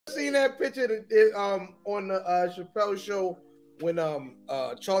seen that picture on the Chappelle show when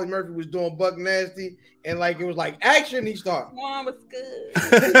Charlie Murphy was doing Buck Nasty and like it was like action? He started. Mom was good.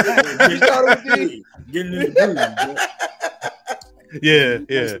 He started with getting in the groove. Yeah.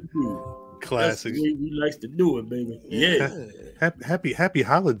 Classic. That's the way he likes to do it, baby. Yeah. Happy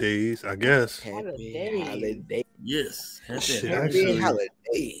holidays, I guess. Happy holiday. Yes. Happy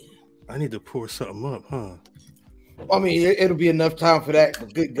holiday. I need to pour something up, huh? I mean, it'll be enough time for that.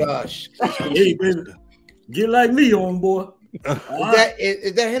 But good gosh. Hey, baby. Get like me on, boy.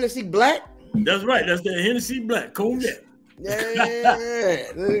 Is that Hennessy Black? That's right. That's that Hennessy Black. Cognac. Yeah.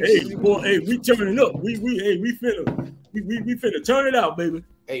 Hey, boy. Hey, we turning up. We finna turn it out, baby.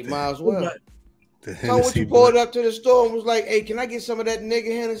 Hey, might as well. So what you pulled up to the store and was like, "Hey, can I get some of that nigga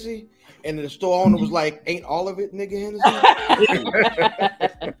Hennessy?" And the store owner was like, "Ain't all of it nigga Hennessy?"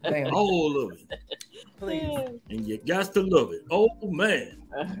 All of it. Please. And you got to love it. Oh man.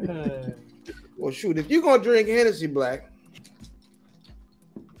 Well, shoot, if you're gonna drink Hennessy Black,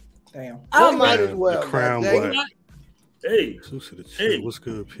 damn, I might as well. Crown Black. Hey, what's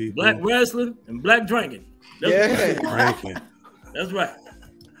good, people? Black Rasslin and Black Drankin. Drankin. That's right.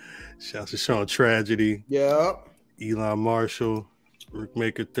 Shouts to Sean Tragedy. Yeah. Elon Marshall,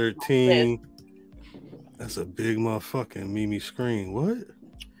 Rickmaker 13. That's a big motherfucking Mimi screen. What?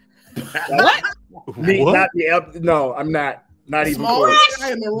 What? What? No, I'm not. Not even close.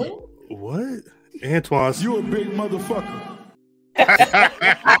 What? Antoine, you a big motherfucker. Them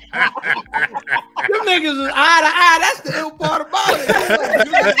niggas is eye to eye. That's the ill part about it.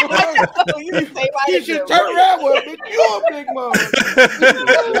 You should turn around with him. You're a big motherfucker.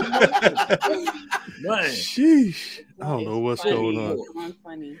 Sheesh. I don't know what's going on.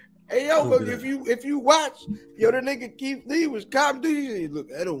 Funny. Hey yo, look, if you watch, the nigga Keith Lee was comedy. Look,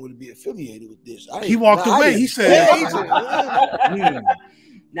 I don't want to be affiliated with this. He walked away. He said,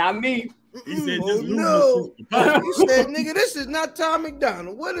 "Not me." He said, "Oh no." He said, "Nigga, this is not Tom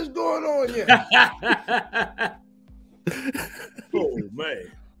McDonald. What is going on here?" Oh man.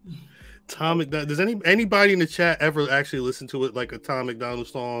 Tom McDonald. Does anybody in the chat ever actually listen to it like a Tom McDonald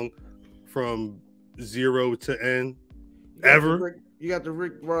song from 0 to N? Ever? You got the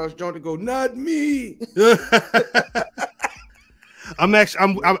Rick Ross joint to go, "Not me." I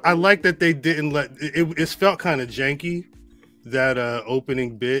like that they didn't let it felt kind of janky, that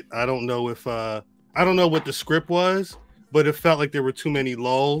opening bit. I don't know what the script was, but it felt like there were too many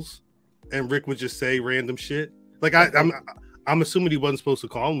lulls and Rick would just say random shit. Like I'm assuming he wasn't supposed to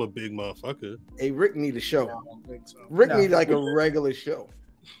call him a big motherfucker. Hey, Rick need a show. I don't think so. Rick need like a regular show.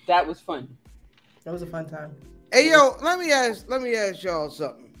 That was fun. That was a fun time. Hey yo, let me ask y'all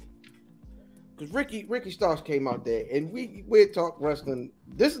something. Because Ricky Starks came out there and we talk wrestling.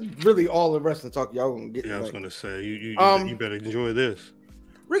 This is really all the wrestling talk y'all gonna get. Yeah, I was gonna say you better enjoy this.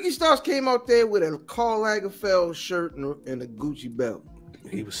 Ricky Starks came out there with a Karl Lagerfeld shirt and a Gucci belt.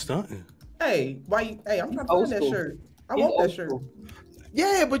 He was stunting. Hey, why? I'm trying to find that shirt. I want that shirt.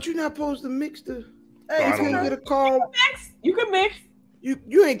 Yeah, but you're not supposed to mix the. Hey, you can get a Karl. You can mix.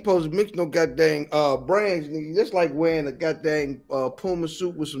 You ain't supposed to mix no goddamn brands, nigga. Just like wearing a goddamn Puma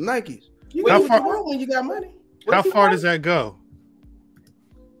suit with some Nikes. You can do what you want when you got money. How far does that go?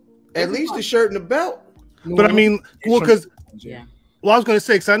 At least the shirt and the belt. But I mean, well, because yeah. Well, I was gonna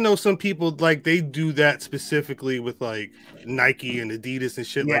say, because I know some people like they do that specifically with like Nike and Adidas and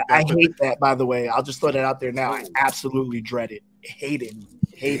shit like that. I hate that, by the way. I'll just throw that out there now. I absolutely dread it. Hate it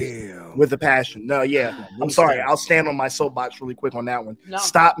with a passion. No, yeah. I'm sorry. I'll stand on my soapbox really quick on that one. No.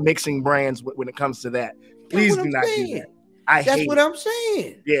 Stop mixing brands when it comes to that. Please do not do that. That's what I'm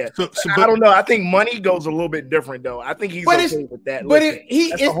saying. Yeah. But I don't know. I think money goes a little bit different though. I think he's okay with that. But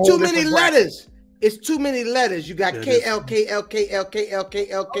it's too many letters. It's too many letters. You got K L K L K L K L K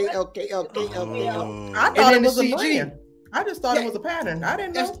L K L K L K L K L. I thought it was a brand. I just thought it was a pattern. I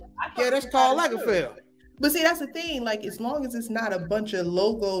didn't know. That's Karl Lagerfeld. But see, that's the thing. Like, as long as it's not a bunch of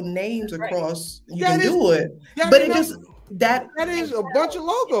logo names across, you can do it. But it just that is a bunch of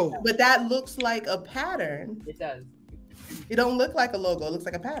logos. But that looks like a pattern. It does. It don't look like a logo. It looks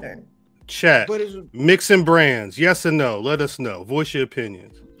like a pattern. Chat. Mixing brands. Yes or no? Let us know. Voice your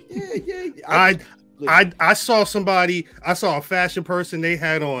opinions. Yeah. I saw somebody. I saw a fashion person. They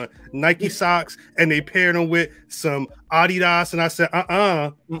had on Nike socks and they paired them with some Adidas, and I said,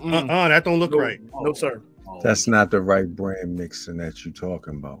 that don't look right. No, sir. That's not the right brand mixing that you're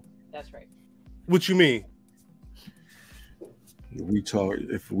talking about. That's right. What you mean?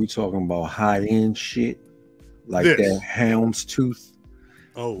 If we talking about high end shit like this. That houndstooth,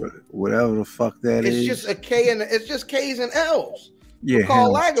 whatever the fuck that is. It's just a K and it's just K's and L's. Yeah,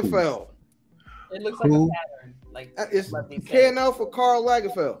 Karl Lagerfeld. It looks like a pattern. Like it's KNL for Karl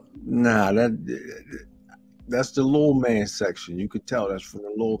Lagerfeld. Nah, that's the little man section. You could tell that's from the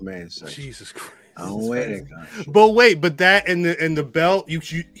little man section. Jesus Christ. I don't wear that kind of shit. But wait, but that and the belt,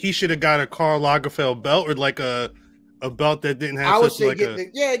 he should have got a Karl Lagerfeld belt or like a belt that didn't have. I would say like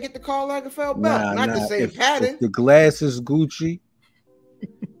get the Karl Lagerfeld belt, not the same pattern. If the glasses Gucci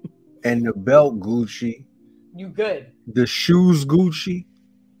and the belt Gucci, you good. The shoes Gucci,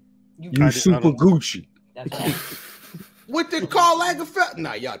 you super Gucci. That's right. With the Karl Lagerfeld,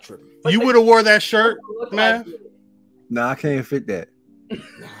 nah, y'all tripping. You would have wore that shirt, man. Nah, I can't fit that.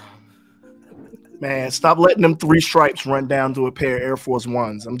 Man, stop letting them 3 stripes run down to a pair of Air Force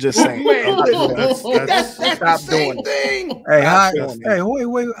Ones. I'm just saying. Man, that's the same thing. Hey,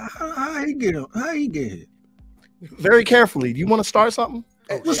 wait. How he get him? How he get here? Very carefully. Do you want to start something?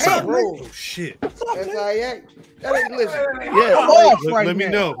 What's up, bro? Oh shit. That's how I act. That ain't listen. Yeah. I'm off right Let me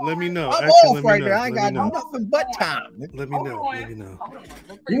now. know. Let me know. I'm Actually, off right now. I ain't got nothing but time. Let me know. Let me know.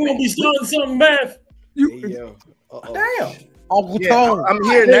 You want to be starting something, man? Hey, yo. Damn. Uncle Yeah, Tone. I'm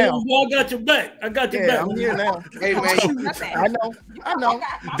here now. Boy, I got your back. I got your back. I'm here now. Hey, man. I know.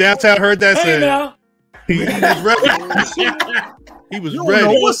 Downtown heard that Hey, said now. he was ready. He was You don't ready.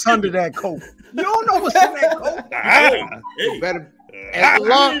 know what's under that coat. You don't know what's under that coat. Hey, Better.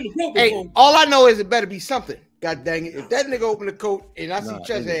 Hey, all I know is it better be something. God dang it. If that nigga open the coat and I see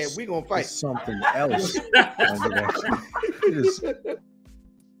chest head, we gonna fight. It's something else under that.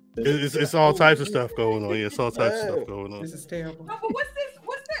 It's all types of stuff going on. Yeah, it's all types of stuff going on. This is terrible. No, but what's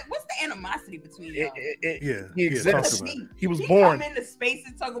the animosity between y'all? He exists. talk about it. He was He born. come into space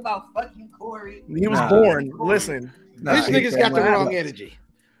and talk about fucking Corey. He was born. Listen. This nigga's got the wrong energy.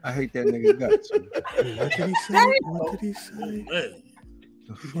 I hate that nigga guts. What did he say? What did he say? man.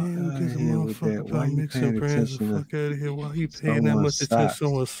 The fuck out of here with that. Why you paying attention to fuck out of here. Why you paying that much attention to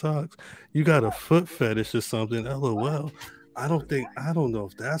someone's socks? You got a foot fetish or something. LOL. I don't know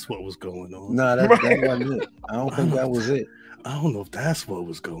if that's what was going on. No, that wasn't it. I don't think that was it. I don't know if that's what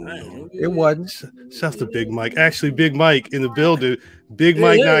was going on. It wasn't. Shouts to Big Mike. Actually, Big Mike in the building. Big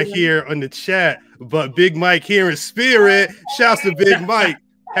Mike not here on the chat, but Big Mike here in spirit. Shouts to Big Mike.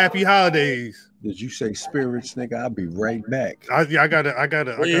 Happy holidays. Did you say spirits, nigga? I'll be right back. I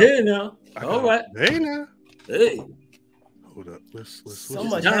gotta. We're here now. All right. Hey now. Hey. Hold up. Let's So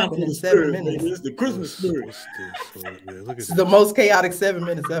much Time happened for in the 7 spirit, minutes. baby. It's the Christmas spirit. What's this? Yeah, look at This is this. the most chaotic 7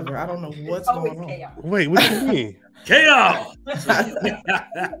 minutes ever. I don't know what's Always going on. chaos. Wait, what do you mean? Chaos.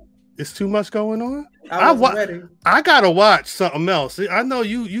 It's too much going on? I was ready. I gotta watch something else. I know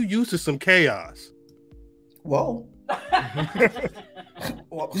you used to some chaos. Whoa.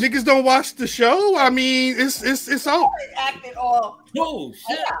 Niggas don't watch the show. I mean, it's all. Acted all Oh,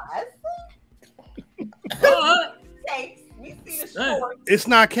 shit. Thanks. We see the short. It's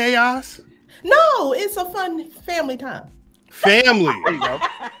not chaos. No, it's a fun family time. Family. There you go.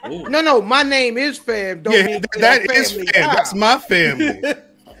 Oh. No, my name is Fam. Don't Yeah, mean that is family fam. time. That's my family.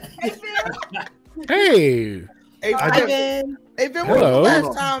 Hey. Hey, Hi, Fam. Ben. Hey, Ben, Hello.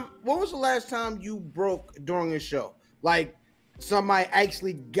 when was the last time you broke during a show? Like somebody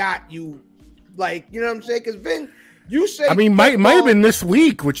actually got you, like, you know what I'm saying? Because Ben, you say I mean, might have been this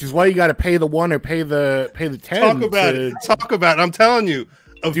week, which is why you got to pay the 1 or pay the 10. Talk about it. Talk about it. I'm telling you,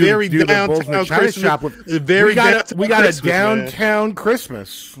 a very do the downtown Bulls in the China Christmas. shop with- A very we got downtown a Christmas, man. downtown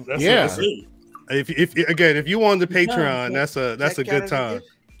Christmas. That's Yeah. what I said. If you on the Patreon, that's a good time.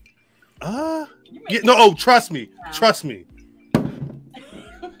 Trust me.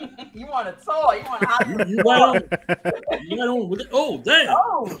 You want a toy? You want a hot? You right on. You right on with it. Oh, damn.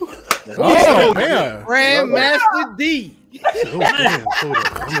 Oh, yeah. Grandmaster D. Oh, damn. Hold on.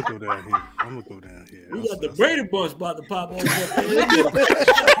 I'm gonna go down here. We got the Brady Bunch about to pop on.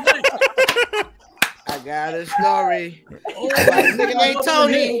 I got a story. Nigga named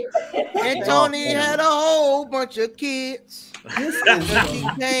Tony. And Tony had a whole bunch of kids. When he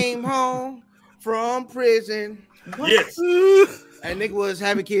came home from prison. Yes. And nigga was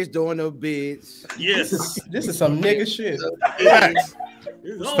having kids doing the bids. Yes. This is some nigga shit.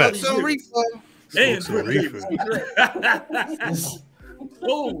 It's all Facts. Some reefer. Damn, Smoke some reefer.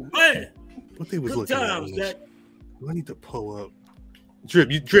 Oh, man. What they was Good looking times, at? Jack. Do I need to pull up?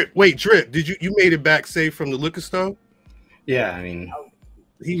 Drip. Wait, Drip. Did you made it back safe from the liquor store? Yeah, I mean,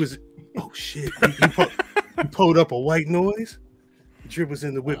 He was. Oh shit! He pulled up a white noise. Drip was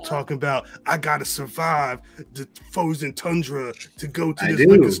in the whip talking about, I gotta survive the frozen tundra to go to I this do.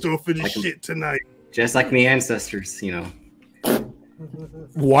 liquor store for this Like- shit tonight. just like my ancestors, you know.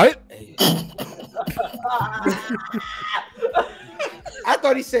 What? I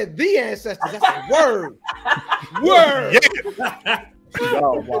thought he said the ancestors. That's a word. Word. Yeah.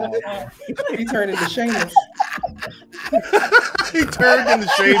 Oh, wow. He turned into Sheamus. He turned into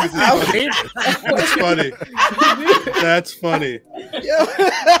Sheamus. That's funny. That's funny.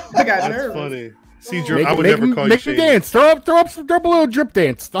 I got nervous. Funny. See, Drip, I would never call you Make me dance. Throw up a little Drip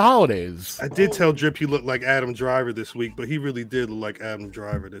dance. The holidays. I did tell Drip he looked like Adam Driver this week, but he really did look like Adam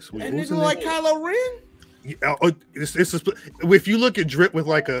Driver this week. And he look like Kylo Ren? Yeah, if you look at Drip with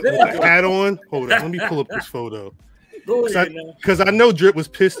like a hat on, hold on, let me pull up this photo. Because I know Drip was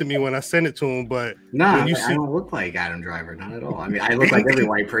pissed at me when I sent it to him, but I don't look like Adam Driver, not at all. I mean, I look like every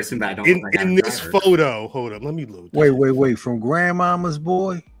white person, but I don't look like Adam in this Driver. photo. Hold up, let me load. Wait, from Grandmama's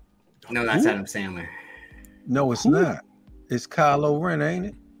Boy? No, that's Adam Sandler. No, it's not. It's Kylo Ren, ain't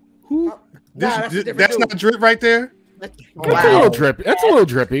it? Who? That's not Drip right there. That's a little drippy. That's a little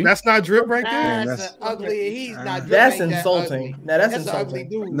drippy. That's not Drip right there. That's ugly. He's not. That's insulting. That's an ugly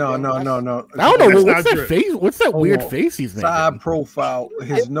dude. No. I don't know. What's that face? What's that weird face he's making? Side profile.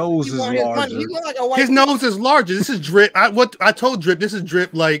 His nose is larger. His nose is larger. This is Drip. I told Drip this is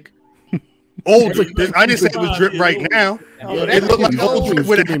Drip like old Drip. I didn't say it was Drip right now. It looked like old Drip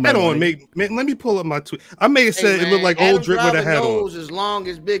with a hat on. Let me pull up my tweet. I may have said it looked like old Drip with a hat on. Nose as long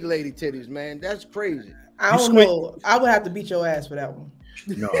as big lady titties, man. That's crazy. I don't know. I would have to beat your ass for that one.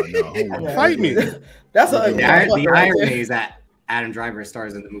 No. Fight me. That's a the irony is that Adam Driver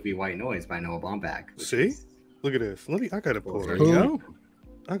stars in the movie White Noise by Noah Baumbach. See? Look at this. I gotta pull it.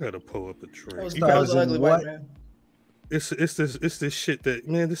 I gotta pull up a tray. That was ugly white man. It's this shit that,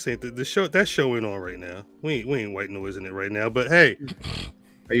 man, this ain't the show. That show ain't on right now. We ain't White Noise in it right now. But hey,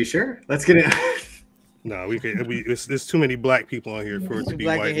 are you sure? Let's get it. No, there's too many black people on here for it to be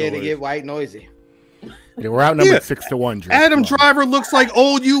black White Noise. Noise. To get White Noisy. Yeah, we're outnumbered 6-1. Drip. Adam Driver looks like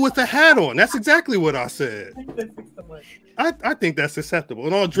old you with a hat on. That's exactly what I said. I think that's acceptable.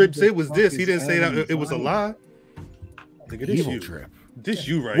 And all Drip said was this. He didn't say that it was a lie. Look at this you. Drip. This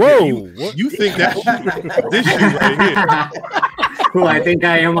you right here. You think that's you. This you right here. Who I think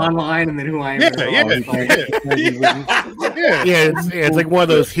I am online and then who I am. It's like one of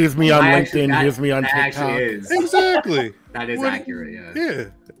those, here's me on LinkedIn, here's me on TikTok. Exactly. That is accurate, yeah.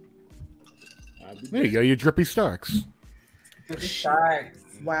 There you go, your Drippy Starks. Drippy Starks.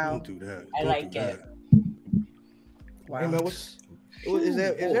 Wow. Don't do that. I like it. Wow. Hey man, is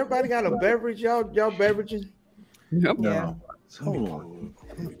everybody got a beverage? Y'all beveraging? Yep. No. Hold on.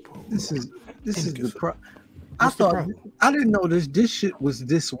 This is the problem. I didn't know this shit was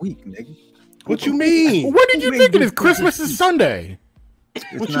this week, nigga. What you mean? What did you think it is? Christmas is Sunday.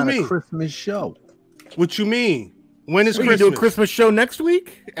 It's not a Christmas show. What you mean? When is Christmas? You do a Christmas show next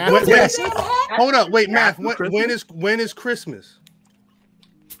week? Hold up, wait, Math. When is Christmas?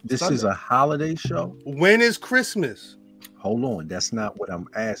 This Sunday. Is a holiday show. When is Christmas? Hold on, that's not what I'm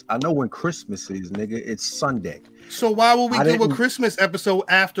asking. I know when Christmas is, nigga. It's Sunday. So why would we do a Christmas episode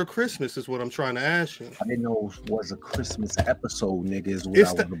after Christmas? Is what I'm trying to ask you. I didn't know it was a Christmas episode, nigga. Is what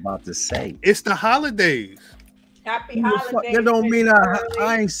I was about to say. It's the holidays. Happy holidays. That don't mean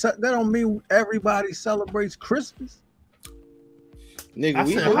I ain't. That don't mean everybody celebrates Christmas. Nigga,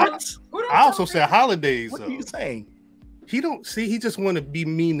 I also said holidays. What are you saying? He don't see. He just want to be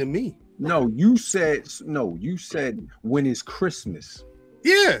mean to me. No, you said when is Christmas?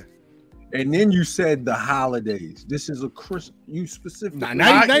 Yeah. And then you said the holidays. This is a Christmas. You specifically.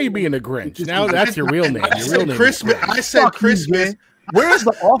 Now you're being a Grinch. Now that's your real name. Your real name. Christmas. I said Christmas. Where's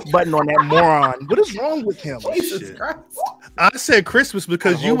the off button on that moron? What is wrong with him? Jesus Christ. I said Christmas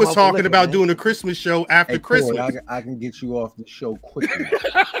because you was talking about doing a Christmas show after Christmas. Corey, I can get you off the show quickly.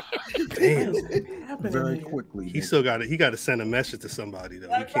 Damn. Very quickly. He still got it. He got to send a message to somebody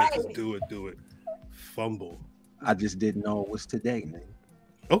though. He can't just do it. Fumble. I just didn't know it was today, man.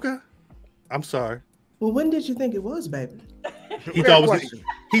 Okay. I'm sorry. Well, when did you think it was, baby? He thought it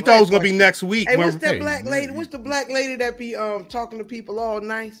was gonna be next week. Hey, what's that black lady? What's the black lady that be talking to people all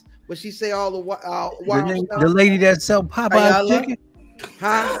nice, but she say all the wild stuff? The lady that sell Popeye's chicken.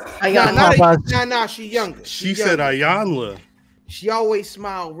 Huh? Nah, she younger. She said Ayanla. She always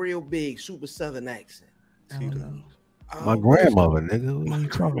smile real big, super southern accent. My grandmother, nigga. What are you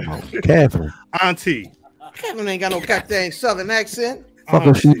talking about? Catherine. Auntie. Catherine ain't got no goddamn southern accent. Fuck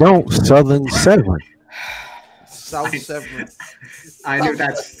if she don't. Southern Severn. South Severn. I knew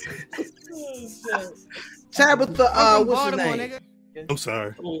that's Tabitha. What's her name? I'm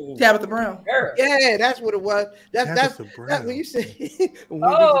sorry. Tabitha Brown. Yeah, that's what it was. That's what you said.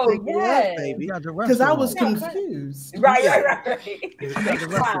 Baby. Because I was confused. Right.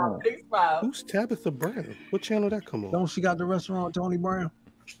 Big smile. Who's Tabitha Brown? What channel that come on? Don't she got the restaurant Tony Brown?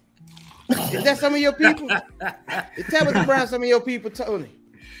 Is that some of your people? Is Tabitha Brown some of your people, Tony?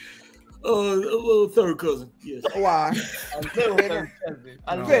 A little third cousin. Yes. Why? A little third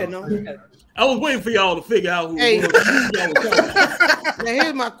cousin. I was waiting for y'all to figure out who Hey. it was. Now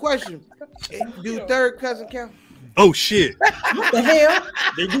here's my question: do third cousin count? Oh shit! What the hell?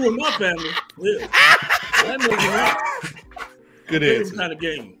 They do in my family. Yeah. That nigga, Good same answer. kind of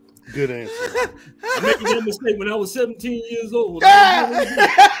game. Good answer. I made that mistake when I was 17 years old.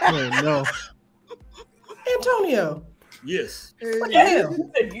 Oh, no. Antonio. Yes. What the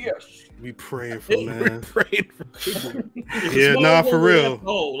hell? Yes. We praying for man. It's a Yeah, small nah, for world, real. that's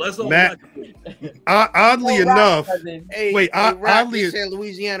all. That's all. Matt- I can say. Oddly enough, Hey, Wait, hey, Rob, oddly- you said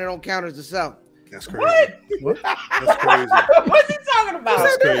Louisiana don't count as the South. that's crazy. That's crazy. What's he talking about?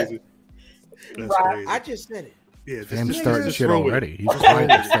 That's crazy. That's crazy. I just said it. Yeah, Sam's starting shit roll with already. it. He's Just roll with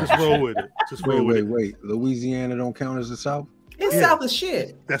trying it. to Just roll with it. Just roll with it. Wait. Louisiana don't count as the South? It's Yeah. South as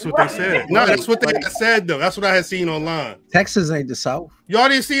shit. That's what they said. No, that's what they had said though. That's what I had seen online. Texas ain't the South. Y'all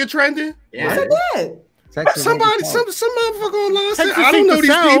didn't see it trending? Yeah. What's that? Texas ain't Somebody, the South. some motherfucker online said, Texas I don't ain't know the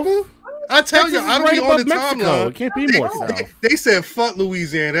these South. people. I tell you, Texas I is don't right be on the above Mexico. timeline. It can't be more South. They said, fuck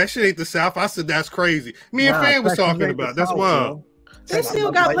Louisiana. That shit ain't the South. I said, that's crazy. Me and Nah, Fan was Texas talking ain't about. the That's South, wild. yo. They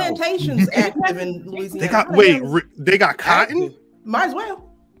still got plantations active in Louisiana. They got, wait, they got cotton? Might as well.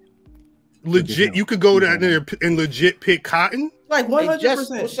 Legit, you could go down there and legit pick cotton? Like Hey, 100%, Jess,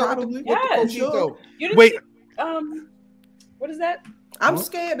 what's up probably. with the Cochito? You didn't Wait. see, what is that? I'm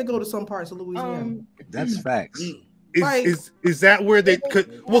scared to go to some parts of Louisiana. That's facts. Like- Is that where they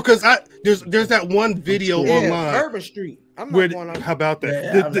could? Well, because there's that one video Yeah, online Urban Street. I'm where not going on. how about that?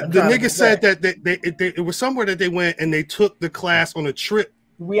 Yeah, the I'm the trying to nigga get said back. that it was somewhere that they went and they took the class on a trip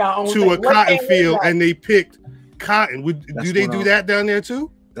We are on to a cotton field and they picked cotton. Do That's they what do I'm- that down there too?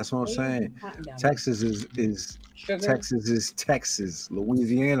 That's what I'm saying. Texas. Texas is Sugar. Texas is Texas.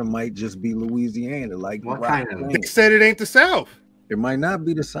 Louisiana might just be Louisiana. Like What Rock kind of- Lane. They said it ain't the South. It might not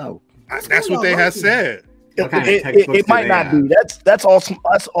be the South. That's what they had said. What kind of textbooks It do might they not have? be. That's also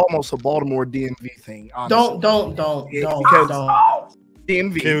almost a Baltimore DMV thing. Honestly. Don't.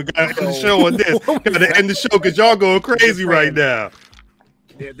 DMV. Okay, we got to end the show on this. Got to end the show because y'all going crazy right now.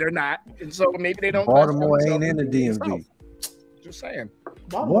 They're not, and so maybe they don't. Baltimore classify ain't in the themselves DMV. Just saying,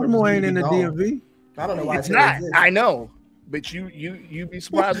 Baltimore ain't in the DMV. I don't know why it's it not. exists. I know, but you be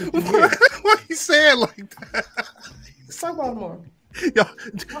surprised what you hear. Why you saying like that? Fuck Baltimore. Yo,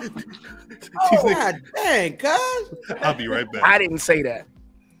 Oh, God dang, cuz. I'll be right back. I didn't say that.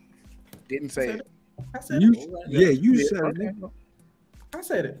 Didn't say it. I said You, it. yeah, you Yeah, said okay. it. I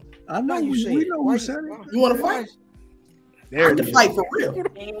said it. I know Why you we, say we it? know Why who you- said it. You want to fight? There I it can is. fight for real.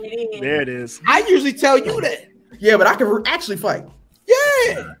 There it is. I usually tell you that. Yeah, but I can actually fight.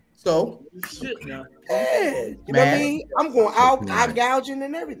 Yeah. So, Shit now. Yeah. You know what I Man. mean? I'm going out gouging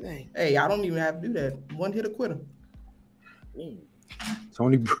and everything. hey, I don't even have to do that. One hit a quitter.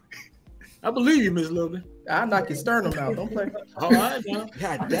 Tony, I believe you, Miss Lovely. I'll knock your sternum out. Don't play. All right now.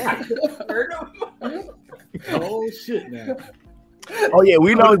 God damn. Oh shit now. Oh yeah,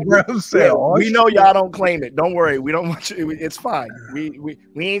 we know. Bro said, oh, We know y'all don't claim it. Don't worry. We don't want you. It's fine. We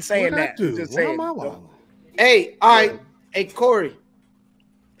ain't saying What'd I that. do? We're just What saying. am I wilding? Hey, all right. Hey, Corey.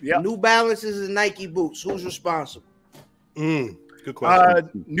 Yep. New Balances and Nike boots. Who's responsible? Good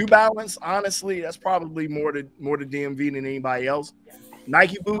question. New Balance, honestly, that's probably more to DMV than anybody else.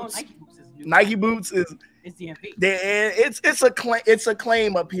 Nike boots, Nike boots is It's DMV. it's a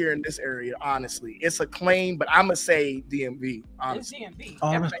claim up here in this area. Honestly, it's a claim, but I'm gonna say DMV. It's Honestly, DMV.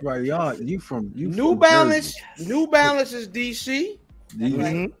 oh, that's right, y'all. You from New Balance. New Balance is DC.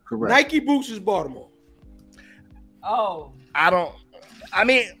 Mhm. Correct. Nike boots is Baltimore. Oh. I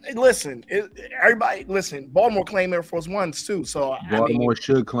mean, listen, everybody, listen. Baltimore claim Air Force Ones too, so Baltimore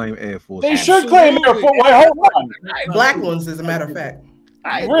should claim Air Force. they One. should claim Air Force. Wait, hold on. Black ones, as a matter of fact.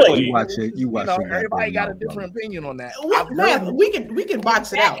 You watch it. You watch it. Everybody got a different opinion on that. No, we can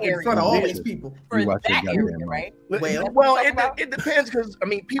box it out in front of all these people. For You watch that your area, goddamn right? Well, it depends because I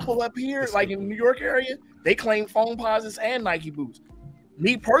mean, people up here, like in the New York area, they claim foam posits and Nike boots.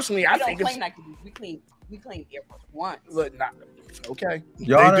 Me personally, I We don't think claim it's Nike boots. We claim Air Force Ones. look, not okay.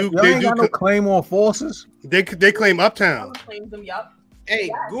 Y'all, They do- y'all they ain't do got no co- claim on forces. They claim Uptown. Claims them, yup. Hey,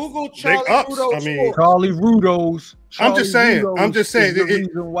 Google Charlie ups, Rudo I mean- Sports. Charlie Rudo's. I'm just saying, I'm just saying, is the it-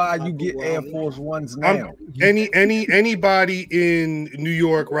 reason why you get Air Force Ones now. Anybody in New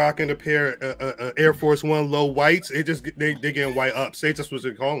York rocking a pair Air Force One low whites, they getting white ups. They just what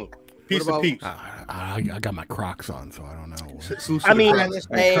they call them. Piece of peeps. I got my Crocs on, so I don't know. I mean, let's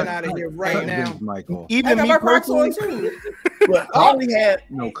get out of here right now. Michael. I got my Crocs on too. But I only had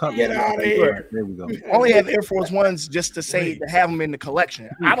Get out of here. There we go. only have Air Force Ones just to say to have them in the collection.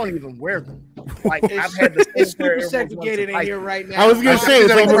 I don't even wear them. Like I've had the It's same pair of super Air Force Ones segregated in since here high right now. I was gonna say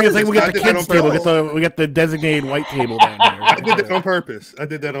it's like we got the I did that kids on table. purpose. We got the designated white table down there. I did that on purpose.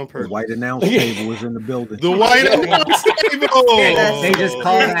 The white announce table was in the building. The white announce table. They just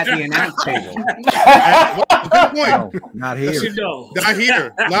call that the announce table. Good point. No, not here. Not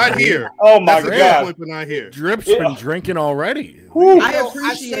here. Not here. Oh my That's a good God. point, but not here. Drip's been drinking already. I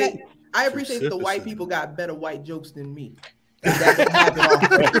appreciate the white people got better white jokes than me. That can happen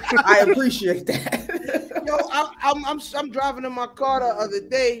often. I appreciate that. Yo, I'm driving in my car the other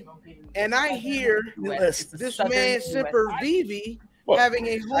day, and I hear this man Sempervive having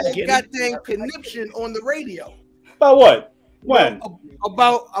a whole goddamn conniption on the radio. About what? When?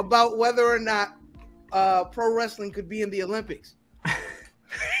 About whether or not pro wrestling could be in the Olympics.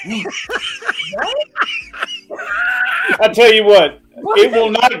 I tell you what, it will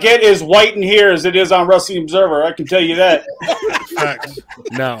not get as white in here as it is on Wrestling Observer. I can tell you that. Facts.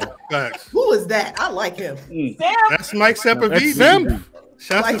 No. Facts. Who is that? I like him. That's Mike Sempervive. That's Sem.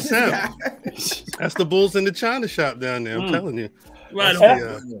 Shouts Like to this Sem. guy. That's the Bulls in the China shop down there. I'm telling you. Right.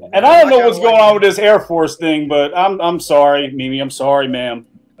 And I don't know what's going on with this Air Force thing, but I'm sorry, Mimi. I'm sorry, ma'am.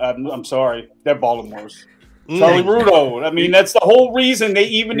 I'm sorry. They're Baltimore's. Charlie Rudo. I mean, that's the whole reason they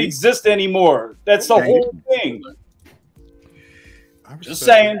even exist anymore. That's the whole thing. Just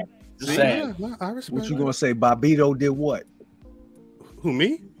saying. Just saying. Yeah, I respect What you gonna say? Bobito did what? Who,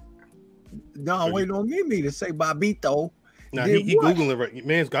 me? No, I'm waiting on Mimi to say Bobito. Nah, did he what? Googling it right.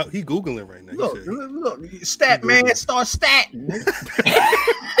 Man's got he Googling it right now. Look, stat man, start statting.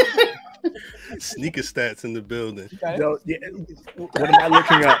 Sneaker stats in the building. Yo, yeah, what am I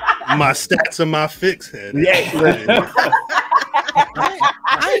looking up? My stats are my fix head. Yeah.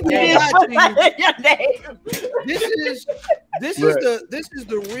 I ain't gonna lie to you. This is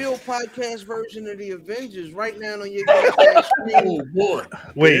the real podcast version of the Avengers right now on your goddamn screen. Oh boy!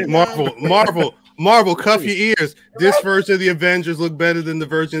 Wait, Marvel, cuff your ears. This version of the Avengers look better than the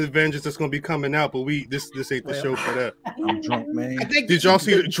version of the Avengers that's gonna be coming out. But this ain't the show for that. I'm drunk, man. Did y'all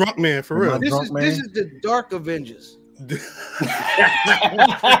see the Drunk Man for real? This is the Dark Avengers. That's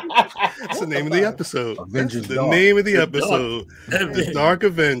the name of the episode. Avengers. The name of the episode. The Dark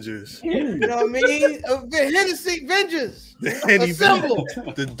Avengers. You know what I mean? Hennessy Avengers. Assemble.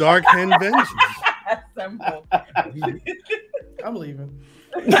 The Dark Hen Avengers. Assemble. I'm leaving.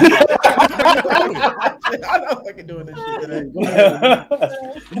 I'm not fucking doing this shit today.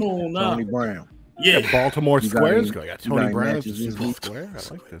 Come on now. Tony Brown. Yeah. The Baltimore Squares. any- I got you Tony got any Brown. matches this week? Square. I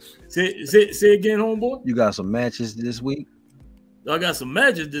like this. Say again, homeboy. You got some matches this week? I got some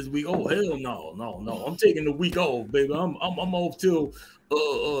matches this week. Oh hell no! I'm taking the week off, baby. I'm off till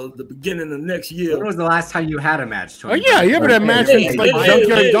the beginning of next year. When was the last time you had a match, Tony? Oh yeah, you ever had a match with like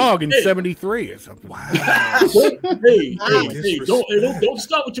Junkyard Dog in '73 or something? Wow. Hey, don't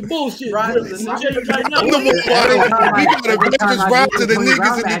stop with your bullshit. I'm the one. We got Avengers Rob to the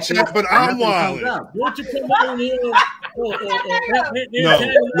niggas in the chat, but I'm wilding. Won't you come on here?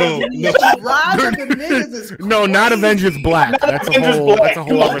 No, not Avengers Black. That's a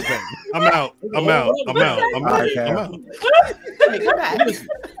whole other thing. I'm out.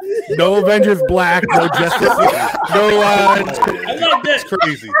 No Avengers Black, no Justice League. That's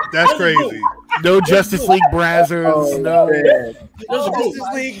crazy. That's crazy. No Justice League Brazzers. No.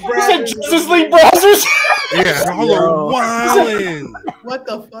 Justice League Brazzers. Yeah, y'all are wildin'. What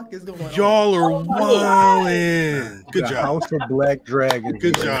the fuck is going on? Y'all are wildin'. Good job. House of Black Dragon.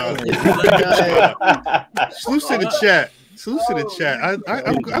 Good job. Salute to the chat. Salute to the chat. I'm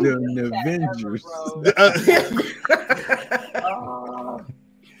the Avengers.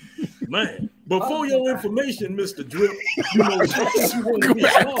 Man, but for your information, Mr. Drip, you know,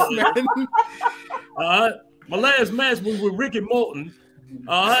 all right. My last match was with Ricky Morton.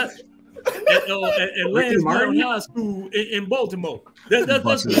 All right. At Lansdowne High School in Baltimore. That's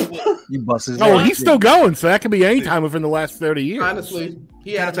what it was. You busted. Oh, he's still going, so that could be any time within the last 30 years. Honestly,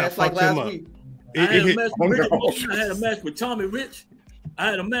 he had a match like last week. I had a match with Ricky Morton. I had a match with Tommy Rich. I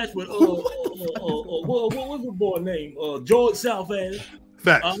had a match with what was the boy name? George Southend.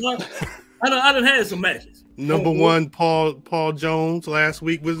 Facts. I done had some matches. Number one, Paul Jones last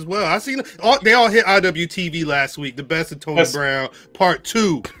week was as well. I seen they all hit IWTV last week. The best of Tony Brown, Part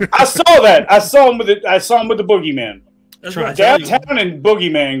 2. I saw that. I saw him with the Boogeyman. That's right. Downtown and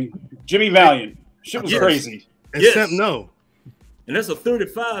Boogeyman, Jimmy Valiant. Shit was crazy. And Sem, no. And that's a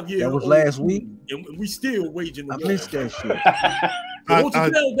 35-year. That was last week, and we still waging the I game. missed that shit. Don't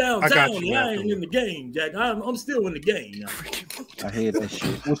you tell downtown you, I ain't in the game, Jack. I'm still in the game. Now. I heard that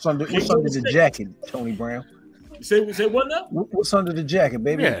shit. What's under the jacket, Tony Brown? Say what now? What's under the jacket,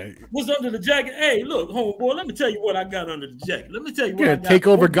 baby? Yeah. What's under the jacket? Hey, look, homeboy, let me tell you what I got under the jacket. Let me tell you what Yeah, I got. take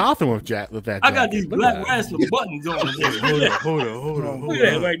over Gotham with that. I got these Black Rasslin buttons on there. Hold on. Look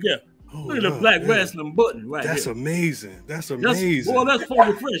at that right there. Look at the Black Rasslin button right there. That's amazing. That's amazing. Boy, that's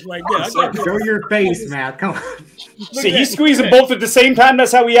fully fresh right there. I got Show your face, man. Come on. See, he's squeezing both at the same time.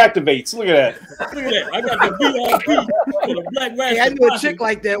 That's how he activates. Look at that. Look at that. I got the BRP for the Black Rasslin. Hey, I knew a chick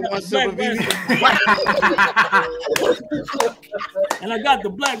like that once. And I got the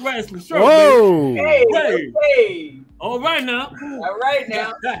Black Rasslin shirt. Whoa! Hey. All right now. All right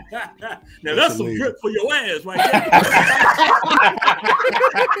now. Now that's some drip for your ass right there.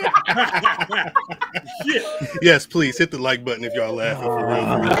 Shit. Yes, please hit the like button if y'all laughing for real.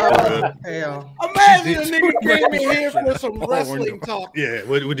 Hell. Imagine a nigga came in here for some wrestling talk. Yeah,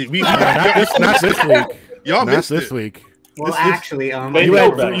 what did we? Not this week. Y'all Not missed this it. week. Well, actually,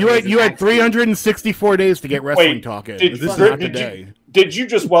 You had 364 days to get wrestling talk in. This is not the day. Did you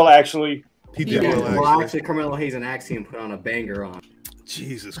just actually? He did well, actually, Carmelo Hayes and Axiom put on a banger on.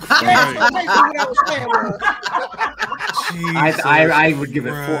 Jesus Christ. I would give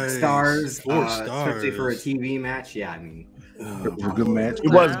it 4 stars. 4 stars. Especially for a TV match. Yeah, I mean. It was a good match. It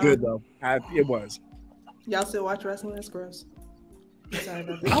was good, though. It was. Y'all still watch wrestling? That's gross. Sorry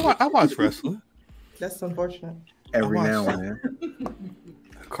about that. I watch wrestling. That's unfortunate. Every now and then.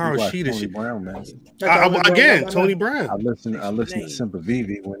 Carl Sheeta shit. Brown, man. Again, Tony Brown. I listen to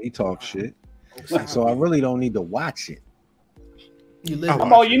Sempervive when he talks shit. So I really don't need to watch it.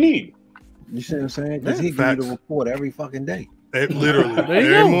 I'm all you need. You see what I'm saying? Because he gives you the report every fucking day. Literally.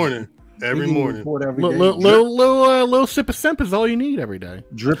 Every morning. Every morning. Little sip of simp is all you need every day.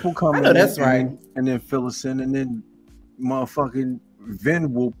 Drip will come in. That's right. And then fill us in, and then motherfucking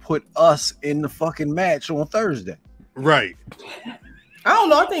Vin will put us in the fucking match on Thursday. Right. I don't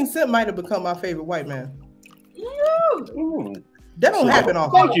know. I think Simp might have become my favorite white man. That don't happen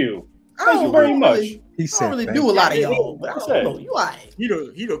often. Thank you. Thank you very much. He I said, don't really do a lot of y'all, but I don't know. You right. He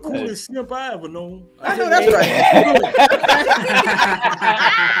the coolest simp I ever known. I know that's right.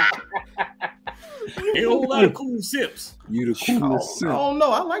 Ain't a whole lot of cool simps. You the coolest simp. I don't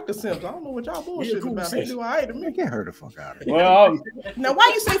know. I like the Simps. I don't know what y'all bullshit about. They do all right to me. Get her the fuck out of here. Well, now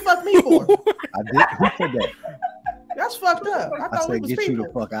why you say fuck me for? I did. Who said that? That's fucked up. I thought we said was get people. you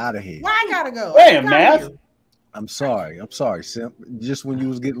the fuck out of here. Why I gotta go? Damn, man. I'm sorry, Simp. Just when you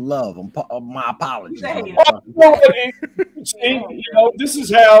was getting love, my apologies. See, this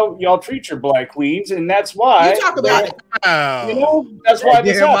is how y'all treat your black queens, and that's why. You talk about it. Wow. That's why Get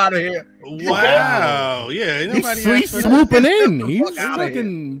this him happens. out of here. Wow. Yeah. Ain't nobody He's swooping in. He's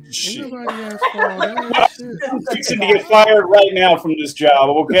fucking. Nobody asked for all that shit. I'm fixing to get fired right now from this job,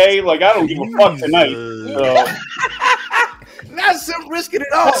 okay? Like, I don't give a fuck tonight. So. Not some risking it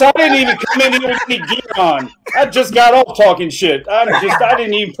all. So I didn't even come in here with any gear on. I just got off talking shit. I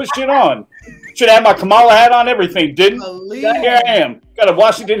didn't even put shit on. Should have my Kamala hat on, everything. Didn't. Here I am. Got a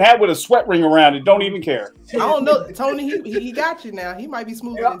Washington hat with a sweat ring around it. Don't even care. I don't know. Tony, he got you now. He might be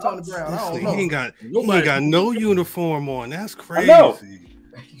smoother than Tony Brown. I don't know. He ain't got no uniform on. That's crazy.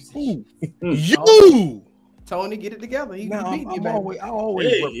 You. Tony, get it together. He No, beat you, I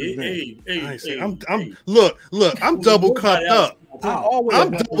always represent. Look, I'm double cupped up.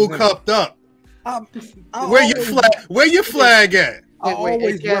 I'm double cupped up. Where your flag at? I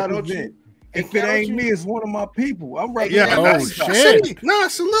always represent. If it ain't me, it's one of my people. I'm representing. Yeah, shit. No,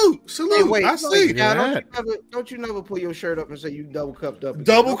 salute. Hey, wait, I see. Don't you never pull your shirt up and say you double cupped up?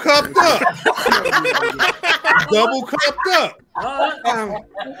 Double cupped up. Double cupped up.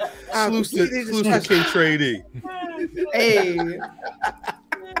 Exclusive King Trade. Hey,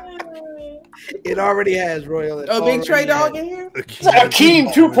 it already has Royal. Big Trey Dog in here.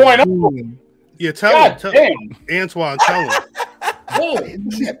 Akeem 2.0. Yeah, tell him. Antoine, tell him. Tell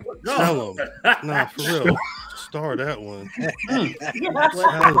him. Nah, for real. Star that one.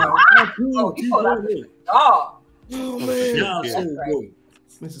 Oh man,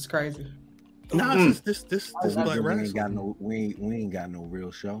 this is crazy. Nah, this Black Rasslin. We ain't got no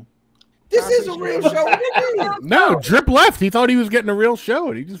real show. This is a real show. No, Drip left. He thought he was getting a real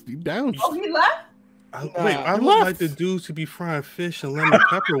show, and he bounced. Oh, he left? I look like the dudes who be frying fish and lemon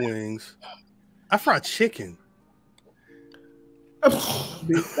pepper wings. I fry chicken.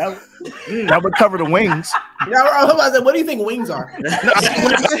 That would cover the wings. What do you think wings are? I'm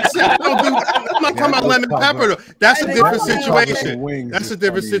not talking about lemon pepper. That's a different situation. That's a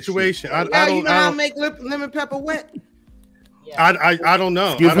different situation. You know how to make lemon pepper wet? I don't know.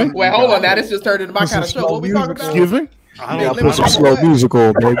 Excuse me? Well, hold on. Now this just turned into my kind of show. What we talking about? Excuse me? Put some slow music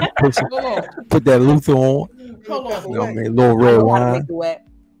on, baby. Put that Luther on. Hold on. You know what I mean? Little red wine.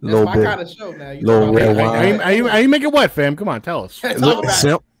 That's my kind of show now. Little red wine. Are you make it wet, fam? Come on, tell us.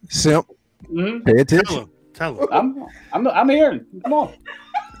 Simp. Pay attention. Tell him. I'm hearing. Come on.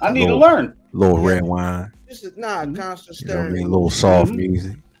 I need to learn. Little red wine. This is constant You know what I stir. mean? Little soft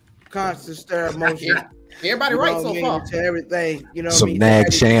music. Constant stir emotion. Everybody right so far. To everything, you know. Some nag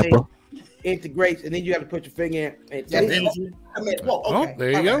shamper. Integrates, and then you have to put your finger in. And okay. Oh,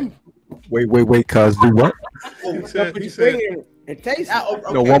 there you go. Wait, cuz do what? Put your finger in and taste it.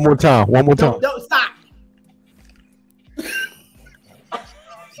 Okay. No, one more time. Don't stop.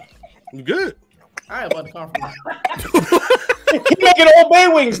 You good? I am uncomfortable. He's making Old Bay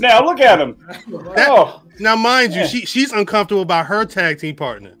wings now. Look at him. Now, mind you, she's uncomfortable about her tag team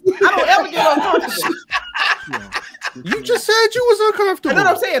partner. I don't ever get uncomfortable. You just said you was uncomfortable. That's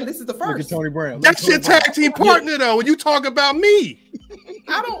what I'm saying. This is the first. Tony Brown. That's your tag team partner, though. When you talk about me,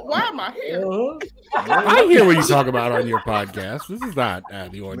 I don't. Why am I here? I hear what you talk about on your podcast. This is not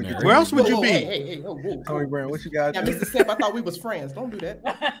the ordinary. Where else would you Whoa, be? Hey, Tony Brown, what you got? Now, Mr. Simp, I thought we was friends. Don't do that.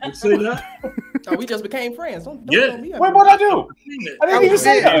 Say that? No, we just became friends. Don't Yeah. tell me. Wait, what'd I do? I didn't even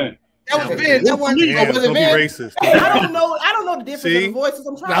say that. That was Vin. That wasn't Damn, was it don't be Vin? racist. I don't know the difference in the voices.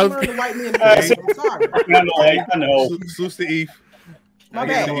 I'm trying to learn the white men. I'm sorry. I know. Sister Eve. My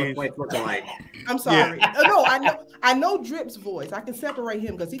bad. I'm sorry. No, I know Drip's voice. I can separate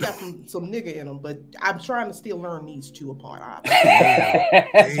him because he got some nigga in him, but I'm trying to still learn these two apart.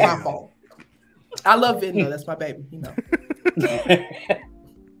 It's my fault. I love Vin though. That's my baby. You know.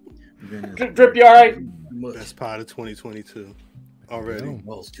 Drip, you all right? Best part of 2022 already.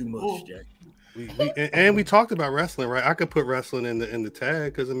 Well, it's too much, Jack. We talked about wrestling, right? I could put wrestling in the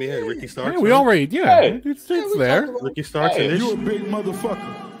tag because I mean, hey, Ricky Starks. Yeah, we already, it's there. Ricky Starks. Hey, you a big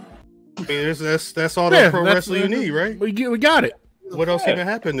motherfucker. I mean, that's all the pro wrestling you need, right? We got it. What else even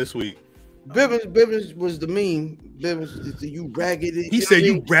happened this week? Bibbins was the meme. Bibbins, you raggedy. He said,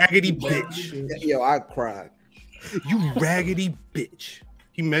 "You raggedy bitch." Yo, I cried. You raggedy bitch.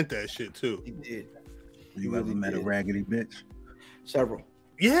 He meant that shit too. He did. You ever met a raggedy bitch? Several.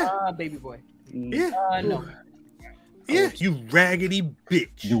 Yeah. Baby boy. Yeah. No. Yeah. You raggedy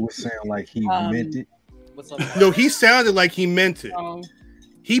bitch. You would sound like he meant it. What's up? No, he sounded like he meant it.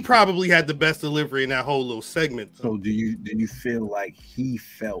 He probably had the best delivery in that whole little segment. So do you feel like he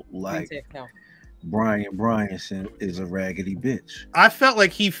felt like Brian Bryanson is a raggedy bitch? I felt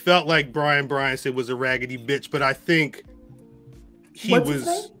like he felt like Brian Bryanson was a raggedy bitch, but I think he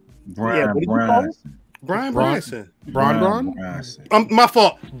was Brian Bryanson. Brian Bryanson. My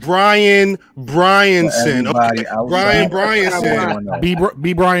fault. Brian Bryanson. Okay. Brian Bryanson.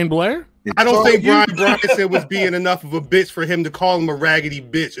 B. Brian Blair? I don't think Brian Bryanson was being enough of a bitch for him to call him a raggedy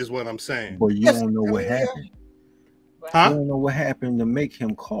bitch, is what I'm saying. But you don't know what happened. Huh? You don't know what happened to make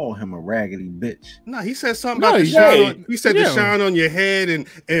him call him a raggedy bitch. No, he said something about the shine. He said the shine on your head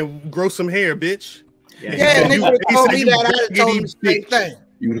and grow some hair, bitch. Yeah, nigga would call me that. I'd have told him the same thing.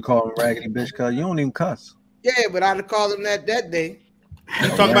 You would have called him raggedy bitch because you don't even cuss. Yeah, but I'd have called him that day. You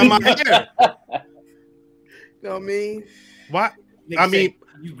talking about my hair? You know what I mean? What? Nigga I mean,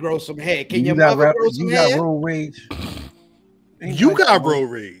 you grow some hair. Can your mother grow some hair? You got road rage. You got road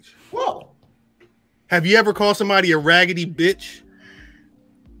rage. Whoa. Have you ever called somebody a raggedy bitch?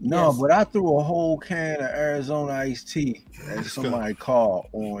 No, but I threw a whole can of Arizona iced tea that somebody called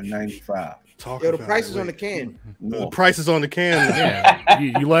on 95. Yo, the price is on the can. The price is on the can. Yeah,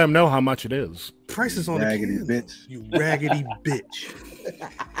 you let them know how much it is. Price is on raggedy the can. Bitch. You raggedy bitch.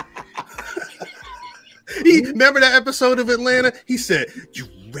 Remember that episode of Atlanta? He said, "You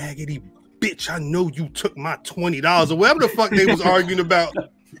raggedy bitch, I know you took my $20 or whatever the fuck they was arguing about."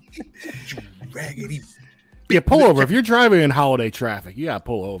 You raggedy. Yeah, pull over. If you're driving in holiday traffic, you gotta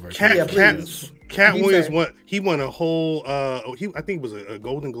pull over. Cat Williams won a whole I think it was a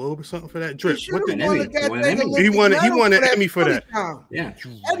Golden Globe or something for that. Drip. He won an Emmy for that. Yeah.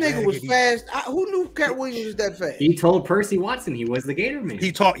 That nigga was fast. Who knew Cat Williams was that fast? He told Percy Watson he was the Gator Man.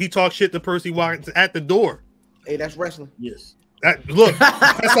 He talked shit to Percy Watson at the door. Hey, that's wrestling. Yes. Look,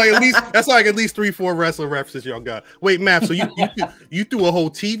 that's like at least 3-4 wrestling references y'all got. Wait, Matt, so you threw a whole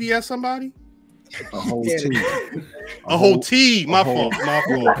TV at somebody? A whole tea. A whole tea. My fault.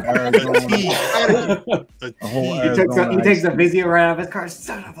 He takes a video right out of his car.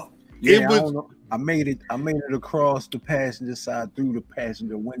 Son of a. Yeah, I made it across the passenger side through the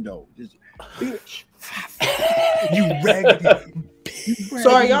passenger window. Just bitch. You raggedy.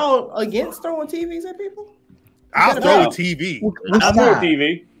 So are y'all against throwing TVs at people? I'll throw a TV.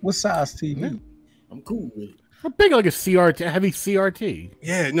 What size TV? I'm cool with it. A big like a CRT, a heavy CRT.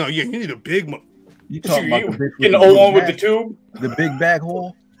 Yeah, no, yeah, you need a big. You talking about the old one with the tube, the big back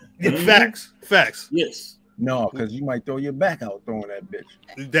hole? Facts. Yes. No, because you might throw your back out throwing that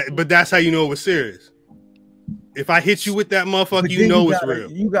bitch. But that's how you know it was serious. If I hit you with that motherfucker, you know it's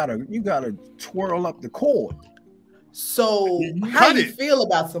real. You gotta twirl up the cord. So how do you feel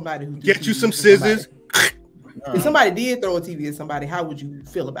about somebody who get you some scissors? If somebody did throw a TV at somebody, how would you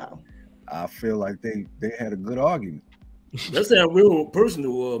feel about them? I feel like they had a good argument. That's that real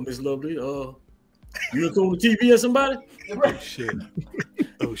personal, Miss Lovely. You throw the TV at somebody? Oh shit!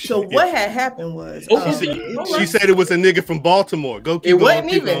 Oh shit! So what had happened was she said it was a nigga from Baltimore. It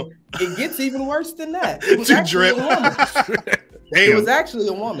wasn't even. It gets even worse than that. It was actually a woman. It was actually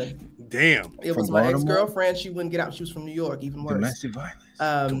a woman. Damn. It was my ex-girlfriend. She wouldn't get out. She was from New York. Even worse. Domestic violence.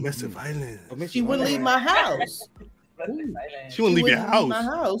 Domestic violence. She wouldn't leave my house. She wouldn't leave your house. My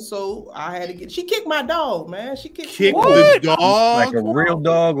house, so I had to get. She kicked my dog, man. She kicked the dog, like a real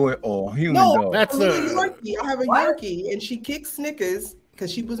dog or a human dog. That's a Yorkie. I have a Yorkie, and she kicked Snickers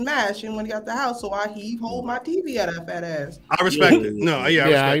because she was mad. She didn't want to get out the house, so I hold my TV at her fat ass. I respect it. No,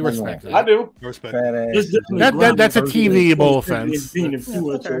 I respect it. I do. Respect fat it. ass. That's a TV-able offense.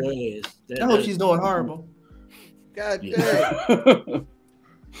 I hope she's doing horrible. God damn.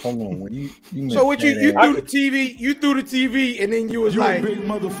 Hold on, when you so what you threw the TV, and then you was like, big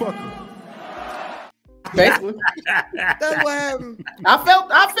motherfucker. Basically, that's what happened.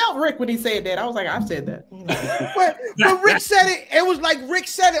 I felt Rick when he said that. I was like, I've said that. But Rick said it. It was like Rick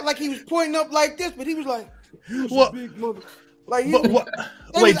said it like he was pointing up like this, but he was like, "What? Like,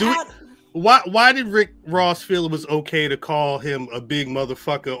 wait, why did Rick Ross feel it was okay to call him a big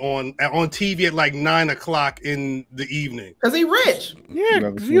motherfucker on TV at like 9 o'clock in the evening? Because he rich. Yeah,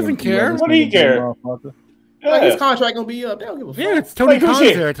 because he doesn't care. What do he care? Like his contract gonna be up. They don't give a fuck. Yeah, it's Tony Khan's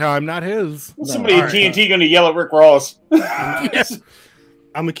airtime, not his. Somebody at TNT gonna yell at Rick Ross. Yes.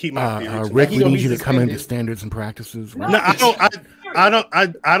 I'm gonna keep my Rick. We need you to come into standards and practices. No, I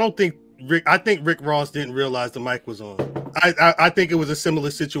don't think Rick. I think Rick Ross didn't realize the mic was on. I think it was a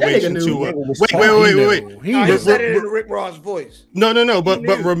similar situation to. Wait. He said it in Rick Ross' voice. No. But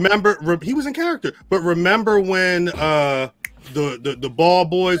remember, he was in character. But remember when the Ball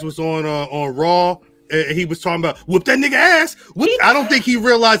Boys was on Raw. He was talking about whoop that nigga ass. I don't think he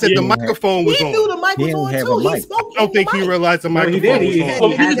realized that the microphone was on. He knew the mic was on too. He spoke. I don't think he realized the microphone was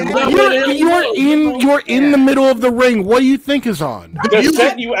on. You're in the middle of the ring. What do you think is on? They're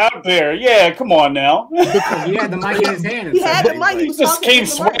setting you out there. Yeah, come on now. Because he had the mic in his hand. He had the mic. He just came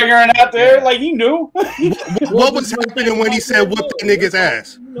swaggering out there like he knew. What was happening when he said whoop that nigga's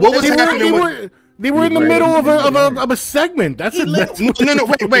ass? What was happening? They were in the middle of a segment. That's it. No.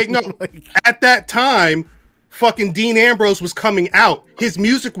 At that time, fucking Dean Ambrose was coming out. His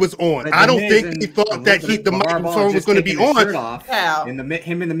music was on. I don't think he thought that the microphone was going to be on.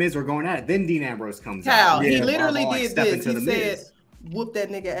 Him and the Miz were going at it. Then Dean Ambrose comes out. He literally did this. He said, "Whoop that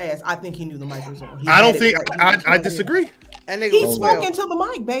nigga ass." I think he knew the mic was on. I don't think. I disagree. He spoke into the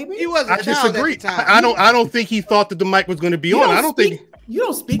mic, baby. He wasn't. I disagree. I don't think he thought that the mic was going to be on. I don't think. You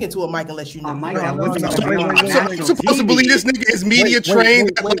don't speak into a mic unless you know. I'm supposed to believe this nigga is media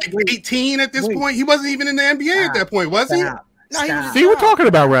trained at like 18 at this point. He wasn't even in the NBA at that point, was he? See, we're talking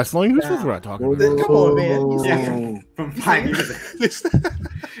about wrestling. This is what I'm talking about. Come on, man. From 5 years ago.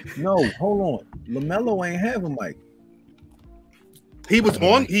 No, hold on. LaMelo ain't have a mic. He was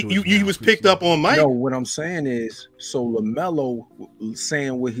on. He was picked up on mic. No, what I'm saying is, so LaMelo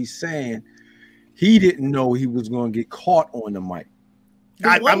saying what he's saying, he didn't know he was going to get caught on the mic.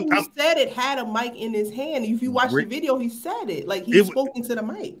 The one who said it had a mic in his hand. If you watch the video, he said it. Like he spoke into the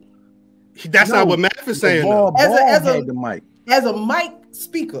mic. That's not what Matt is saying. As a mic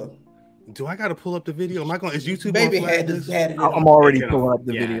speaker. Do I got to pull up the video? Am I going? Is YouTube? Baby had it. I'm already pulling up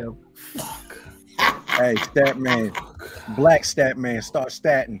the video. Fuck. Hey, stat man, black stat man, start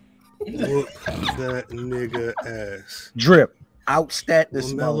statting. Whoop that nigga ass. Drip. Outstat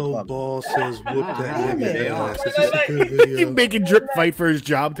this LaMelo Ball says whoop that nigga ass. He's making Drip fight for his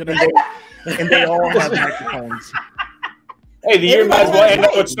job today. And they all have microphones. Hey, the year might as well end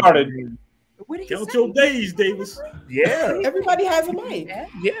up what started. Count your days, Davis. Yeah. Everybody has a mic.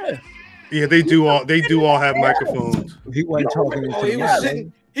 Yeah, they do all have microphones. He wasn't talking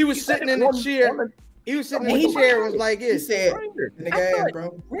to He was sitting in the chair. He was sitting in the chair. Was like this. He said, "Nigga ass,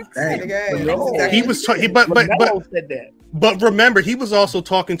 bro." Nigga ass. He was but remember, he was also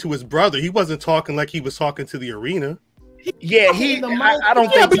talking to his brother. He wasn't talking like he was talking to the arena. Yeah, I don't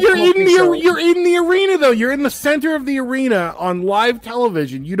think. Yeah, but you're in the arena though. You're in the center of the arena on live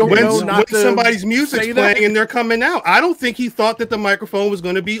television. You don't know not to somebody's music's playing and they're coming out. I don't think he thought that the microphone was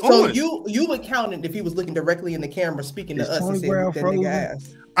going to be on. So you would count it if he was looking directly in the camera, speaking to us and saying that nigga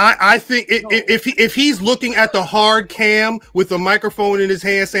ass. I think if he's looking at the hard cam with the microphone in his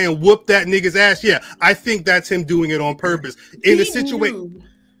hand saying "whoop that nigga's ass," yeah, I think that's him doing it on purpose in a situation.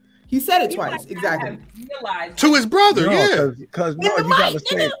 He said it twice, exactly. To his brother, because you gotta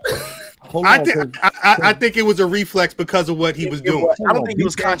say. I think it was a reflex because of what he was doing. I don't think he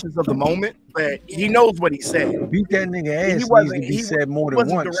was conscious of the moment, but he knows what he said. Beat that nigga ass needs to be said more than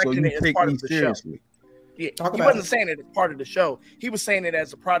once, so you take me seriously. Yeah, he wasn't saying it as part of the show. He was saying it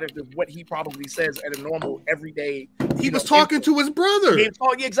as a product of what he probably says at a normal, everyday. He was talking to his brother. Yeah,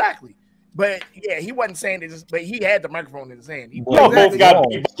 exactly. But yeah, he wasn't saying it. But he had the microphone in his hand. You both got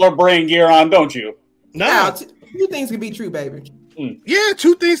Butler brain gear on, don't you? No, two things can be true, baby. Yeah,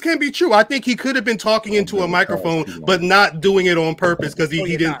 two things can be true. I think he could have been talking into a microphone, but not doing it on purpose because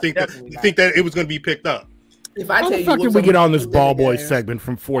he didn't think that it was going to be picked up. How the fuck did we get on this ball boy segment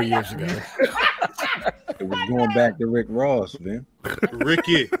from 4 years ago? It was going back to Rick Ross, man.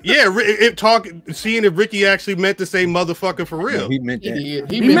 Ricky, seeing if Ricky actually meant to say motherfucker for real. No, he meant that.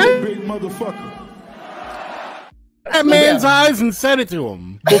 He meant big motherfucker. That man's eyes and said it to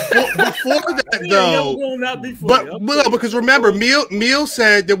him. Before that, though, because remember, Meal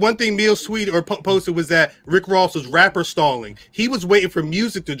said that one thing Meal tweeted or posted was that Rick Ross was rapper stalling. He was waiting for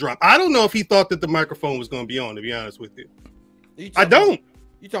music to drop. I don't know if he thought that the microphone was going to be on. To be honest with you, I don't.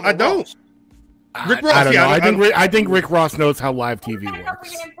 Ross? Rick Ross, I don't know. I think Rick Ross knows how live TV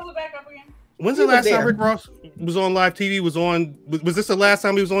works. When's the last time Rick Ross was on live TV? Was this the last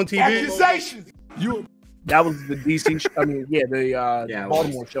time he was on TV? Accusations. That was the DC. The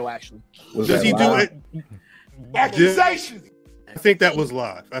Baltimore show actually. Does he do it? Accusations. I think that was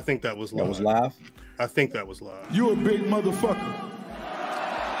live. That was live. I think that was live. You a big motherfucker.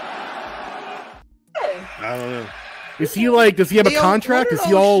 I don't know. Is he like? Does he have a contract? Is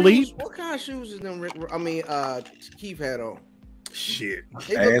he all elite? What kind of shoes is them? Keith had on. Shit.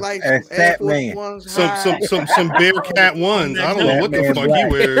 They look like fat man. Some Bearcat ones. I don't know what the fuck he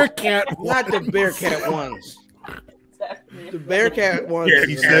wears. Not the Bearcat ones. The Bearcat ones. Yeah,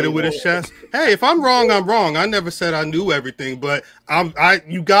 he said it with his chest. Hey, if I'm wrong, I'm wrong. I never said I knew everything, but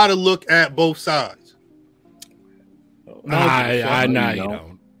you got to look at both sides. I know you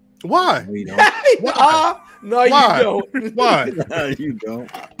don't. Why? No, you don't. Why? No, you don't.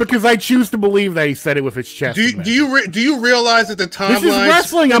 Because I choose to believe that he said it with his chest. Do you realize that the timeline? This is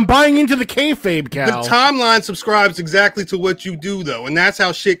wrestling. I'm buying into the kayfabe, Cal. The timeline subscribes exactly to what you do, though, and that's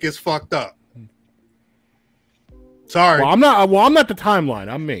how shit gets fucked up. Sorry. Well, I'm not the timeline.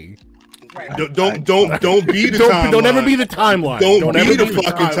 I'm me. Don't be the timeline. Don't ever be the timeline. Don't be the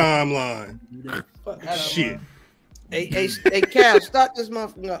fucking timeline. Shit. Hey, Cal, start this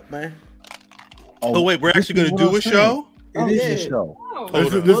motherfucker up, man. Oh wait, we're actually gonna do a show? It is a show.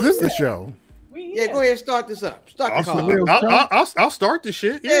 This is the show. Yeah, go ahead and start this up. I'll start the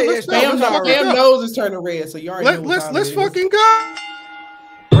shit. Yeah, Damn nose is turning red, so you already know let's fucking go.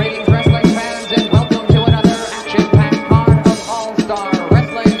 Greetings, wrestling fans, and welcome to another action-packed part of All-Star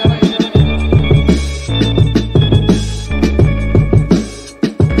Wrestling.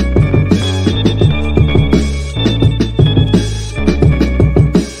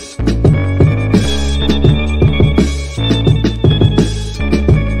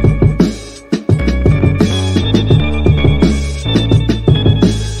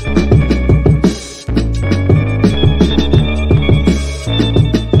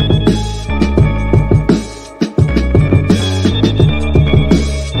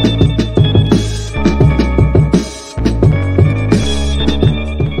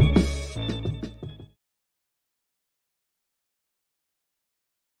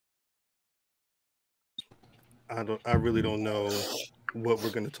 I really don't know what we're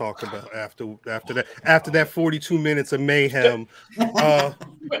going to talk about after that 42 minutes of mayhem.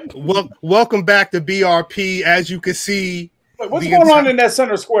 Welcome back to BRP. As you can see, what's going on in that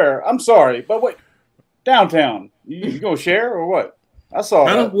center square? I'm sorry, but wait, downtown. You gonna share or what? I saw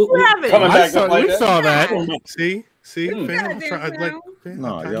that. We saw that. See, you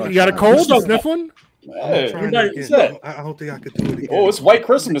got a cold? You sniffling? Hey, I don't think I could do it again. Oh, it's White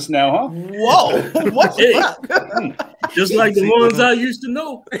Christmas now, huh? Whoa! What the fuck? Just like the ones I used to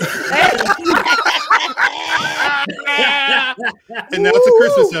know. And now it's a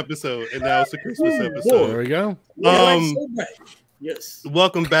Christmas episode. There we go. Yes.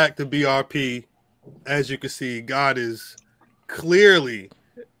 Welcome back to BRP. As you can see, God is clearly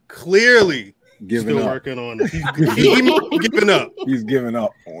Still working on it. He's giving up. He's giving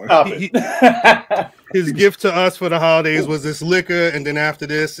up. His gift to us for the holidays was this liquor, and then after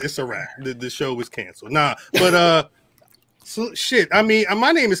this, it's a wrap. The show was canceled. Nah, but so shit. I mean,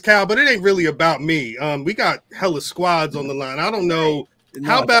 my name is Cal, but it ain't really about me. We got hella squads on the line. I don't know.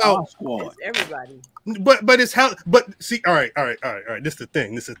 How about It's everybody? But it's how. But see, all right. This is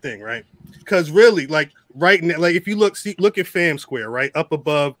the thing, right? Because really, like right now, like if you look at Fam Square, right up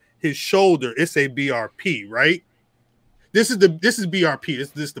above his shoulder, it's a BRP, right? This is BRP.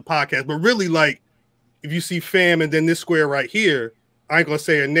 This is the podcast. But really, like, if you see Fam and then this square right here, I ain't gonna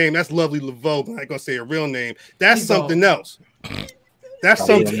say her name. That's Lovely Laveau, but I ain't gonna say her real name. That's something else. That's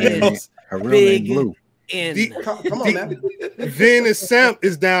something else. Her real name Blue. Come on, man. Vin and Semp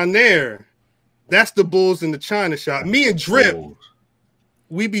is down there. That's the Bulls in the China shop. Me and Drip,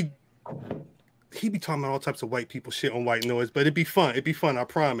 he be talking about all types of white people shit on White Noise, but it'd be fun. It'd be fun, I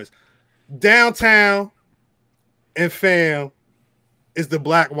promise. Downtown and Fam is the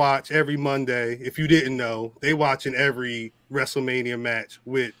Black Watch every Monday. If you didn't know, they watching every WrestleMania match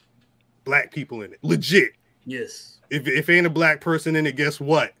with black people in it. Legit. Yes. If ain't a black person in it, guess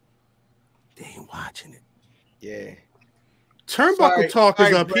what? They ain't watching it. Yeah. Turnbuckle Talk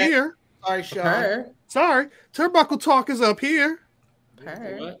is up Brett. here. Sorry, Sean. Sorry. Turnbuckle Talk is up here.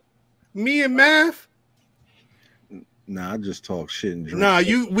 Me and Math. Nah, I just talk shit and drink. Nah,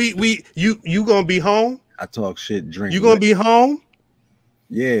 you gonna be home? I talk shit, drink. You gonna be home?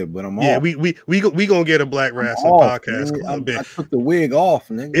 Yeah, but I'm Yeah, off. we gonna get a Black Rasslin Podcast club. I took the wig off,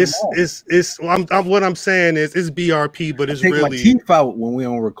 nigga. It's what I'm saying is it's BRP, but it's take really my teeth out when we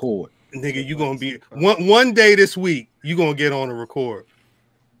on record. Nigga, you gonna be one day this week. You gonna get on a record.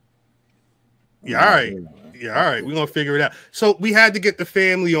 Yeah, all right. Yeah, all right. We're gonna figure it out. So we had to get the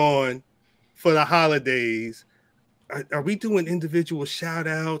family on for the holidays. Are we doing individual shout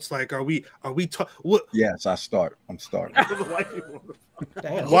outs? Like, are we what? Yes, I'm starting.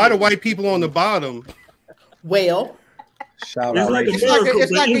 Why the white people on the bottom? Well, shout It's out. like a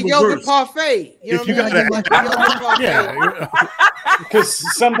It's like a miracle, yogurt parfait. You know If you what I mean? gotta- Yeah.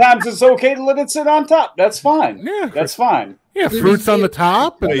 Because sometimes it's okay to let it sit on top. That's fine. Yeah. That's fine. Yeah, fruits on the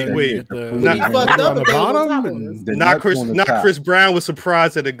top. And Wait. the fucked up on the if they was on top bottom. of And The Not nuts on the top. Chris Brown was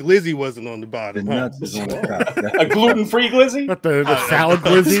surprised that a glizzy wasn't on the The bottom. Huh? nuts is on the top. A gluten-free glizzy? got the salad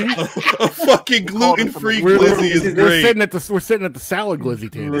glizzy. A fucking gluten-free We're glizzy is great. we're sitting at the salad glizzy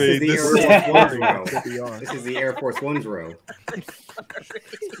table. Great. This is the Air Force One's row. This is the Air Force One's row.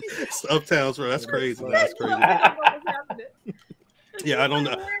 It's Uptown's row. That's crazy. That's crazy. Yeah, I don't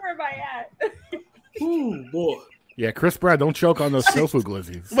know. Where am I at? Ooh, boy. Yeah, Chris Brown, don't choke on those tofu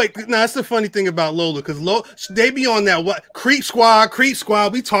glizzies. Wait, no, that's the funny thing about Lola, because they be on that Creep Squad.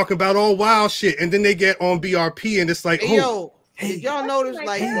 We talking about all wild shit, and then they get on BRP, and it's like, Hey, yo, did y'all notice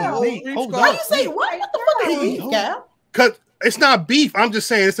like the whole Creep why Squad? you say what? What the fuck are you, Cal? Cause it's not beef. I'm just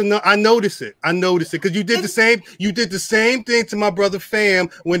saying I notice it. Because you did the same. You did the same thing to my brother Fam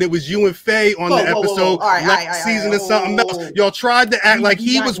when it was you and Faye on the episode last season or something else. Y'all tried to act like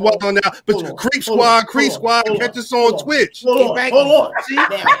he was wilding out, but Creep Squad, catch us on Twitch. Hold on. See,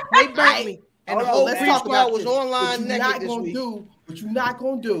 they banked me, and the whole Let's Creep talk Squad about was this. online naked this week. What you're not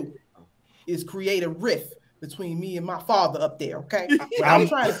gonna do is create a rift between me and my father up there, okay? What I'm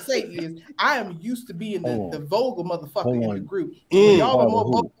trying to say is I am used to being the vulgar motherfucker in the group. Y'all are more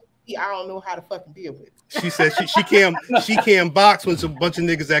vulgar than me. I don't know how to fucking deal with it. She said she can't box when some bunch of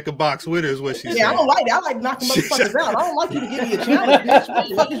niggas that could box with her is what she said. Yeah, I don't like that. I like knocking motherfuckers out. I don't like you to give me a challenge, bitch. What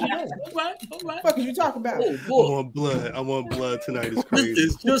the fuck is you doing? What the fuck is you talking about? I want blood tonight. It's crazy.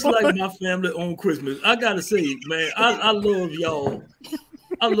 It's just like my family on Christmas. I gotta say, man, I love y'all.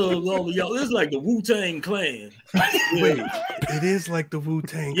 I love all of y'all. It's like the Wu-Tang Clan. Wait, it is like the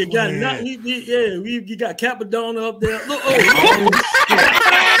Wu-Tang You got Clan. you got Capadonna up there. Look,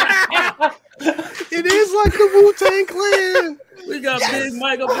 It is like the Wu-Tang Clan. We got Big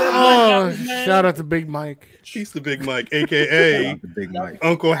Mike up there. Oh, shout out to Big Mike. He's the Big Mike, aka Big Mike.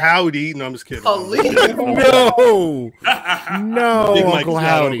 Uncle Howdy. No, I'm just kidding. No, Big Mike Uncle is not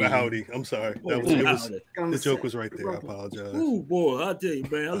Howdy. Uncle Howdy. I'm sorry. The joke was right there. I apologize. Ooh, boy, I tell you,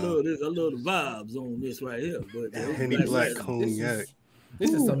 man, I love this. I love the vibes on this right here. But Henny Black Cognac.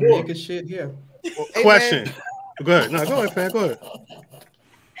 This is some nigga shit here. Question. Go ahead. No, go ahead, Fan. Go ahead.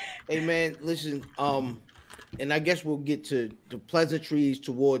 Hey man, listen, and I guess we'll get to the pleasantries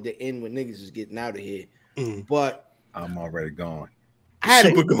toward the end when niggas is getting out of here. But I'm already gone.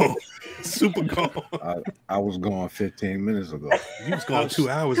 Super gone. I was gone 15 minutes ago. You was gone 2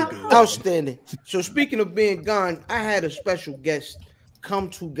 hours ago. Outstanding. So speaking of being gone, I had a special guest come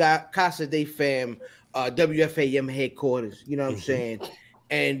to Casa de Fam, WFAM headquarters. You know what I'm saying?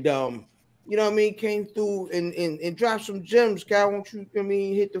 And you know what I mean, came through and dropped some gems. Guy, won't you, I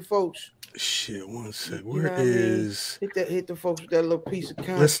mean, hit the folks. Shit, one sec. Where is hit the folks with that little piece of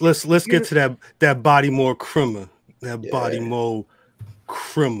content. Let's get to that BodyMore Crimmer. That BodyMore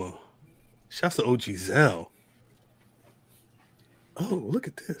Crimmer. Shouts to OG Zell. Oh, look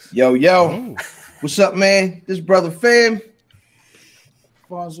at this. Yo. What's up, man? This brother fam.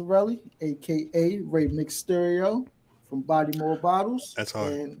 Kwanzaa, aka Ray MyKicksAreMyFix from BodyMore Bottles. That's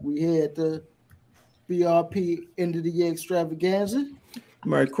hard. And we here at the BRP end of the year extravaganza.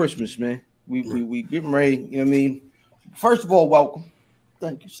 Merry Christmas, man. We getting ready. You know what I mean? First of all, welcome.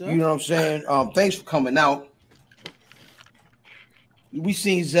 Thank you, sir. You know what I'm saying? Thanks for coming out. We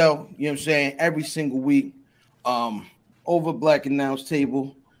seen Zell, you know what I'm saying, every single week. Over Black Announce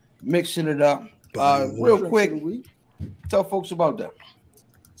table, mixing it up. Real quick, tell folks about that.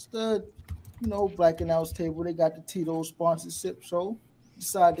 It's the Black Announce table. They got the Tito's sponsorship, so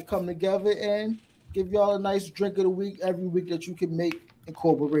decided to come together and give y'all a nice drink of the week every week that you can make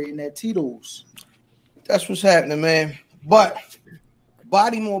incorporating that Tito's. That's what's happening, man. But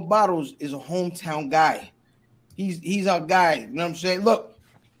BodyMore Bottles is a hometown guy. He's our guy. You know what I'm saying? Look,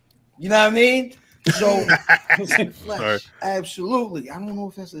 you know what I mean? So absolutely. I don't know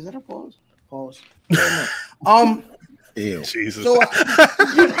if is that a pause? Pause. Ew. Jesus. So,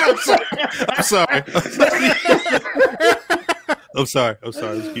 I'm sorry. I'm sorry.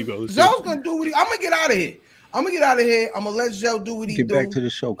 Let's keep going. Zell's gonna do what I'm gonna get out of here. I'm gonna let Zell do what he do. Get back to the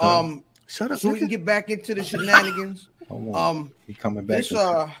show. Shut up. So we can get back into the shenanigans. He coming back.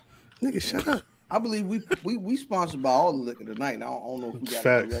 Nigga, shut up. I believe we sponsored by all the liquor tonight. I don't know if we got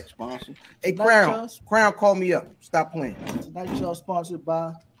a direct sponsor. Hey, Tonight, Crown, call me up. Stop playing. Tonight y'all sponsored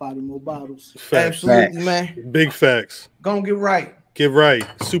by BodyMore Bottles. Facts. Absolutely, man. Big facts. Gonna get right. Get right.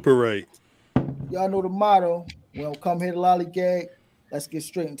 Super right. Y'all know the motto. We don't come here to lollygag. Let's get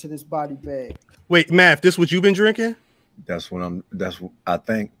straight into this body bag. Wait, Math, this what you've been drinking? That's what I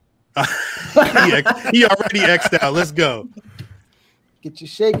think. He already X'd out. Let's go. Get your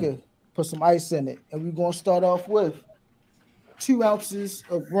shaker. Put some ice in it, and we're gonna start off with 2 ounces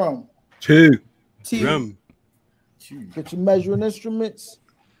of rum. Rum. Get your measuring instruments.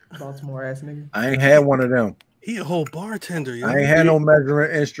 Baltimore ass nigga. I ain't had one of them. He a whole bartender. Yo. I ain't had no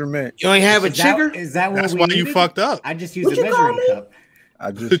measuring instrument. You ain't have a chigger? Is that what That's we why needed? you fucked up. I just used a measuring cup.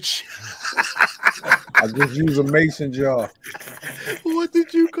 I just use a mason jar. What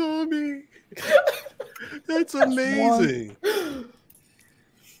did you call me? That's amazing.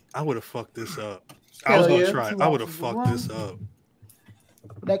 I would have fucked this up. I was gonna try. I would have fucked this up.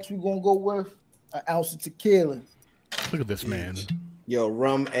 Next, we're gonna go with an ounce of tequila. Look at this man. Yo,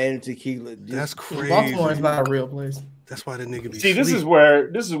 rum and tequila. That's crazy. Baltimore is not a real place. That's why the nigga be. See, this is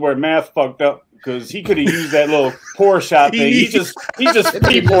where Math fucked up because he could have used that little pour shot thing. He just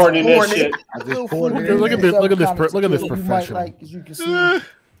pee poured in that shit. Look at this professional. Like, as you can see,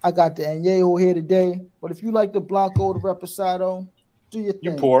 I got the añejo here today. But if you like the Blanco, the Reposado, do your thing.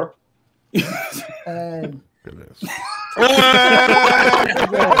 You pour. And that's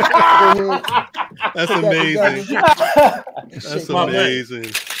amazing. That's amazing.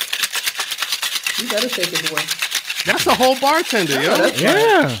 You better shake it away. That's a whole bartender, yo.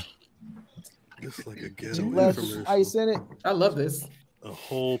 Yeah. It's like a getaway glass commercial. of ice in it. I love this. A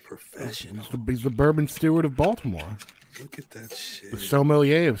whole professional. He's the bourbon steward of Baltimore. Look at that shit. The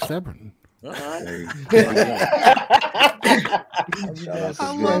sommelier of Sempervive. I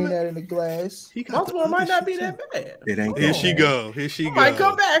love that in the glass. Baltimore might not be that bad. It ain't. Here she go. Here she I might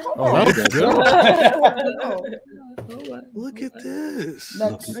go. come back. Look at this.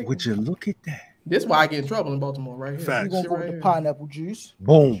 Would you look at that? This is why I get in trouble in Baltimore, right here. Facts. We're gonna go with the pineapple juice.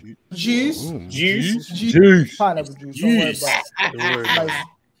 Boom. Juice. Pineapple juice. Don't worry about it.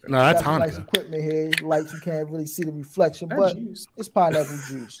 No, that's got nice Hanukkah. equipment here. Lights, you can't really see the reflection, but it's pineapple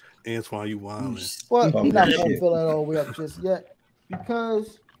juice. Antoine, you wildin'. But we're not gonna fill it all the way up just yet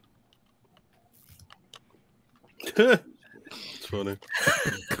because It's funny.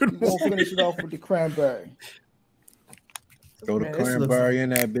 we're gonna finish it off with the cranberry. Throw the cranberry in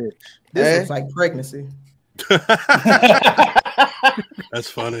that bitch. This looks like pregnancy.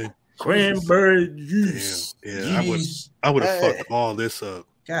 That's funny. Cranberry juice. Yeah, I would have fucked all this up.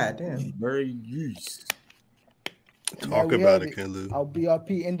 God damn. Cranberry juice. Talk about it, Ken Lou. Our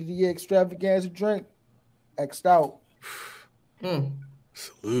BRP end of the year extravaganza drink. X'd out.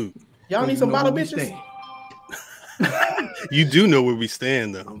 Salute. Y'all need some bottle bitches? You do know where we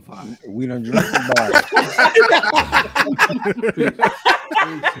stand, though. I'm fine. We done drink the bottle.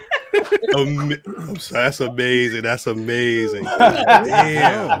 That's amazing. That's amazing.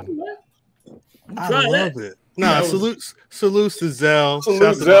 Damn. I love it. Nah, salutes to Zell. Salute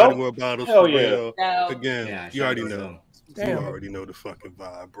Shout to Zell. BodyMore bottles. Hell for yeah. real. Again, Yeah, you already know. Zell. You already know the fucking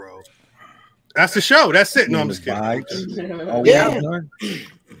vibe, bro. That's the show. That's it. No, I'm just kidding. Oh, Yeah.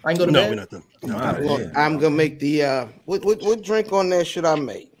 I can go to No, bed. we're not done. No, Look, I'm gonna make the what drink on there should I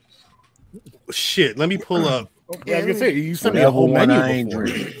make? shit. Let me pull up. Yeah, I was gonna say you sent me a whole menu before.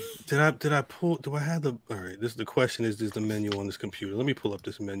 Did I pull? Do I have the? All right. This the question is the menu on this computer? Let me pull up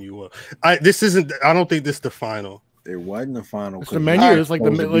this menu up. This isn't. I don't think this is the final. It wasn't the final. It's the menu. It's like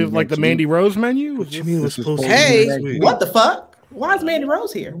the Mandy Rose menu. What you mean it was supposed to be Hey, next week? What the fuck? Why is Mandy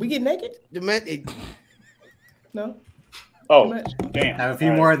Rose here? We get naked? No. Oh, damn. Have a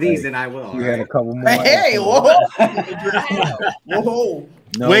few more of these, and I will. You had a couple more. Hey, whoa. Whoa.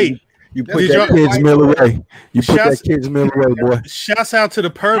 No, Wait. You put that kid's meal away. You put that kid's meal away, boy. Shouts out to the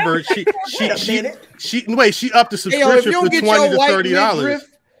pervert. She upped the Hey, yo, if you subscription don't for get $20 your to white $30. midriff,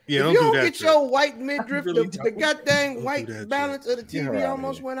 Yeah, if don't you do don't that. get shit. your white midriff, the goddamn white balance of the TV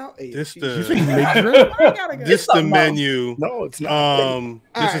almost went out. Hey, This Jesus. the menu. No, it's not.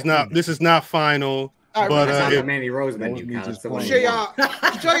 This is not final. All right, but That's not the Mandy Rose menu. Kyle. That's the one show you y'all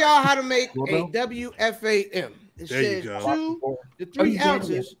how to make a WFAM. It There you says go. 2 to 3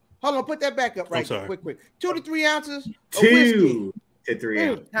 ounces. Hold on, put that back up right there, quick. 2 to 3 ounces of 2 whiskey. to 3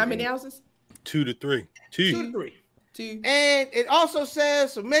 ounces. How many ounces? 2 to 3. 2 to 3. And it also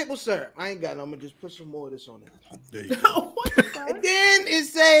says some maple syrup. I ain't got no. I'm gonna just put some more of this on there. There you go. And then it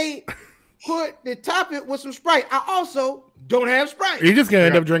say top it with some Sprite. I also don't have Sprite. You're just gonna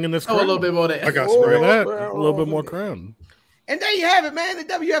end up drinking this. Oh, a little bit more of that. I got Oh, Sprite. that. A little bit more Crown. And there you have it, man. The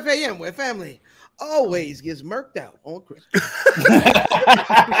WFAM, where family always gets murked out on Christmas.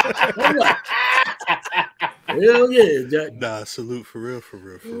 Hell yeah, Jack. Nah, salute for real.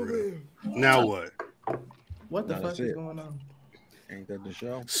 Now what? What the fuck is going on? Ain't that the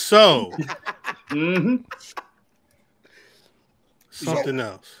show? So, something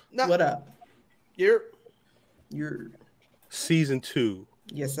else. What up? You're season 2.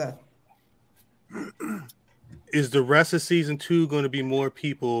 Yes, sir. Is the rest of season 2 going to be more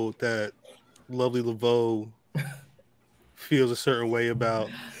people that Lovely Laveau feels a certain way about?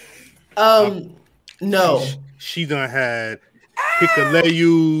 No. She done had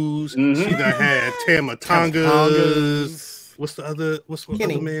Hikaleyus. She done had Tamatongas. What's the other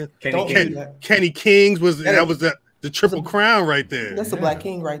man? Kenny Kings was the triple crown right there. That's a Black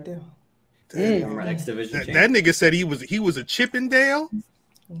King right there. Next division. That nigga said he was a Chippendale.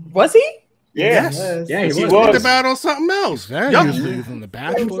 Was he? Yes. Yeah, he was. was. About on something else. Usually from the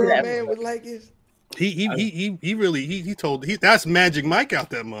Bachelor. Man with like his. He really told that's Magic Mike out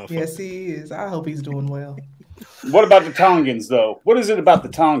that motherfucker. Yes, he is. I hope he's doing well. What about the Tongans, though? What is it about the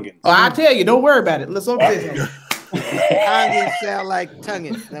Tongans? Oh, I tell you, don't worry about it. Let's open this. Tongans sound like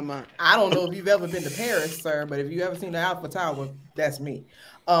tonguing. I don't know if you've ever been to Paris, sir, but if you ever seen the Alpha Tower, that's me.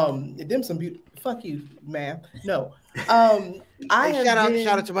 Them some beautiful. Fuck you, ma'am. No. Shout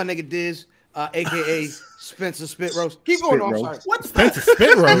out to my nigga Diz, aka Spencer Spit Roast. Keep going on. Sorry. What? Spencer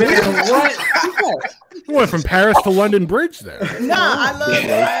Spit Roast. What? You went from Paris to London Bridge there. Nah, I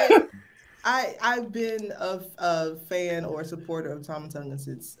love. I've been a fan or a supporter of Tom Tonga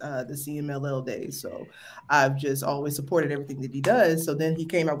since the CMLL days. So I've just always supported everything that he does. So then he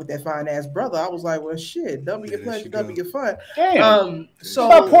came out with that fine ass brother. I was like, well, shit, double your pleasure, double your fun. Damn. So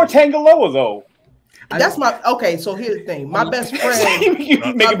what about poor Tangaloa, though? That's okay. So here's the thing. My best friend. You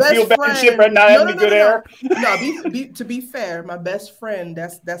make him feel bad shit right now, having good air. No, to be fair, my best friend.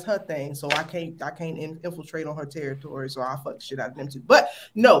 That's her thing. So I can't infiltrate on her territory. So I fuck shit out of them too. But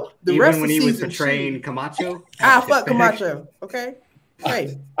no, the Even rest when of he was season portraying 2, Camacho. I fuck Camacho. Okay.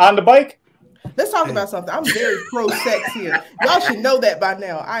 Hey. On the bike. Let's talk about something. I'm very pro sex here. Y'all should know that by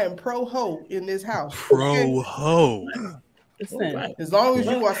now. I am pro ho in this house. Pro ho. As long as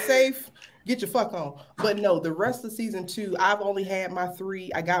you are safe. Get your fuck on. But no, the rest of season 2, I've only had my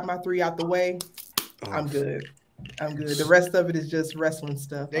 3. I got my 3 out the way. I'm good. The rest of it is just wrestling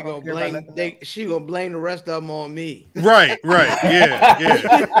stuff. She gonna blame the rest of them on me. Right.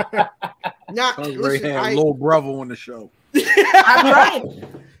 Yeah. Little brother on the show. I'm right.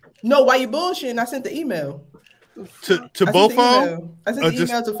 No, why you bullshitting? I sent the email. To both of them? I sent the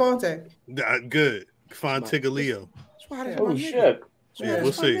email to Forte. Good. Fontigaleo. Oh shit. Yeah,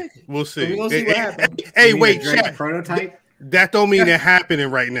 we'll see. We're gonna see what happens. Hey, wait, chat. Prototype. That don't mean it's happening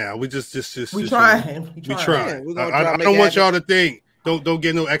right now. We just we trying. We trying. I don't want y'all to think. Don't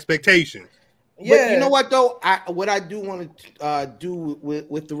get no expectations. Yeah. But you know what though? What I do want to do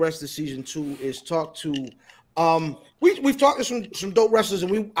with the rest of season 2 is talk to. We've talked to some dope wrestlers,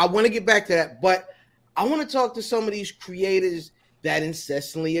 and I want to get back to that, but I want to talk to some of these creators that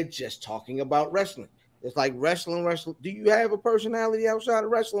incessantly are just talking about wrestling. It's like wrestling. Do you have a personality outside of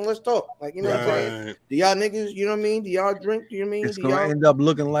wrestling? Let's talk. Like, you know what I'm saying? Do y'all niggas, you know what I mean? Do y'all drink? Do you mean? It's gonna end up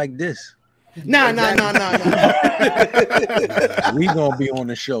looking like this. Nah. We gonna be on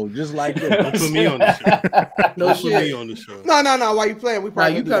the show just like this. Don't put me on the show. No shit. Put me on the show. No. Why you playing? We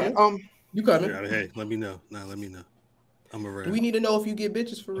probably you coming. You coming? Yeah, hey, let me know. Let me know. I'm around. Do we need to know if you get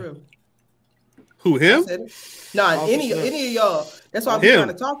bitches for real? Who, him? Nah, any of y'all. That's why I'm trying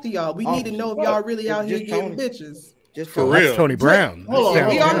to talk to y'all. We need to know if y'all really out here getting bitches. Just for real. That's Tony Brown. Hold on,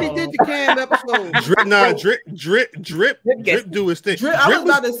 we already did the Cam episode. Drip do his thing. I was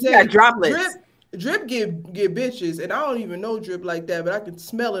about to say droplets. Drip get bitches, and I don't even know Drip like that, but I can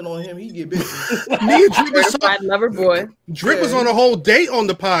smell it on him. He get bitches. Me and Drip was lover boy. Drip was on a whole date on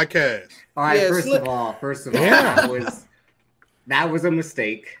the podcast. All right, first of all, that was a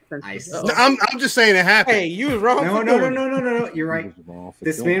mistake. I'm just saying it happened. Hey, you was wrong. No. You're right.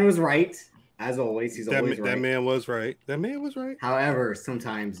 This man was right. As always, he's always right. That man was right. However,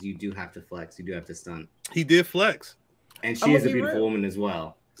 sometimes you do have to flex. You do have to stunt. He did flex. And she is a beautiful woman as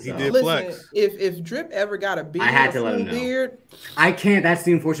well. So. He did flex. If Drip ever got a beard, I had to let him know. Beard, I can't. That's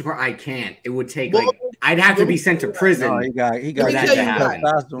the unfortunate part. I can't. It would take I'd have to be sent to prison. No, he got that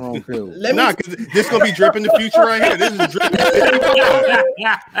testosterone pill. Because this gonna be Drip in the future right here. This is Drip.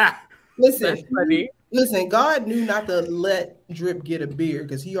 Listen. God knew not to let Drip get a beard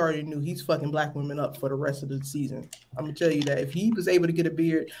because he already knew he's fucking black women up for the rest of the season. I'm gonna tell you that if he was able to get a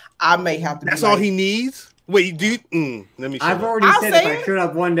beard, I may have to. That's all he needs. Wait, dude. Let me. I've already said if I showed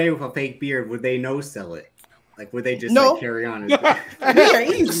up one day with a fake beard, would they no sell it? Like, would they just carry on? Do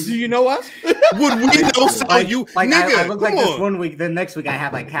you know us? Would we no sell you? Like, nigga, I look like this one week. The next week, I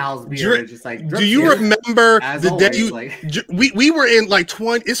have like Cal's beard. Just like, do you remember the day we were in like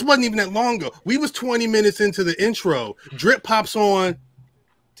 20? It wasn't even that long ago. We was 20 minutes into the intro. Drip pops on,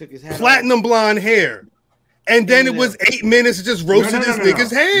 took his hat platinum blonde hair. And then it was 8 minutes just roasting this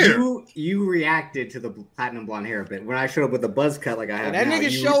nigga's hair. You reacted to the platinum blonde hair, but when I showed up with a buzz cut like I have that now,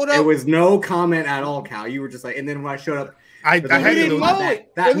 nigga showed up. It was no comment at all, Cal. You were just like, and then when I showed up, I didn't know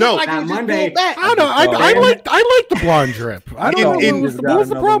it. That Monday. I like the blonde Drip. I don't know what's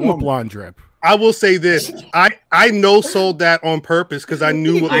the problem with blonde Drip. I will say this: I no sold that on purpose because I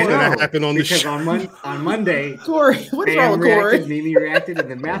knew what was going to happen on the show. On Monday, Corey, what's wrong with Corey? Mimi reacted,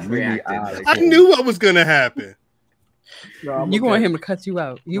 and then Math reacted. I knew what was going to happen. You want him to cut you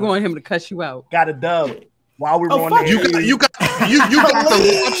out? You want him to cut you out? Got a dub while we were on there. You got the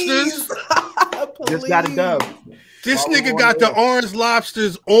lobsters. Just got a dub. This nigga got the orange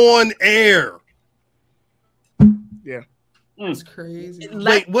lobsters on air. Yeah. It's crazy.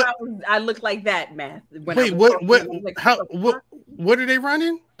 Wait, what? I look like that, Math. Wait, what are they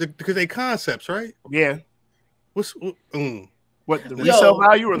running? Because they concepts, right? Yeah. What the resale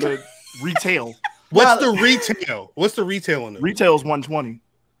value or the retail? What's the retail? What's the retail on it? Retail is 120.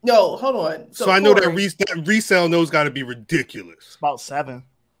 Yo, hold on. So I know that resale knows got to be ridiculous. It's about 7.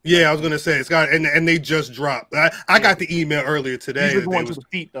 Yeah, I was gonna say it's got, and they just dropped. I got the email earlier today. He's going to the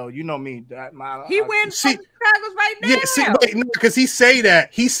feet though. You know me. He wins Chicago's right now. Yeah, because he say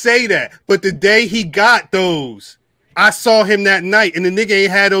that. But the day he got those, I saw him that night, and the nigga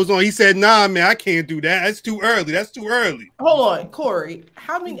ain't had those on. He said, "Nah, man, I can't do that. That's too early. That's too early." Hold on, Corey.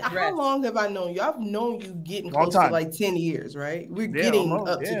 How long have I known you? I've known you getting close to like 10 years, right? We're getting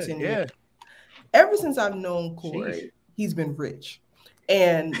up to 10 years. Ever since I've known Corey, he's been rich.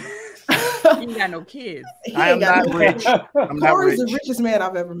 And he ain't got no kids. I am not rich. Corey's the richest man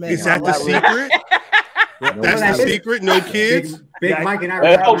I've ever met. Is that the secret? That's the secret. No kids. Big Mike and I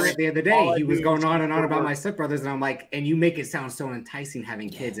were talking about it the other day. He was going on and on about my stepbrothers, and I'm like, and you make it sound so enticing having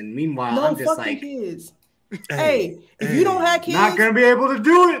kids, and meanwhile, I'm just like, kids. Hey, if you don't have kids, not gonna be able to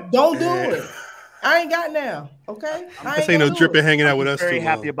do it. Don't do it. I ain't got now. Okay, I ain't no dripping hanging out with us. Very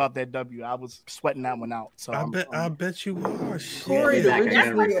happy about that W. I was sweating that one out. So I bet you are. Corey, with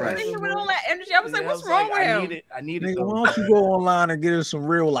all that energy, I was like, "What's wrong with him?" I need it. Why don't you go online and get us some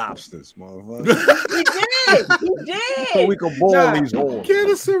real lobsters, motherfucker? He did. So we can boil these whores. Get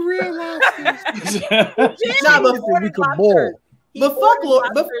us some real lobsters. We can boil. But fuck, Lord,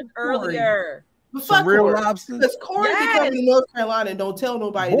 earlier. But fuck real lobsters. Because Corey can come to North Carolina and don't tell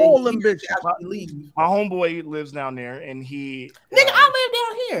nobody boil that them bitches. My homeboy lives down there, and he I live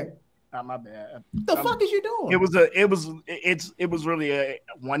down here. Not my bad. What the fuck is you doing? It was really a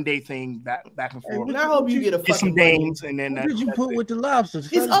one day thing back and forth. And I hope you get a fucking some dames, and then what did you put with the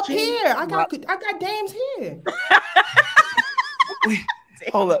lobsters? It's up here. I got dames here.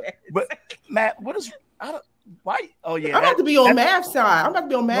 Hold up, but Matt, what is? Why? Oh yeah, I'm about to be on math side. I'm about to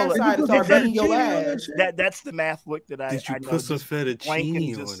be on math side and start beating your ass. That's the math look that I. Did you put some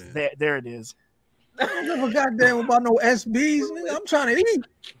fettuccine on it? There it is. I don't give a goddamn about no SBs. Nigga. I'm trying to eat.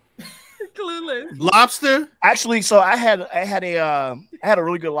 Clueless. Lobster. Actually, so I had a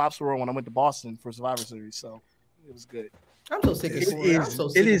really good lobster roll when I went to Boston for Survivor Series, so it was good. I'm so sick of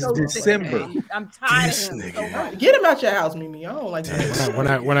it. It is December. I'm tired of him. So much. Get him out your house, Mimi. I don't like that.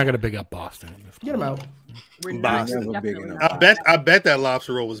 We're not gonna big up Boston. Get him out. Boston. I bet that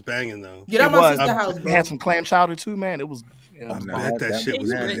lobster roll was banging though. Get out my sister's house, They bro. had some clam chowder too, man. It was. I bet that shit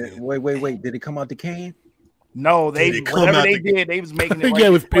was banging. Wait. Did it come out the can? No, whatever they did, they was making it. Yeah, it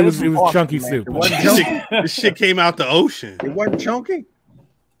was chunky soup. This shit came out the ocean. It wasn't chunky.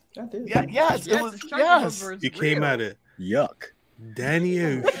 Yes, it was. Yes, it came out of yuck. Danny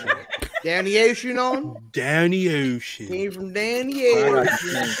Ocean. Danny Ocean on? Danny Ocean. Came from Danny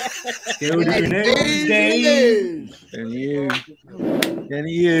Ocean.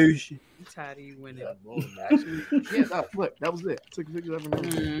 Danny Ocean. I'm tired of you winning. Look, that was it. I took a picture of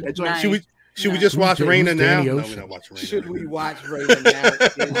it. Nice. Should we just watch Raina now? No, we're not watching Raina. Should we watch Raina now?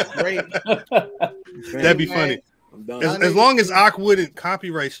 It's great. That'd be funny. As long as Ak wouldn't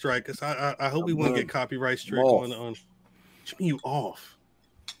copyright strike us, I hope we wouldn't get copyright strike on. What you mean you off?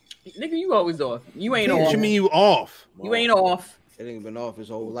 Nigga, you always off. You ain't off. off. What you mean you off? You ain't off. It ain't been off his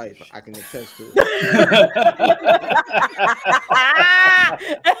whole life. I can attest to it.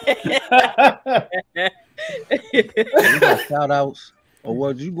 You got shout outs. Or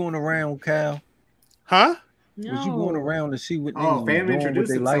was you going around, Cal? Huh? No. Was you going around to see what Fam doing introduced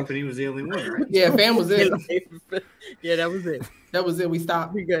with himself life? and he was the only one, right? Yeah, Fam was it. Yeah, that was it. That was it. We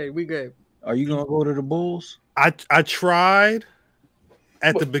stopped. We good. Are you gonna go to the Bulls? I tried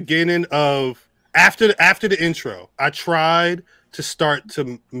at the beginning of after the intro. I tried to start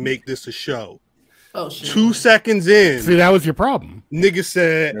to make this a show. Oh shit. 2 seconds in. See, that was your problem. Nigga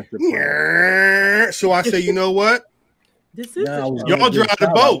said, so I say, you know what? This is y'all drive the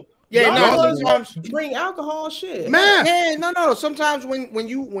boat. Yeah, no, sometimes bring alcohol, shit. Man, yeah, no. Sometimes when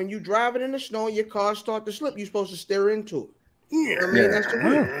you drive it in the snow, your car start to slip. You're supposed to steer into it. I mean, that's the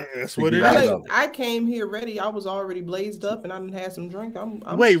rule. That's what it is. I came here ready. I was already blazed up, and I didn't have some drink. I'm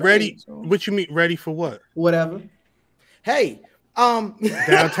Wait, straight, ready? So. What you mean ready for what? Whatever. Hey,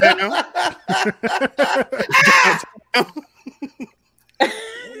 downtown.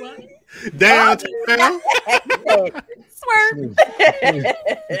 Downtown. Swerve.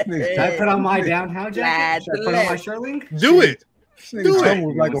 Should I put on my downtown jacket? Should I put on my shirtling? Do it. Do it.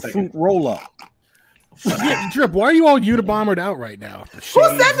 Was like a fruit roll up. Yeah, Drip, why are you all Unabombered out right now? Who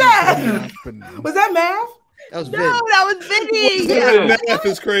said that? Was that Math? That was that was Vinny. Math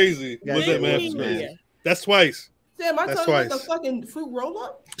is crazy. What's that math is crazy? That's twice. Damn, I That's told you twice. the fucking fruit roll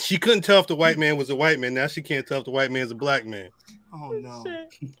up. She couldn't tell if the white man was a white man. Now she can't tell if the white man's a black man. Oh no.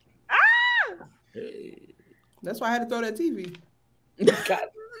 That's why I had to throw that TV.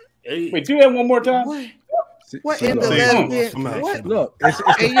 Wait, do that one more time. What in the lesbian? What? Look, it's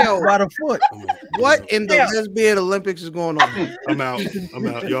Hey, yo. about a foot. What in the lesbian Olympics is going on? I'm out.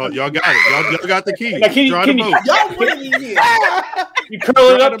 Y'all got it. Y'all got the key. Now, can Draw you the boat. Y'all put it in here. you curl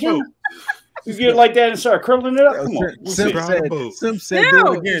it Draw up the too? boat. You get it like that and start curling it up? Come on. Sim Draw said, the boat. Sim said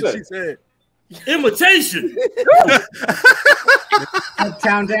do it again. She said, Imitation.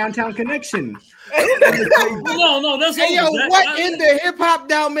 Uptown downtown connection. No, that's Hey, yo, over. what in the hip hop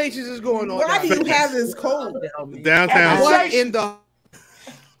Dalmatians is going on? Why do you have this cold? Downtown. What in the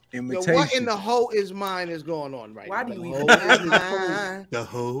imitation. what in the hoe is mine is going on right Why now? do you The even hoe have is this mine. The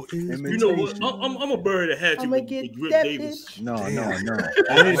hoe is. You know what? I'm gonna bury the hatchet I'ma with get Rip that Davis. bitch. No.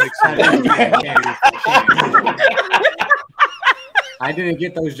 I didn't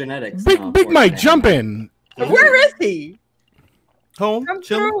get those genetics. Big Mike, jump in. Where is he? Home. Come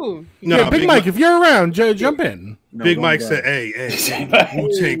chilling? through. No, Yeah, Big Mike, if you're around, jump in. No, Big don't Mike bury said, "Hey,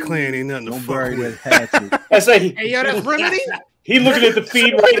 Wu-Tang Clan ain't nothing to Don't fuck bury with." that hatchet. That's like Hey, yo, that's Remedy. he looking at the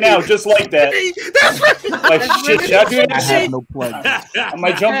feed right now, just like that. That's Remedy. Like shit, should I do I that have shit? no plug. I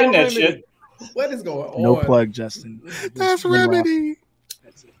might jump in that shit. What is going on? No plug, Justin. That's Remedy.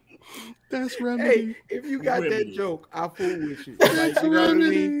 That's Remedy. Hey, if you got that Remedy. joke, I'll fool with you. That's Like, you know what I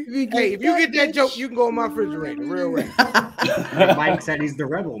Remedy. mean? Hey, if you get that joke, you can go in my refrigerator. Real right. Mike said he's the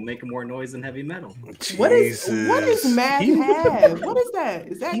rebel, making more noise than heavy metal. What is Matt He- have? What is that?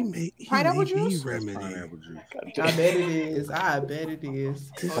 Is that He pineapple may be juice? Remedy. I bet it is. I bet it is.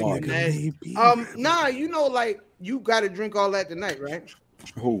 Oh, you nasty. Nah, you know, like you got to drink all that tonight, right?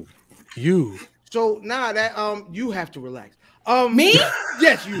 Who? You. So nah, that you have to relax. Me?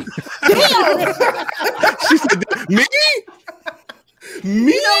 Yes, you. She said, "Me? You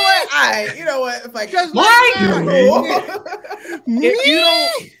know what? You know what? If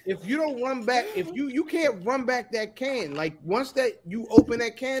if you don't run back, if you can't run back that can, like once that you open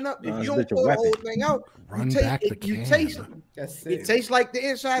that can up, if you don't pour the whole thing out, it tastes like the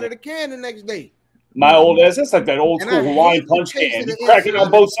inside of the can the next day. My old ass, that's like that old school Hawaiian punch can. You crack it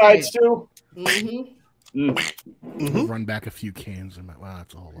on both sides too. Run back a few cans and wow,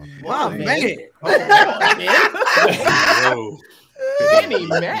 that's all. Wow, man. Benny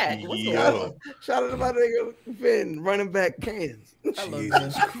Mac. Yo. Shout out to my nigga Finn running back cans. I love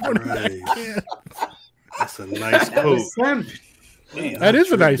that. That's a nice coat. Man, that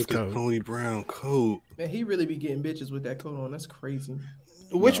is a nice coat. Tony Brown coat. Man, he really be getting bitches with that coat on. That's crazy.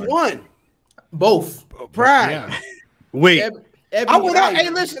 Which one? Both. Pride. Yeah. Wait. I went out. Hey,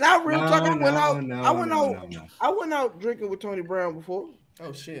 listen, I went out drinking with Tony Brown before.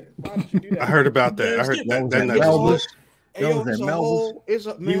 Oh shit! Why did you do that? I heard about that. I heard that. He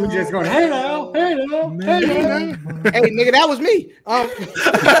was just going, hey now, hey now, hey now. Hey nigga, that was me.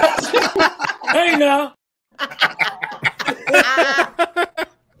 Hey now.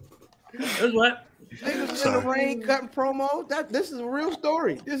 That's what. Niggas in the rain cutting promo. This is a real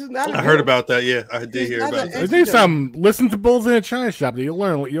story. This is not. I heard about that. Yeah, I did hear about that. There's some. Listen to Bulls in a China Shop. You'll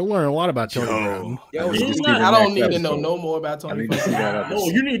learn a lot about Tony Brown. I don't need to know no more about Tony Brown. No,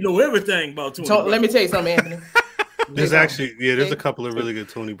 you need to know everything about Tony Brown. Let me tell you something, Anthony. There's actually, there's a couple of really good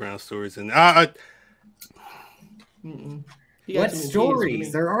Tony Brown stories, and what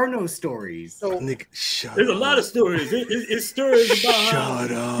stories? There are no stories. So, Nick, shut There's up. a lot of stories. It's stories about Shut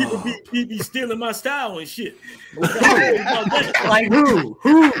how up. people be stealing my style and shit. Like who?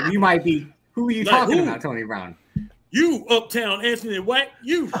 Who you might be? Who are you talking about, Tony Brown? You, Uptown Anthony White.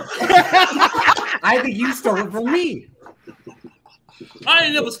 You. I think you stole it from me. I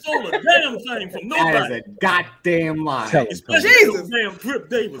ain't never stole a damn thing from nobody. That is a goddamn lie. Especially damn Trip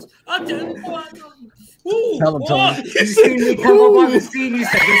Davis. I tell you, boy, Tell him, Tony. You seen me come up on the scene. You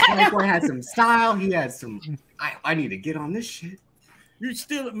said this white boy had some style. He had some. I need to get on this shit. You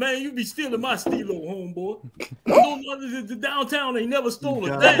steal it, man. You be stealing my stilo, homeboy. The downtown ain't never stole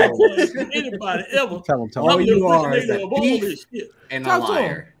a damn thing from anybody ever. Tell him, Tony. All you are is a of all this shit. And a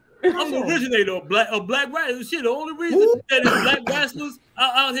liar. I'm the originator of Black Rasslin. Shit, the only reason that is Black Rasslins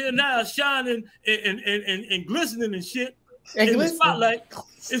out here now shining and glistening and shit in the spotlight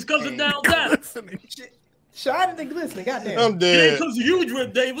is because of downtown. Shining and glistening, goddamn. I'm It dead. ain't because of you,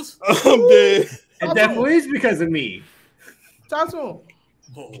 Drip Davis. I'm dead. It definitely is because of me. Talk to him.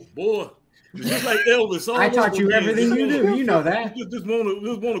 Oh boy. Just like Elvis. I taught you everything you do. You know that. Just want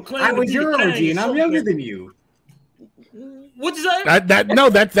to claim. I was your OG, and I'm younger than you. What'd you say?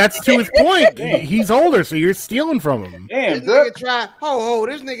 That's to his point. He's older, so you're stealing from him. This nigga tried.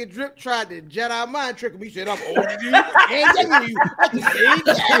 This nigga Drip tried to Jedi mind trick him. He said, "I'm older than you and younger than you." At the same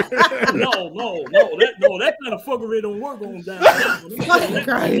time. No. That kind of fuckery don't work on down.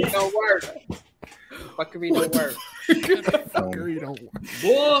 It don't work. Fuckery don't work. Fuckery don't work.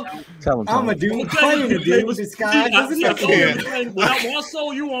 Boy, Tell him, I'm a dude playing the dude with this guy. When I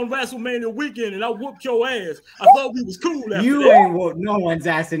saw you on WrestleMania weekend and I whooped your ass, I thought we was cool. You ain't whooped no one's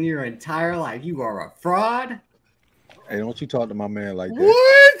ass in your entire life. You are a fraud. Hey, don't you talk to my man like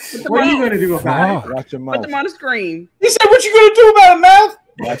that. What are you gonna do about it? Watch your Put mouth. them on the screen. He said, "What you gonna do about it, man?"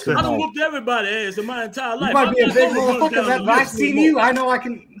 Watch your I done mouth. whooped everybody's ass in my entire life. You might be a big motherfucker, but I've seen you. I know I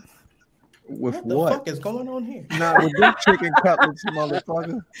can. With What the what? fuck is going on here? Nah, with them chicken cutlets,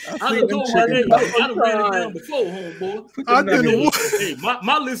 motherfucker. I done told my name. I done ran it down before, homeboy. Hey,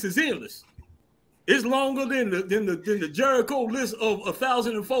 my list is endless. It's longer than the Jericho list of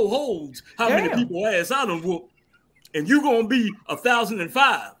 1,004 holds. How many people ass I done whooped? And you gonna be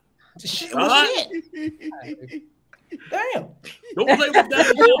 1,005. Shit. All right? Damn. Don't play with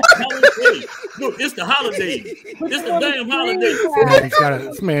that. Look, it's the holidays. It's the damn holidays.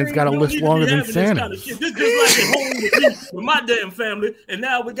 This man's got a list longer than Santa. This just like at home with me, with my damn family, and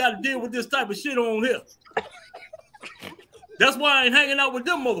now we got to deal with this type of shit on here. That's why I ain't hanging out with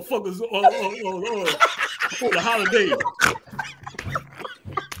them motherfuckers for the holidays.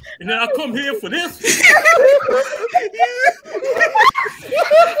 And then I come here for this.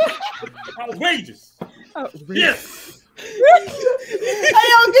 Outrageous. Yes. Hey,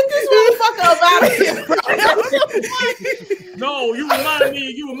 yo, get this motherfucker up out of here, bro. No, you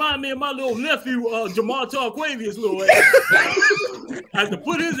remind me of my little nephew, Jamal Tarquavius' little ass. I had to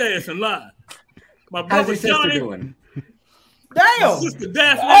put his ass in line. My How's brother your sister Johnny, doing? Damn. my sister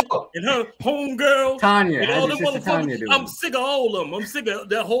Daphne, and her homegirl. Tanya, and how's all your them sister Tanya doing? I'm sick of all of them. I'm sick of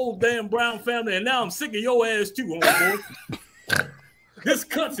that whole damn Brown family, and now I'm sick of your ass too, homeboy. This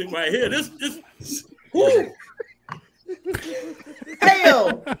cutscene right here, this whoo.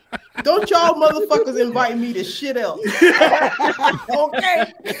 Hell, don't y'all motherfuckers invite me to shit else.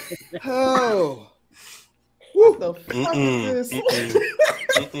 Okay. Oh. What the fuck is this?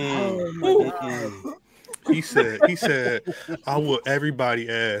 Oh my God. He said, I whoop everybody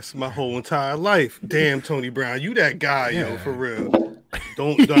ass my whole entire life. Damn, Tony Brown, you that guy, yo, for real.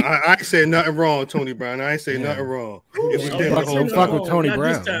 I ain't said nothing wrong, Tony Brown. I ain't say nothing wrong. It was them the whole fuck with Tony Not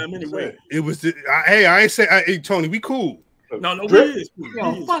Brown. this time, anyway. It was. I ain't say. Hey, Tony, we cool. No, we is.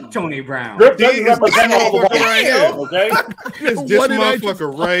 Yo, fuck Tony Brown. Drip doesn't represent all the white right here, here. okay? It's this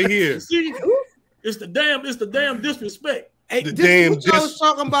motherfucker right here. See, it's the damn disrespect. Hey, The this damn is what I was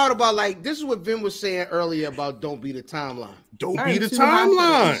talking about like this is what Vin was saying earlier about don't be the timeline. Don't I be am the too high for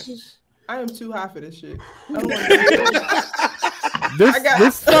timeline. this. I am too high for this shit. I don't want to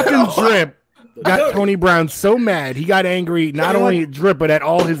This fucking Drip got Tony Brown so mad he got angry not only at Drip but at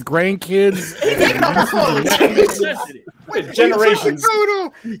all his grandkids. Generations.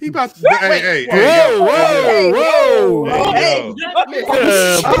 He about to. Hey, whoa. Hey,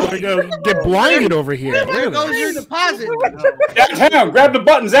 Get blinded over here. there goes your deposit. Downtown, grab the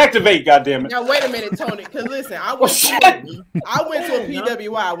buttons, activate, goddammit. Now wait a minute, Tony. Because listen, I went to a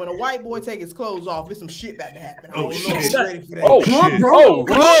PWI. When a white boy take his clothes off, there's some shit about to happen. I don't know if he's ready for that. Oh, shit. Whoa.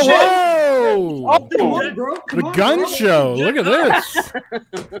 Come on, bro. Come The on, gun bro. show. Look at this.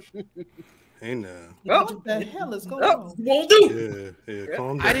 Hey now. What the hell is going on? Won't do. Yeah,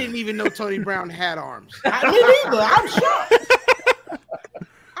 calm down. I didn't even know Tony Brown had arms. Me neither. I'm shocked.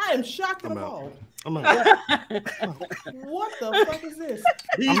 I am shocked and appalled. I'm out. What the fuck is this?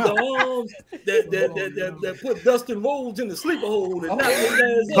 These are arms that put Dustin Rhodes in the sleeper hole. And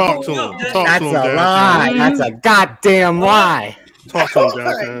Talk to him. That's a lie. That's a goddamn lie. Talk to him,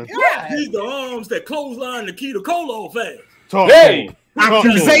 downtown. These are arms that clothesline Nikita Koloff fast. Talk Hey. to him.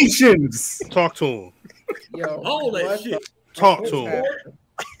 Accusations. Talk to him. Yo, All that shit. Talk to him.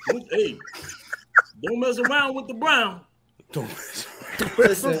 Hey, don't mess around with the Brown. Don't.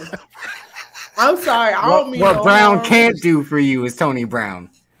 Listen, I'm sorry. I don't mean What no Brown harm. can't do for you is Tony Brown.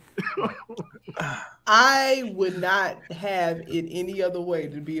 I would not have it any other way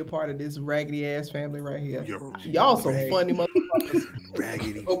to be a part of this raggedy ass family right here. Y'all some funny motherfuckers.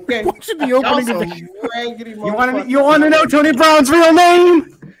 Raggedy. Okay. What should the Y'all opening some of the raggedy motherfuckers. You want to know Tony Brown's real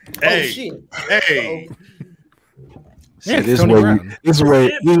name? Hey. Oh shit. Hey. Yeah, This Tony way, Brown. this way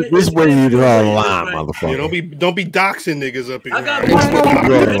you draw the line, motherfucker. Yeah, don't be doxing niggas up here. I got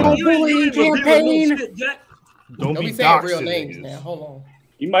Don't Don't be be saying real doxing names niggas. now. Hold on.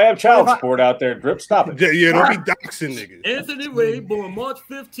 You might have child support out there, Drip. Stop it. Yeah, don't be doxing niggas. Anthony Ray, born March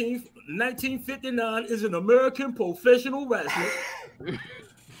 15th, 1959, is an American professional wrestler.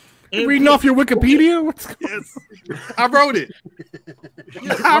 You reading off your Wikipedia? What's Yes. I wrote it.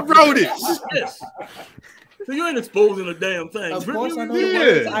 I wrote it. Yes. So you ain't exposing a damn thing. Of Drip, course you I know really the Yeah.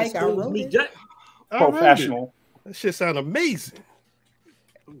 words. ain't I wrote me, it. Jack. I wrote it. Professional. That shit sound amazing.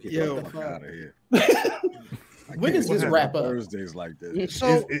 Yo, Out of here. When does this wrap up? Thursdays like this.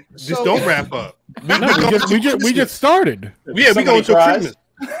 so Just don't wrap up. we just started. Yeah, we going to a treatment.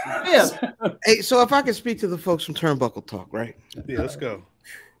 Yeah. hey, so if I can speak to the folks from Turnbuckle Talk, right? Yeah, let's go.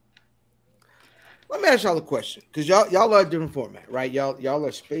 Let me ask y'all a question, because y'all are a different format, right? Y'all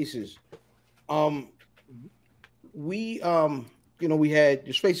are spaces. We had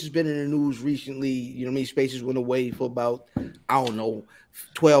the spaces been in the news recently. You know, spaces went away for about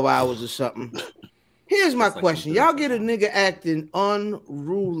 12 hours or something. Here's my question: y'all get a nigga acting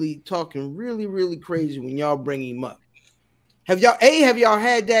unruly, talking really, really crazy when y'all bring him up. Have y'all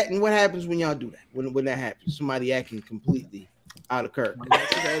had that? And what happens when y'all do that? When that happens, somebody acting completely out of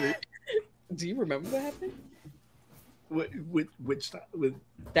character. Do you remember what happened? With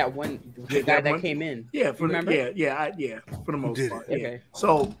That one, the Yeah, guy that that one? came in. Yeah, for remember? for the most part. Yeah. Okay.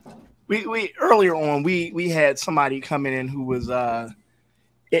 So we earlier on we had somebody coming in who was how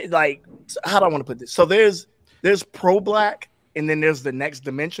do I want to put this? So there's pro-black and then there's the next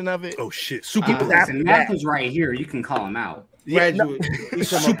dimension of it. Oh shit, super black. Listen, Matthew's right here. You can call him out. Graduate. You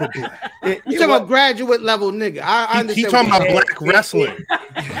super black. talking about graduate level nigga. I understand. He talking about black wrestling.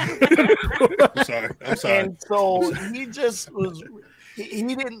 I'm sorry. And so he just was.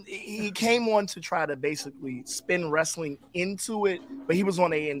 He came on to try to basically spin wrestling into it, but he was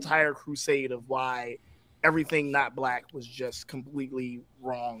on an entire crusade of why everything not black was just completely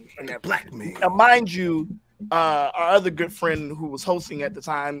wrong. And that Black man. Now, mind you, our other good friend who was hosting at the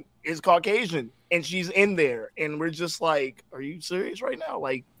time is Caucasian, and she's in there, and we're just like, "Are you serious right now?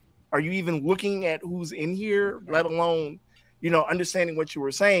 Like, are you even looking at who's in here, let alone, understanding what you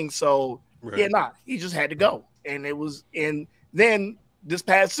were saying?" So he just had to go, and then this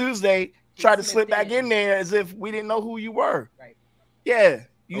past Tuesday, tried to slip back in there as if we didn't know who you were. Right. Yeah.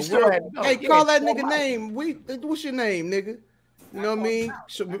 You still had to know. Hey, call that nigga name. What's your name, nigga? You know what I mean?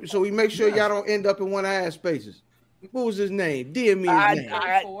 So we make sure y'all don't end up in one of our spaces. What was his name? DM me his name.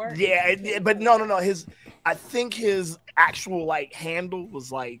 Yeah, but no. I think his actual like handle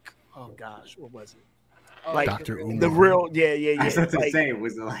was like, oh gosh, what was it? Like Dr. the real, yeah. I was about to like, say, it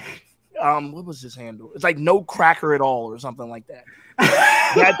was like, what was his handle? It's like no cracker at all or something like that.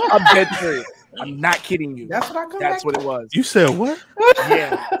 I'm dead serious. I'm not kidding you. That's what I come That's back what to. it was. You said what?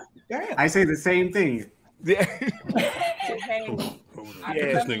 Yeah. Damn. I say the same thing. Yeah. Put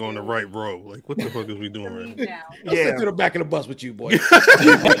this nigga on the right row. Like, what the fuck is we doing right now? Let's sit to the back of the bus with you, boy.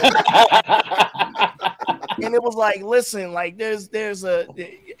 And it was like, listen, like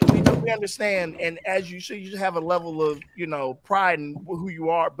we understand, and as you should have a level of pride in who you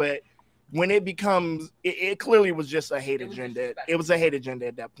are, but when it becomes, it clearly was just a hate agenda. It was a hate agenda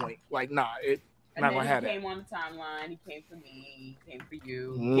at that point. Like, nah, and not then gonna have he it. came on the timeline. He came for me. He came for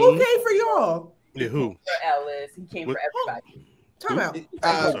you. Who came for y'all? Yeah, who? For Ellis. He came for everybody. Time out.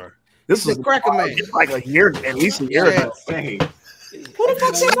 Sorry. This was the cracker man. Like a year, at least a year ago. Who the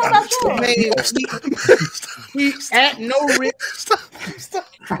fuck said about you? He at no Ritz.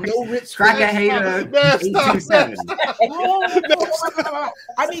 No Ritz. Cracker hater. 827.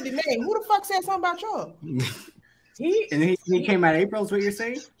 I need the name. Who the fuck said something about y'all? He came out April, is what you're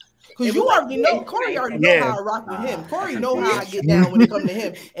saying? Because you already know, Corey already know how I rock with him. Corey know how I get down when it come to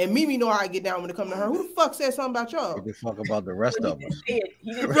him. And Mimi know how I get down when it come to her. Who the fuck said something about y'all? Give a fuck about the rest of us.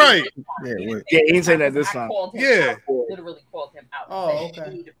 Right. Yeah, he didn't say that this time. Yeah. Literally called him out. Oh,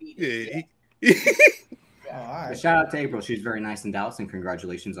 okay. But shout out to April. She's very nice in Dallas, and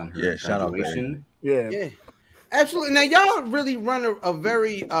congratulations on her graduation. Yeah. Absolutely. Now y'all really run a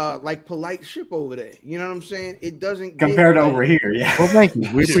very like polite ship over there. You know what I'm saying? It doesn't compared to over here. Yeah. Well, thank you.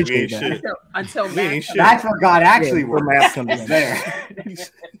 We appreciate that. Until that's what God actually works. Math comes there.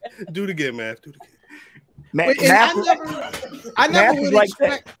 Do it again, Math. Do it again. I never would like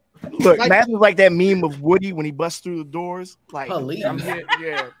expect. Look, Math is like that meme of Woody when he busts through the doors. Like, police.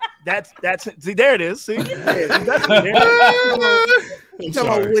 Yeah. That's see, there it is. See, you talking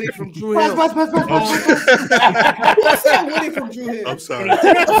about Woody from Drew Hill? What's that Woody from Drew Hill? I'm sorry.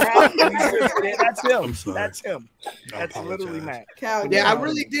 That's him. I'm sorry. That's him. That's literally Matt. Yeah, I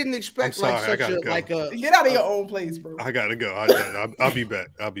really didn't expect like such a get out of your own place, bro. I gotta go. I'll be back.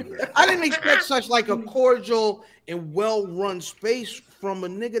 I didn't expect such like a cordial and well-run space from a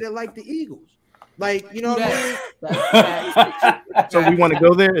nigga that liked the Eagles. Like, you know what I mean? So we want to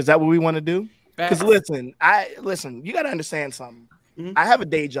go there? Is that what we want to do? Because listen, you got to understand something. Mm-hmm. I have a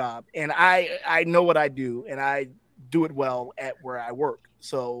day job, and I know what I do, and I do it well at where I work.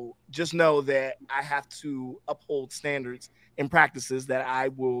 So just know that I have to uphold standards and practices that I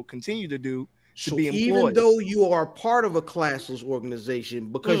will continue to do to be employed. Even though you are part of a classless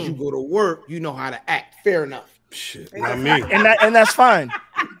organization, because you go to work, you know how to act. Fair enough. Shit, not me. And that's fine.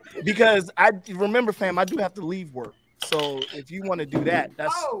 Because I remember, fam, I do have to leave work. So if you want to do that,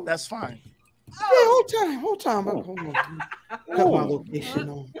 that's fine. Yeah, hold time. Hold on. Got my location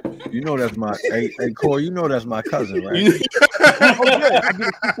on. You know that's my hey Corey. You know that's my cousin, right? I get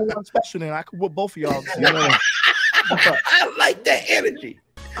a 2-for-1 special, then I could whoop both of y'all. I like that energy.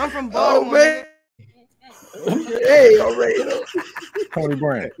 I'm from Baltimore. Man. Hey, already. Tony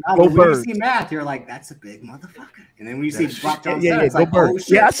Brand. When you see Math, you're like, that's a big motherfucker. And then when you see Brock Johnson, it's like, oh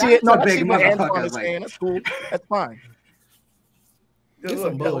shit, I see it. No, a big motherfucker. That's cool. That's fine.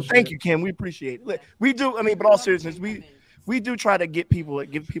 Thank you, Kim. We appreciate it. Look, we do. I mean, but all seriousness, we do try to give people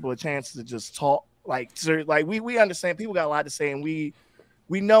a chance to just talk. Like we understand people got a lot to say, and we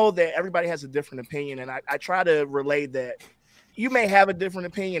know that everybody has a different opinion, and I try to relay that. You may have a different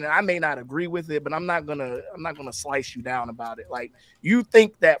opinion, and I may not agree with it, but I'm not gonna slice you down about it. Like, you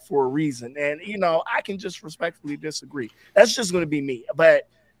think that for a reason, and I can just respectfully disagree. That's just gonna be me. But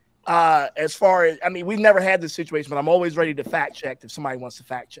as far as we've never had this situation, but I'm always ready to fact check if somebody wants to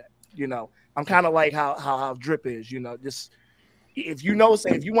fact check. I'm kind of like how Drip is. Just if you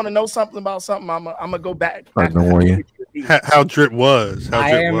want to know something about something, I'm gonna go back. How Drip was. I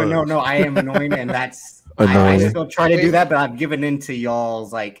am annoying, and that's. I still try to do that, but I've given in to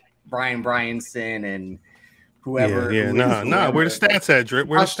y'all's like Brian Bryanson and whoever. Yeah. Nah. Where the stats at, Drip?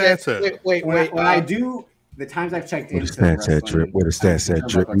 Where the stats at? Wait. When I do, the times I've checked into where the stats at, Drip? Where the stats at,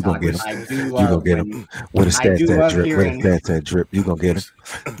 Drip? You gonna get them? You gonna get them? Where the stats at, Drip? Where the stats at, Drip? You gonna get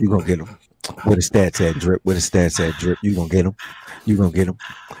them? You gonna get them? Where the stats at, Drip? Where the stats at, Drip? You gonna get them? You gonna get them?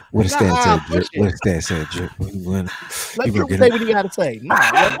 Where the stats at, Drip? Where the stats at, Drip? Let him say what he got to say. Nah,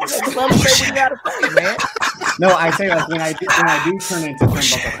 let him say what he got to say, man. No, I say like when I do turn into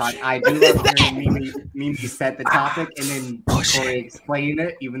Turnbuckle Talk, I do love hearing Mimi set the topic and then Corey explain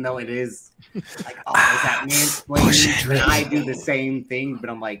it, even though it is like, oh, is that mansplaining? And I do the same thing, but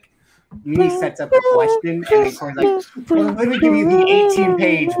I'm like, Mimi sets up the question, and then Corey's like, well, let me give you the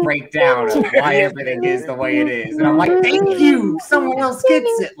 18-page breakdown of why everything is the way it is. And I'm like, thank you. Someone else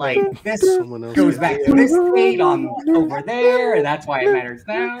gets it. Like, this goes back to this date on over there, and that's why it matters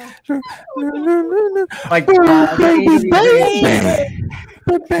now. Like,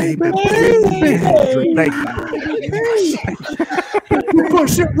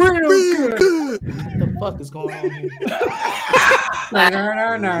 Push it real good. What the fuck is going on here?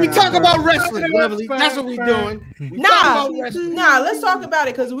 No. We talk about wrestling, Beverly. That's what we doing. Nah. Let's talk about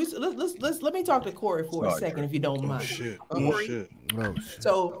it because let me talk to Corey for a second, if you don't mind. Shit.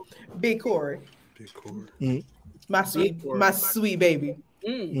 So, Big Corey, my sweet baby.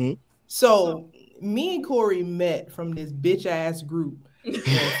 So, me and Corey met from this bitch ass group on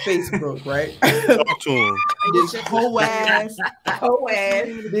Facebook, right? Talk to him. This whole ass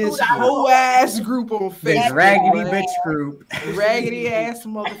group on Facebook. This raggedy bitch group. Raggedy ass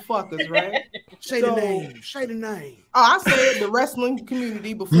motherfuckers, right? Say the name. Oh, I said the wrestling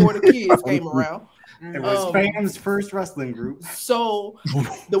community before the kids came around. It was Fam's first wrestling group. So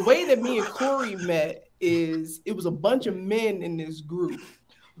the way that me and Corey met is it was a bunch of men in this group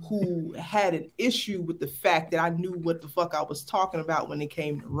who had an issue with the fact that I knew what the fuck I was talking about when it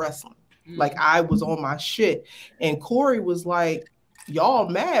came to wrestling. Like I was on my shit. And Corey was like, y'all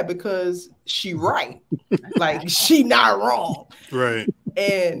mad because she right. Like she not wrong. Right.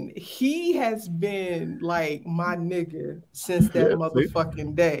 And he has been like my nigga since that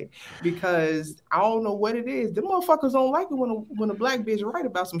motherfucking day. Because I don't know what it is. The motherfuckers don't like it when a black bitch write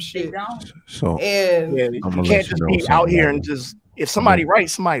about some shit. So and you can't just be out here and just if somebody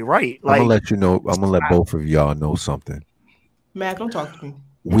writes, somebody write. Like, I'm gonna let you know. I'm gonna let both of y'all know something. Matt, don't talk to me.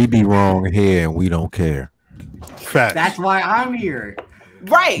 We be wrong here and we don't care. Fact. That's why I'm here.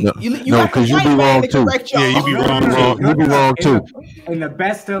 Right. No, you because you be wrong too. Yeah, you be wrong. You be wrong too. In the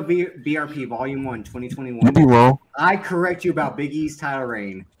best of BRP Volume 1, 2021. You be wrong. I correct you about Big E's title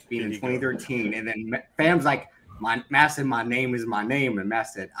reign being in 2013, and then Fam's like, Matt said my name is my name, and Matt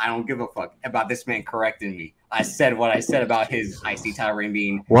said I don't give a fuck about this man correcting me. I said what I said about his IC title reign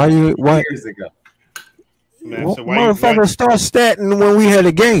being years ago. Man, so motherfucker, start statting when we had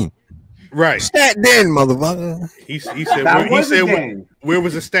a game. Right. Stat then, motherfucker. He said where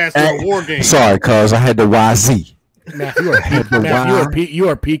was the stats in a war game? Sorry, cuz I had the YZ. Now, you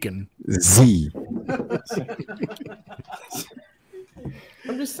are peaking. Z.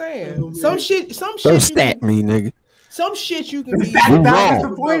 I'm just saying. Some shit. Don't stat me, nigga. Some shit you can be. That was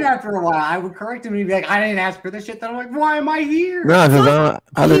the point after a while. I would correct him and be like, I didn't ask for this shit. Then I'm like, why am I here? No, because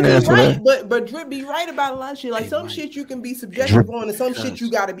I didn't ask for that. But Drip be right about a lot of shit. Like some shit you can be subjective on, and some shit you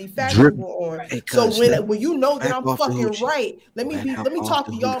got to be factual on. So when you know that I'm fucking right, let me talk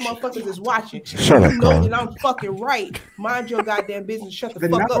to y'all motherfuckers that's watching. Shut up, you know that I'm fucking right. Mind your goddamn business. Shut the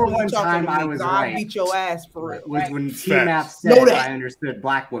fuck up when you talking to me. I beat your ass for real. Was when T-Map said I understood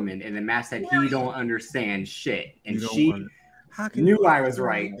black women, and then Matt said he don't understand shit, and she knew I was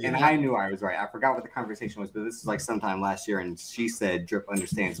right, and I knew I was right. I forgot what the conversation was, but this is like sometime last year, and she said Drip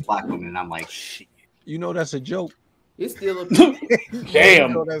understands black women, and I'm like, shit. You know that's a joke. It's still a damn.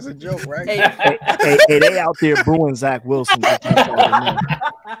 You know that's a joke, right? Hey, they out there booing Zach Wilson. They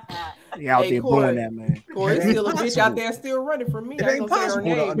out there booing that man. Corey's still a bitch out there still running from me. It ain't possible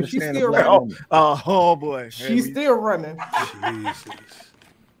to name, but she's understand still a black running. woman. Oh boy, She's still running. Jesus.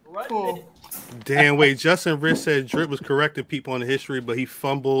 Cool. Damn, wait. Justin Rich said Drip was correcting people on the history, but he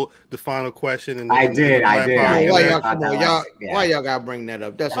fumbled the final question. And I did. Why y'all gotta bring that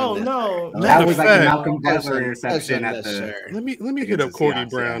up? That's no. That was like a Malcolm Butler interception at the. Let me hit up Courtney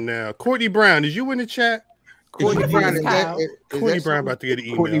Brown now. Courtney Brown, is you in the chat? Courtney Brown Courtney Brown about to get an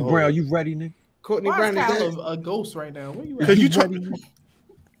email. Courtney Brown, you ready, nigga? Courtney Brown is a ghost right now. Where you at? Because you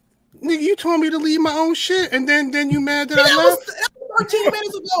told me to leave my own shit, and then you mad that I left? 13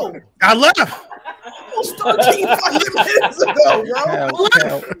 minutes ago. I left. Almost 13 minutes ago,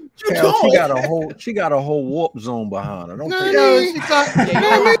 bro. She got a whole warp zone behind her. Don't this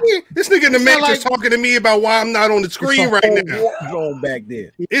nigga in the Matrix talking to me about why I'm not on the screen right now. Warp zone back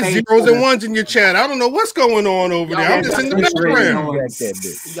there. It's zeros and ones in your chat. I don't know what's going on over there. I'm just in the background.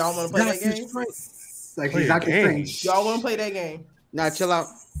 Y'all want to play that game? Like he's not strange. Y'all want to play that game? Nah, chill out.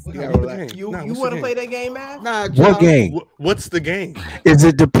 You You want to play that game, man? Nah, What game? What's the game? Is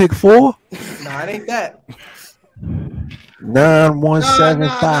it the pick 4? Nah, it ain't that.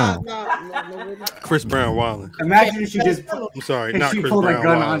 9175. Chris Brown wilding. Imagine if she just. I'm sorry, if not she Chris pulled a Brown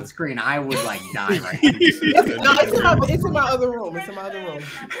gun wilding. on screen, I would like die right No, it's in my other room. It's in my other room.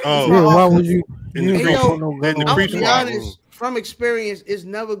 Oh, Yeah, why would you? In You the ain't pre- gonna put no in gun the on I'm pre- gonna be honest. From experience, it's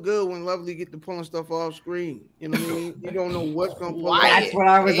never good when Lovely get to pulling stuff off screen. You know what I mean? You don't know what's gonna pull. That's what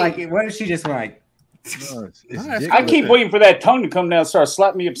I was like. What if she just like? I keep waiting for that tongue to come down and start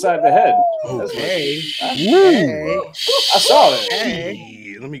slapping me upside the head. Hey, I saw that.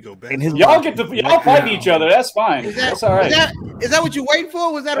 hey. Let me go back. Y'all fight each other. That's fine. That's all right. Is that what you waiting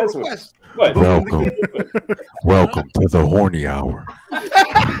for? Was that a That's request? What? Welcome to the horny hour. Did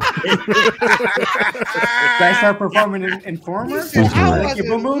I start performing Informer? I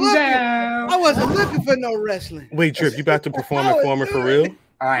wasn't looking for no wrestling. Wait, Drip, you about to perform Informer for real?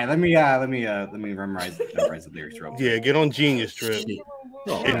 All right, let me memorize the lyrics real quick. Yeah, get on Genius, Drip.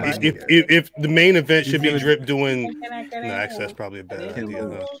 If the main event should be Drip doing, that's probably a bad idea.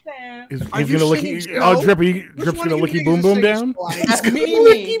 Though. He's gonna lick you. Oh, Drip's gonna lick you boom boom down. That's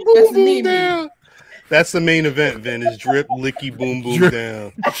Mimi. That's Mimi. That's the main event, Vin. Is Drip licky boom boom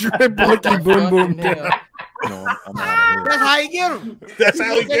down. Drip licky boom boom down. No, I'm out of here. That's how you get him. That's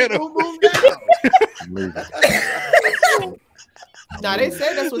how you get him. Boom, boom, down. Nah, they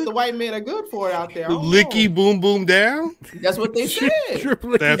say that's what the white men are good for out there. Licky boom boom down. That's what they said.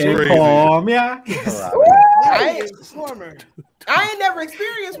 That's crazy. I ain't never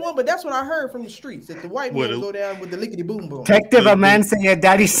experienced one, but that's what I heard from the streets that the white men go down with the lickety boom boom. Detective, a man saying your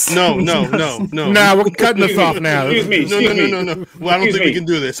daddy's. No. Nah, we're cutting this off now. No. Well, I don't think we can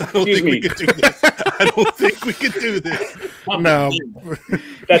do this. I don't think we can do this. No,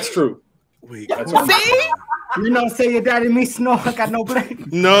 that's true. Wait, see? You know, say your daddy me snow. I got no blame.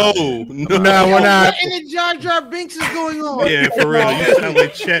 No, we're not. What in the Jar Jar Binks is going on? Yeah, for real. You sound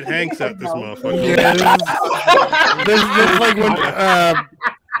like Chet Hanks out this motherfucker. Yeah, this is like when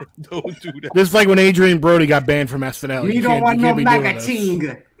don't do that. this is like when Adrian Brody got banned from SNL. You don't want no magazine.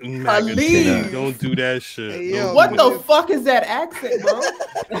 Don't do that shit. Hey, yo, what the fuck is that accent, bro?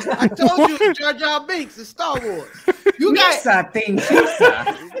 I told you, Jar Jar Binks is Star Wars. You got thing.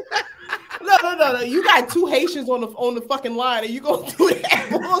 No. You got two Haitians on the fucking line, and you gonna do that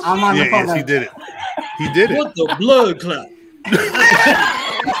bullshit? I'm on the phone. Yes, he did it. He did it. What the blood clot?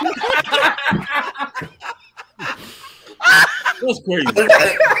 That's crazy.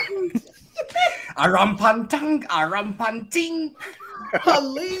 Arampanting.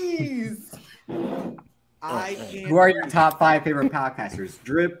 Please. I can't. Who are your top 5 favorite podcasters?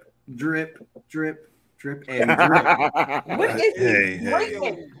 Drip, drip, drip, drip, and drip. What is Hey.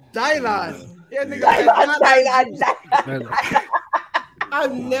 Dylon. Yeah, nigga.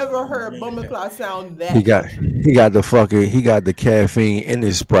 I've never heard Bummer Cloud sound that. He got the caffeine in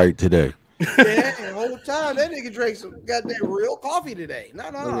his Sprite today. Yeah, the whole time that nigga drank some goddamn real coffee today. No,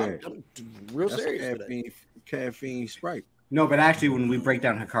 I'm real serious today. Caffeine Sprite. No, but actually, when we break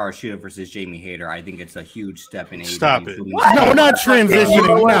down Hikaru Shida versus Jamie Hayter, I think it's a huge step in AEW. Stop it. No, we're not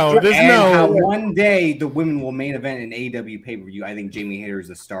transitioning. No, there's How no. one day the women will main event in AEW pay-per-view. I think Jamie Hayter is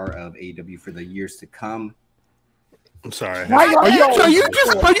the star of AEW for the years to come. I'm sorry. Are you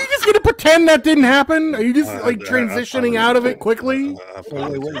just gonna pretend that didn't happen? Are you just like transitioning out of it quickly?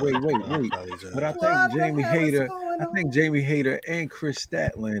 Wait. But I think Jamie Hayter and Chris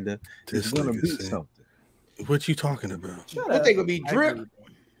Statlander is gonna beat something. What you talking about? What they gonna be Drip?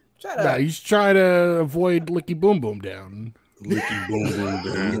 Shut No, up. he's trying to avoid licky boom boom down. Licky boom boom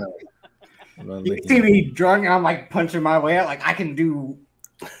down. You see me drunk, and I'm like punching my way out. Like I can do.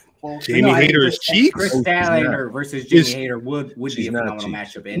 Well, Jamie Hayter is cheeks. Chris Statlander versus Jamie Hayter would be a phenomenal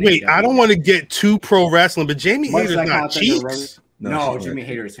matchup. Wait, I don't want to get too pro wrestling, but Jamie Hayter's not cheeks. No, Jamie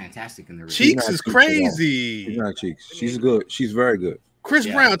Hayter is fantastic in the ring. Cheeks is crazy. She's not cheeks. She's good. She's very good. Chris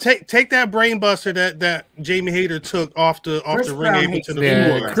Brown, take that brain buster that Jamie Hayter took off the ring apron to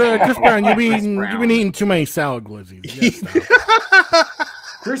the floor. Chris Brown, you've been eating too many salad glizzies.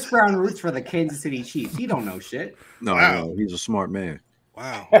 Chris Brown roots for the Kansas City Chiefs. He don't know shit. No, he's a smart man.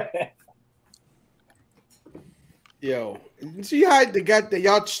 Wow. Yo, see how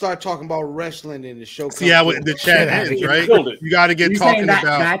y'all start talking about wrestling in the show. See how the chat ends, right? You got to get talking about.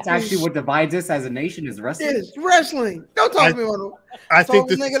 That's actually what divides us as a nation is wrestling. It's wrestling. Don't talk to me about. I think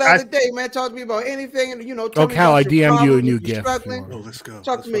this nigga the other day, man, talk to me about anything, and Oh, Cal, I DM'd you a new gift. Oh, let's go.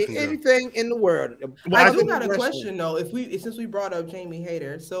 Talk to me anything in the world. I do got a question though. Since we brought up Jamie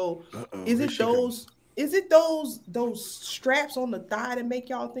Hayter, so is it those Is it those straps on the thigh that make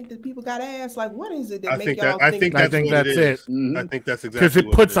y'all think that people got ass? Like, what is it that make y'all think? I think that's it. I think that's exactly because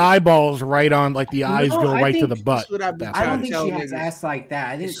it puts eyeballs right on, like the eyes go right to the butt. I don't think she has ass like that.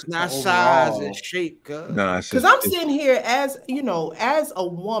 I think it's not size and shape, because I'm sitting here as as a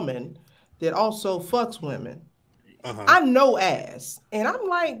woman that also fucks women. I know ass, and I'm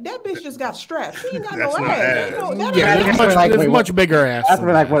like, that bitch just got strapped. She ain't got no ass. There's much bigger ass. That's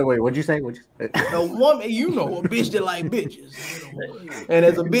like, wait, what'd you say? A woman, a bitch that like bitches, and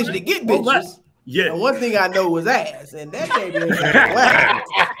as a bitch that get bitches. Yeah, one thing I know was ass, and that baby ain't ass.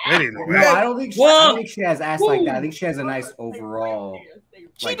 No, I don't think she has ass like that. I think she has a nice overall.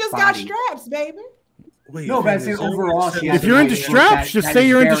 She just got straps, baby. Wait, no, but I say overall, if you're into straps, just say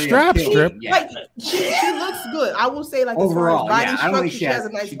you're into straps, Drip. Like she looks good. I will say, like, overall, body structure, she has a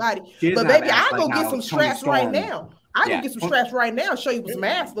nice body. But baby, I go get some straps right now. I can get some straps right now. Show you what some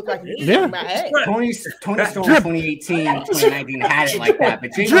ass look like. My ass. Tony Storm 2018, 2019 had it like that.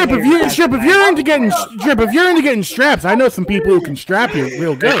 But Drip, if you're into getting straps, I know some people who can strap you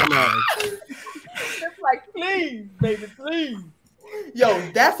real good. Like, please, baby, please. Yo,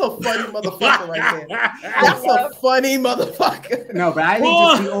 that's a funny motherfucker right there. That's a funny motherfucker. No, but I think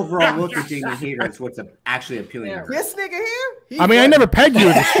just the overall look of Jamie Hayter is what's actually appealing to her. This nigga here? I mean, I never pegged you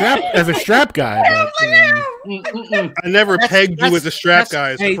as a strap guy. I never pegged you as a strap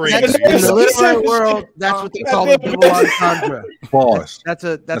guy. It's crazy. In the literary world, that's what they call a double entendre. Bars. That's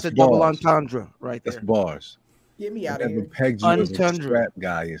a double entendre right there. That's bars. Get me out of here. Pegged you as a strap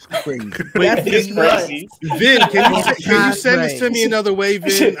guy is crazy. It's crazy. Vin, can you send this to me another way,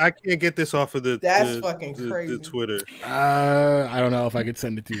 Vin? I can't get this off of the Twitter. I don't know if I could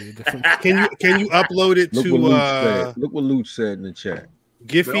send it to you. Can you upload it to? Look what Luke said in the chat.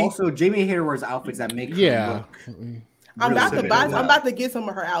 Giphy. But also, Jamie Hayter wears outfits that make her look. I'm about to get some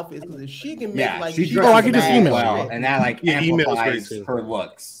of her outfits because if she can make I can just email her, and that like amplifies her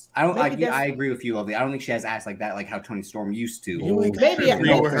looks. I don't like. I agree with you, Lovely. I don't think she has ass like that, like how Tony Storm used to. You got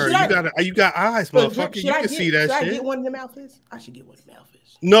eyes, motherfucker. You can see that shit. Should I get one of them outfits? I should get one of them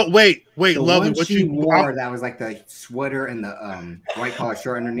outfits. No, wait, Lovely. What you wore that was like the sweater and the white collar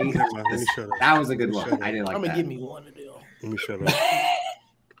shirt underneath. That was a good look. I didn't like that. I'm gonna give me one of them. Let me shut up.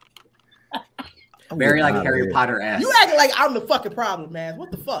 Very like Harry Potter-esque. You acting like I'm the fucking problem, man.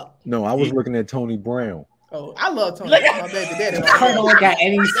 What the fuck? No, I was looking at Tony Brown. Oh, I love Tony. That's my baby daddy. I don't look at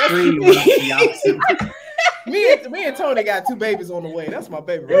any screen. Me and Tony got two babies on the way. That's my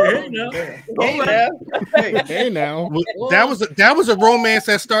baby. Hey now. That was a romance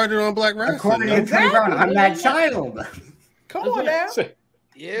that started on Black Rasslin. Exactly. I'm that child. Come on now.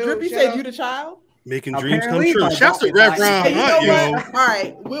 Drippy said you the child. Making dreams come true. Shouts to Rev Ron Hunt, yo. All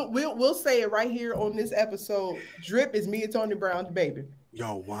right, we'll say it right here on this episode. Drip is me and Tony Brown's baby.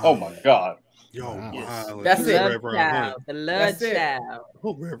 Yo, wow. Oh my God. Yo, wow. That's it. The love child.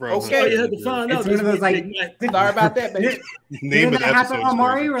 Okay, you had to find out. Sorry about that, baby. Didn't that happen on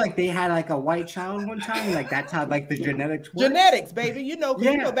Mario? Where like they had like a white child one time, like that's how like the genetics work. Genetics, baby. You know,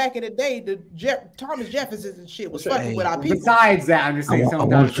 back in the day, the Thomas Jeffersons and shit was fucking with our people. Besides that, I'm just saying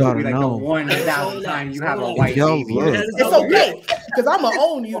sometimes it'll be like the 1,000 time you have a white baby. It's okay, because I'm gonna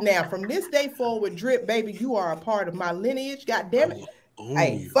own you now. From this day forward, Drip, baby, you are a part of my lineage. God damn it.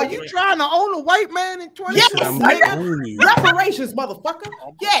 Hey, are you trying to own a white man in 20? Yes, reparations, motherfucker.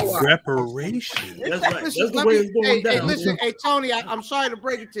 Yes, reparations. That's right. That's the way it's going down. Hey, listen, Tony, I'm sorry to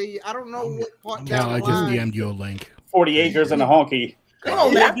break it to you. I don't know what part. No, I just DM'd you a link. 40 acres and a honky. Come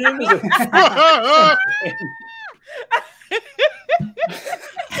on, man.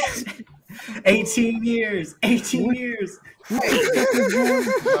 18 years. 18 years. And at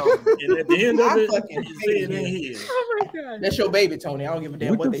the end of it, saying in here. Oh my God. That's your baby, Tony. I don't give a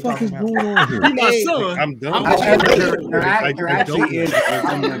damn what they talking about. You're my son. I'm done. I'm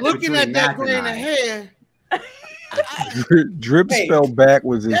looking at that grain of hair. Drip spelled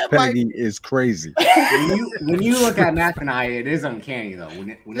backwards is Peggy is crazy. When you look at Math and I, it is uncanny though.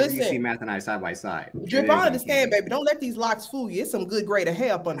 Whenever you see Math and I side by side. Drip, I understand, baby. Don't let these locks fool you. It's some good grade of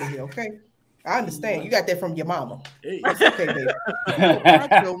hair up under here, okay? I understand. You got that from your mama. That's okay, baby.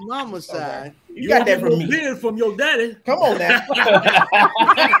 That's your mama's side. You got that from me. Beard from your daddy. Come on now.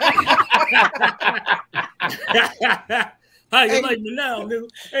 How you like me now, nigga?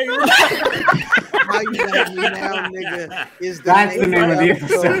 Hey, how you like me now, nigga? Is that's the name of the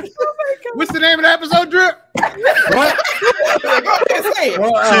episode. What's the name of the episode, Drip? What? Say it.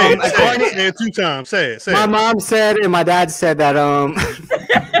 Say it 2 times. Say it. My mom said and my dad said that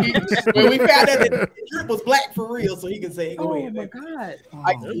when we found out that Drip was black for real, so he can say it. Go ahead, my God.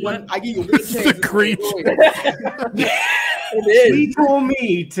 I give you one chance. The creep. He told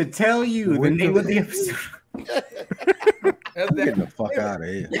me to tell you the name of the episode. Get the fuck out of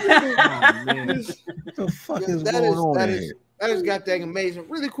here. Oh, man. What the fuck is going on here? That is goddamn amazing.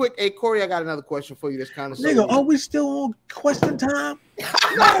 Really quick, hey Corey, I got another question for you. That's kind of Nigga, are we still on question time? No,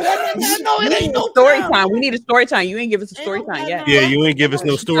 it ain't no story time. We need a story time. You ain't give us a story time yet. Yeah, you ain't give us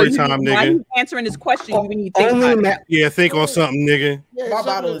no story time, Why nigga. you answering this question? We need to think about it. Yeah, think on something, nigga. Yeah, My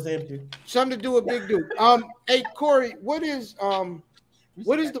bottle is empty. Something to do with Big Duke. Hey Corey, what is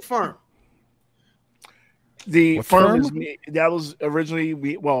the firm? The What firm firm? is me. That was originally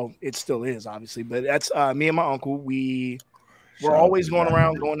it still is obviously, but that's me and my uncle. We were always going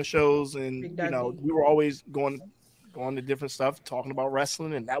around, going to shows, and we were always going to different stuff, talking about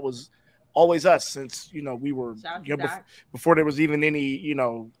wrestling, and that was always us since we were before there was even any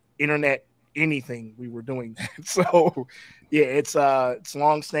internet anything. We were doing that, so yeah, it's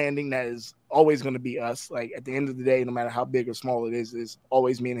long standing. That is always going to be us. Like at the end of the day, no matter how big or small it is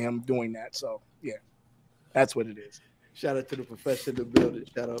always me and him doing that. So yeah. That's what it is. Shout out to the professor in the building.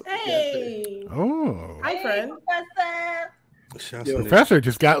 Shout out. Hey. Oh. Hi, friend. Professor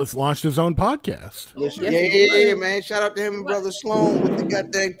just launched his own podcast. Listen, yeah, man. Shout out to him and brother Sloan with the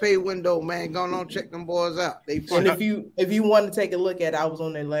goddamn pay window, man. Go on, check them boys out. They and if you want to take a look at it, I was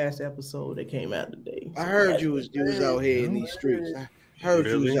on their last episode that came out today. I heard you was out here in these streets. I heard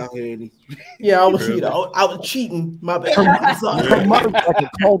you was out here in these streets. Yeah, I was I was cheating. My bad. Her mother's like a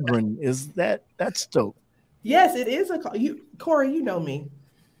cauldron. That's dope. Yes, it is Corey, you know me.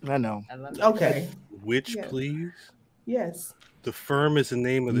 I know. Okay. Which, please? Yes. The firm is the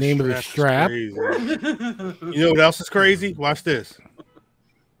name of the strap. You know what else is crazy? Watch this.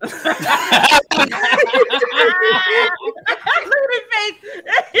 Look at his face.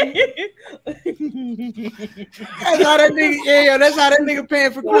 That's how that nigga. Yeah, that's how that nigga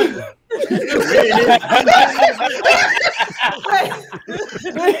paying for Christmas.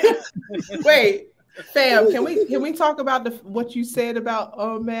 Wait. Fam, can we talk about what you said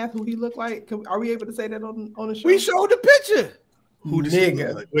about Math, who he looked like? Are we able to say that on the show? We showed the picture. Who does nigga?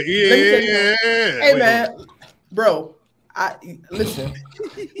 he look like? Yeah. Hey man, bro. Listen.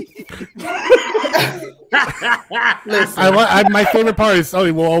 My favorite part is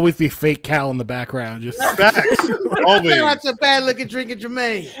will always be fake Cal in the background. Just facts. Always. That's a bad looking drinking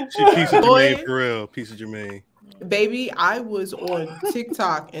Jermaine. She piece of Jermaine for real. Piece of Jermaine. Baby, I was on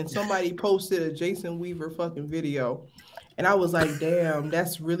TikTok and somebody posted a Jason Weaver fucking video. And I was like, damn,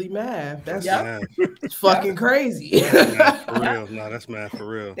 that's really Math. That's fucking crazy. Math for real. No, that's Math for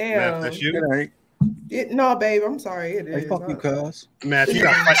real. Damn. Math, that's you? No, babe, I'm sorry. It is. Fuck you, cuz. Math, you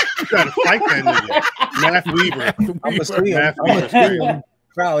gotta fight that nigga. Math Weaver. I'm going to see him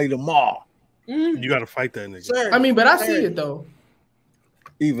probably tomorrow. You gotta fight that nigga. Sir, I mean, but I see it, though.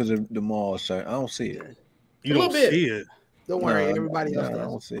 Even the mall, sir. I don't see it. You don't see it. Don't worry, everybody else does. I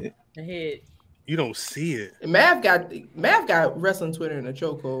don't see it. Ahead. You don't see it. Mav got wrestling Twitter in a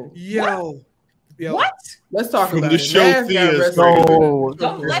chokehold. Yo. What? Let's talk about the it. show Mav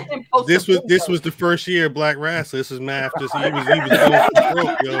Don't let them post this was the first year of Black Rasslin. This is Math. He was going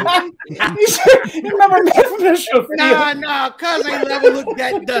broke, yo. You remember Math from the show? Nah, cuz ain't never looked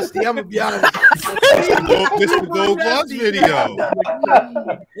that dusty. I'm gonna be honest. This is the Gold Gloves video.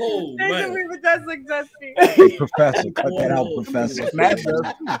 Oh man, that's look dusty. Hey, Professor, cut that out, Professor.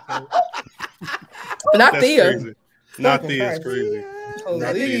 Not Thea. Not Thea. It's crazy.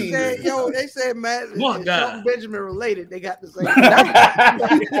 They said Matt and Benjamin related. They got the same.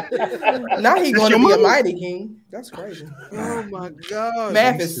 Now he's going to be a mighty king. That's crazy. Oh my god.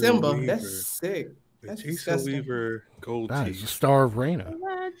 Math is Simba. That's sick. That's Jason Weaver, gold He's the star of Reina.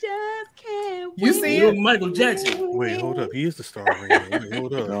 You see it? Michael Jackson. Wait, hold up. He is the star of Reina. Wait,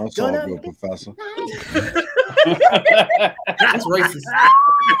 hold up. No, it's all good, Professor. That's racist.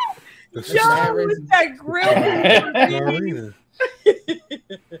 Yo, with that grill.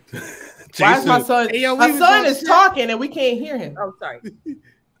 Why is my son? Hey, my son is talking and we can't hear him. Oh, sorry.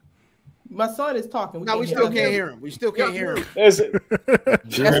 My son is talking. We still can't hear him. We still can't hear him. Is it?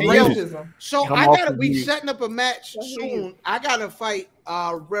 That's racism. So we setting up a match soon. I gotta fight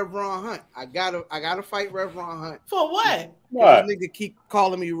Rev Ron Hunt. I gotta fight Rev Ron Hunt. For what? What? Nigga keep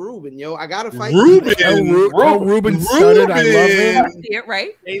calling me Ruben, yo. I gotta fight Ruben. Ruben studded. I love him. Yeah,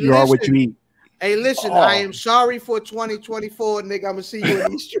 right. Hey, you are what you eat. Hey, listen, I am sorry for 2024, nigga. I'm gonna see you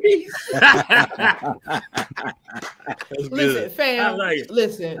in these streets. Listen, fam.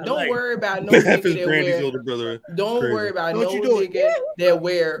 Listen, don't worry about no nigga that wear. Don't worry about no nigga that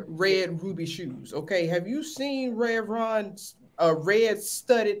wear red ruby shoes. Okay, have you seen Rev Ron's red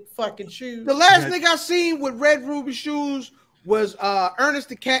studded fucking shoes? The last nigga I seen with red ruby shoes was Ernest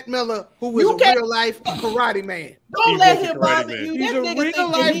the Cat Miller, who was a real life karate man. Don't let him bother you. He's a real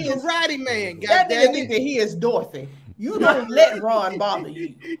life karate man. That nigga think that he is Dorothy. You don't let Ron bother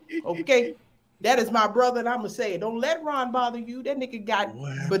you. Okay? That is my brother, and I'm gonna say it. Don't let Ron bother you. That nigga got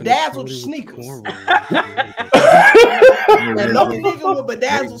bedazzled sneakers. And no nigga with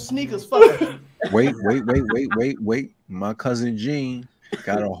bedazzled sneakers fuck you. Wait. My cousin Gene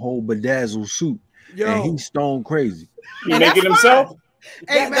got a whole bedazzled suit. And he's stone crazy. He making himself?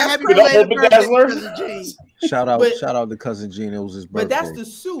 Hey, man, happy bedazzler. Shout out to cousin Gene. It was his birthday. But that's the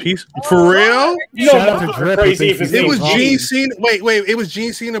suit. For real? It was Gene Cena. Wait. It was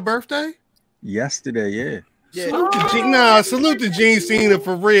Gene Cena birthday? Yesterday, yeah. Salute to Gene Cena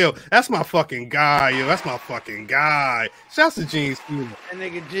for real. That's my fucking guy, yo. That's my fucking guy. Shouts to Gene Cena. That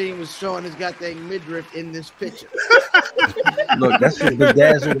nigga Gene was showing his goddamn midriff in this picture. Look, that's the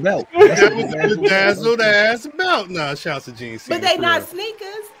bedazzled belt. That was the bedazzled ass belt. Nah, shouts to Gene Cena. But they not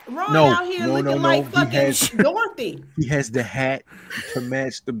sneakers. Ron out here looking like fucking Dorothy. He has the hat to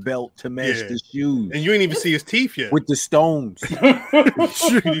match the belt, to match the shoes. And you ain't even see his teeth yet. With the stones.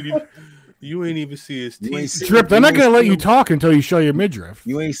 You ain't even see his teeth. Drip, they're not gonna let you talk until you show your midriff.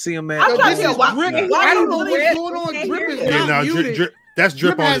 You ain't see him, man. I'm trying to tell why I don't know what's going on. Drip is not muted. That's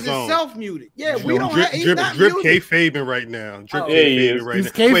Drip on his own. Self muted. Yeah, we don't Drip, have. He's Drip, not Drip muted. kayfabing right now. Drip kayfabing right He's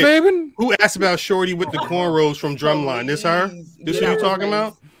now. kayfabing? Who asked about Shorty with the cornrows from Drumline? This her? This who you talking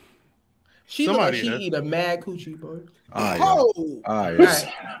about? She look like she eat a mad coochie, bro. All right.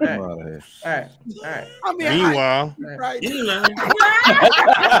 I mean, meanwhile,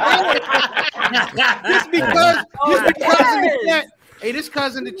 just because in the chat, hey, this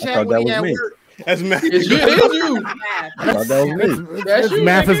cousin in the chat when he had work. That's math. It's you.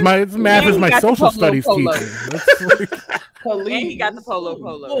 Math is my social studies teacher. And he got the polo.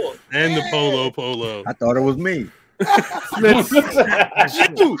 And the polo. I thought it was me. Nigga,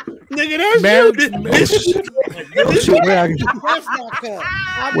 that's you.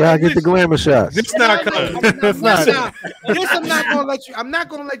 Where I get the glamour shots? This not cut. That's not. This I'm not gonna let you. I'm not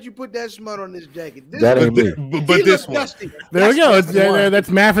gonna let you put that smut on this jacket. This that ain't me. But this one. There we go. That's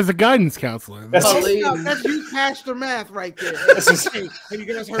Math as a guidance counselor. That's you, Pastor Math, right there. Have you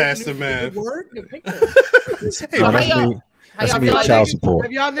guys heard Pastor Math? Word? That's me at child support.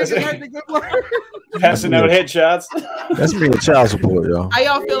 Have y'all niggas heard the good word? Passing out headshots. That's me at child support, y'all. How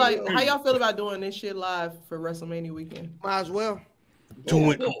y'all feel about doing this shit live for WrestleMania weekend? Might as well.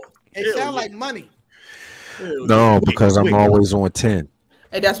 Do it. It sounds like money. No, because I'm always on 10.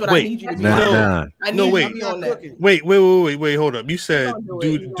 And that's what I need you to do. Nah. I need you to be on that. Wait, hold up. You said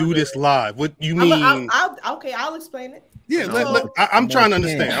do this live. What you mean? I'll explain it. Yeah, I'm trying to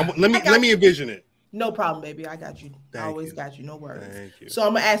understand. Let me envision it. No problem, baby. I got you. I always got you. No worries. Thank you. So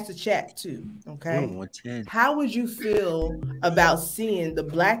I'm gonna ask the chat too. Okay. How would you feel about seeing the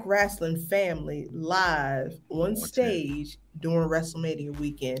Black Rasslin family live on stage during WrestleMania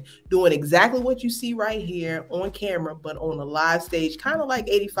weekend, doing exactly what you see right here on camera, but on a live stage, kind of like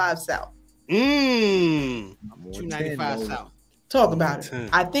 85 South? 295 South. Talk about it.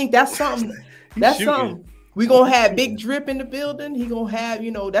 I think that's something. That's something. We gonna have Big Drip in the building. He gonna have,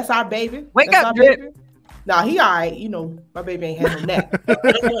 that's our baby. Wake up, Drip. Baby. Nah, he all right. My baby ain't had no neck.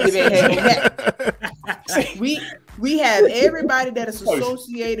 Baby ain't had no neck. We have everybody that is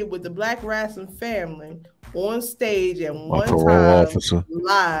associated with the Black Rasslin family on stage at one time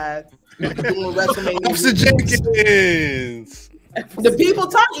live doing WrestleMania. Officer Jenkins. The people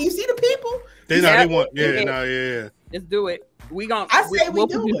talking. You see the people? They want. Yeah. Let's do it. We'll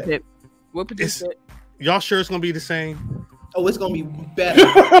do it. We'll produce it. Y'all sure it's gonna be the same? Oh, it's gonna be better.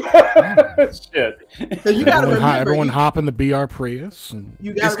 Shit. Because you gotta remember, everyone hop in the BR Prius.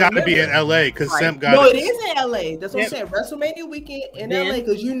 It's got to be in LA because Semp got. No, it is in LA. That's what I'm saying. WrestleMania weekend in LA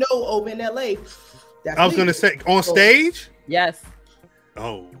because over in LA. I was gonna say on stage. Yes.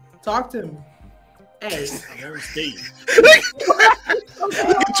 Oh. Talk to me. Hey. Too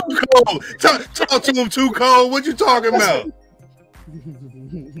cold. Talk to him too cold. What you talking about?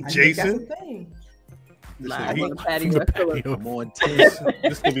 Jason. Live on the patio. I'm on 10.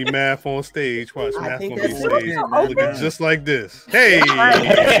 This gonna be Math on stage. Watch Math gonna be stage looking just like this. Hey,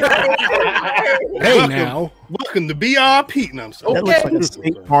 welcome to BRP. No, I'm sorry. That looks like a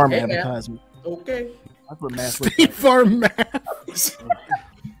State Farm advertisement. Okay. That's what Math State Farm Math.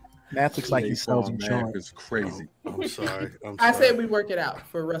 Math looks like he sells insurance. It's crazy. I'm sorry. I said we work it out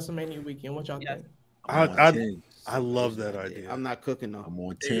for WrestleMania weekend. What y'all think? I love that idea. I'm not cooking though. I'm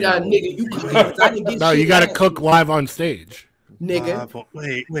on 10. Yeah, nigga, you cooking. No, you gotta cook live on stage. Nigga.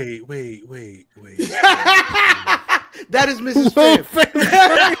 Wait. That is Mrs. Fifth.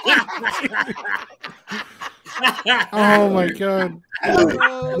 Oh my god.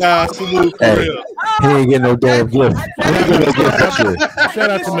 Nah, salute for real. He ain't getting no damn gift. He ain't getting no gift this year. Shout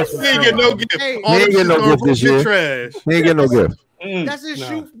out to Mr. He ain't getting no gift. He ain't getting no gift this year. Trash. He ain't getting no gift. That's his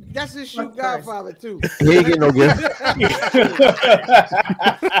shoe. That's his shoe godfather too. He ain't getting no gift.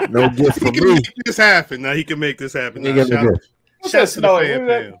 No gift for He can me. make this happen. Now he can make this happen. He ain't Now, getting no gift. shout to the fan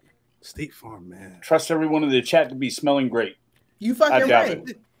fam. State Farm, man. Trust everyone in the chat to be smelling great. You fucking doubt right.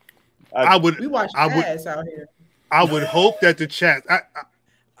 it. I would. We watch I would. ass out here. I would hope that the chat.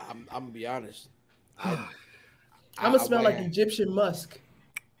 I'm gonna be honest. I'm gonna smell like Egyptian musk.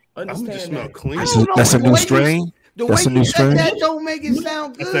 Understand just smell that. clean. That's a new strain. The That's way a new you said strain. that don't make it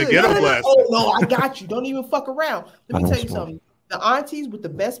sound good. That's that ghetto blast. Oh no, I got you. Don't even fuck around. Let I me don't tell you smoke. something. The aunties with the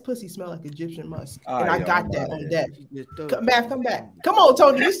best pussy smell like Egyptian musk, and I yeah, got that on deck. Come back. Come on,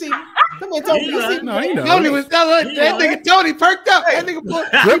 Tony. You see? Come here, Tony. You see? No, he knows. Tony was telling that nigga Tony perked up. That nigga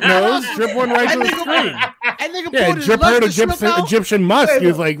put Drip knows. Drip went right to the screen. That nigga Yeah, pulled his Drip heard luscious look out. Egyptian musk. He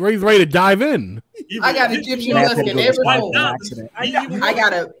was like, he's ready to dive in. I got Egyptian musk in every home. I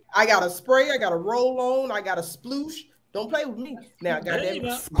got a spray. I got a roll on. I got a sploosh. Don't play with me. Now I got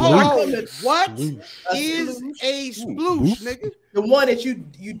that. Oh, what is a sploosh, nigga? The one that you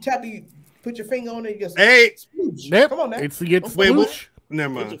tap, you put your finger on it. You just Hey, sploosh. Yep. Come on now. It's to get wait, sploosh.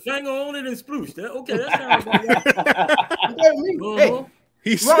 never Put your mind. finger on it and sploosh. Okay, that sounds about right. You play with me. Hey,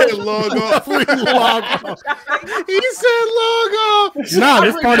 He said log off. He said log off. No,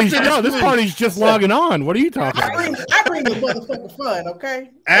 this party's just logging on. What are you talking about? I bring the motherfucking fun, okay?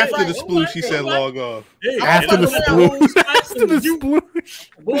 After the sploosh, he said log off. Hey, After the sploosh. After the sploosh.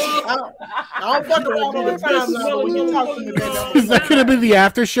 I don't fuck around all the time now, but when you talk to me, baby, Is that gonna be the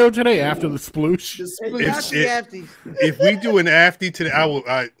after show today? After the sploosh? If we do an after today,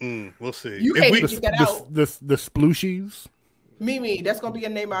 we'll see. You If can't we, get that out. The splooshies. Mimi, that's gonna be a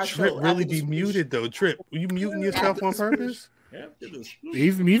name of our Trip show. really be muted though. Trip, are you muting yourself on purpose?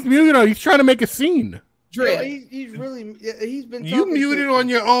 He's muted. He's trying to make a scene. Drip. He's really he's been. You muted on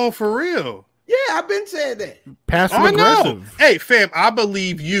your own for real. Yeah, I've been saying that. Passive I know. aggressive. Hey, fam, I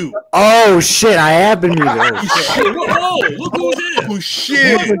believe you. Oh shit! I have been muted. Oh, look who's here. Oh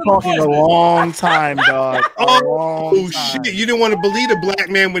shit! We've been talking a long time, dog. Oh shit! You didn't want to believe the black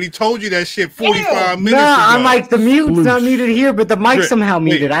man when he told you that shit 45 minutes No, ago. I'm like the mute's not muted here, but the mic's somehow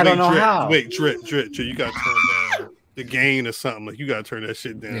muted. I don't know Drip, how. Wait, Drip, you gotta turn down the gain or something. Like you gotta turn that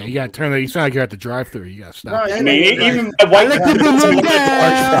shit down. Yeah, you gotta turn that. You sound like you're at the drive-through. You gotta stop. I mean, even my white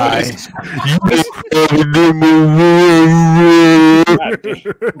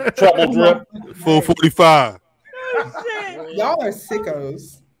trouble drip. 4:45. Y'all are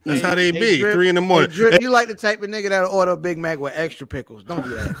sickos. That's how they be. Drip, 3 in the morning. Drip, you like the type of nigga that'll order a Big Mac with extra pickles. Don't do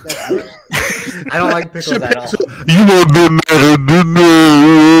that. I don't like pickles at all. You want Big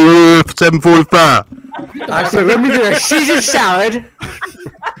Mac 7:45. Actually, let me do a Caesar salad.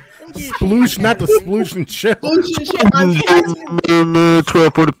 Sploosh, not the sploosh and chill.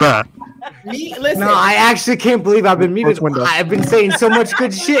 12:45. Listen. No, I actually can't believe I've been muted. I've been saying so much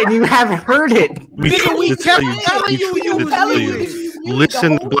good shit and you haven't heard it.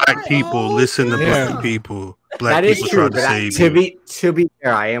 Listen to black people. Listen to black people. Black That is people true. try to But save to you. be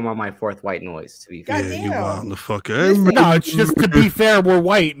fair, I am on my fourth white noise. To be fair, Yeah, you wild the fuck up. No, it's just to be fair, we're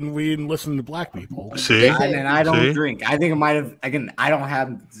white and we didn't listen to black people. See? and I don't See? drink. I think I might have. Again, I don't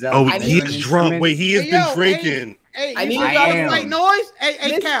have. Oh, he is drunk. Wait, he has been drinking. Hey, I you need got to a white noise?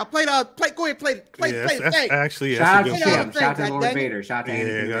 Hey, Cal, play. Go ahead, play the That's thing. actually Shout out that's to a good Sham. Shout out to Lord Vader. Shout out to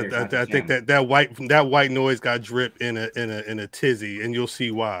Anthony Yeah, Vader. I think that white noise got drip in a tizzy, and you'll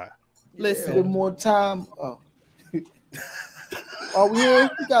see why. A Listen. little more time. Oh. Are we here?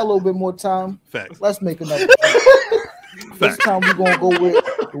 We got a little bit more time. Facts. Let's make another. This time we're gonna go with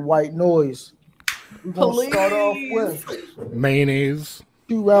the white noise. We're gonna start off with Mayonnaise.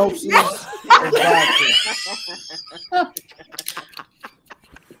 2 ounces of vodka.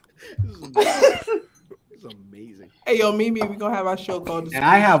 This is amazing. Hey, yo, Mimi, we're gonna have our show called. And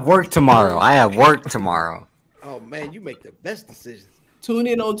I have work tomorrow. Oh man, you make the best decisions. Tune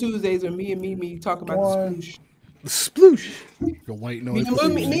in on Tuesdays when me and Mimi talk about the sploosh. Sploosh. The white noise.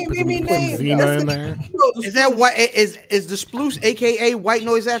 Me name. Zena in there. Is that what is the sploosh, aka white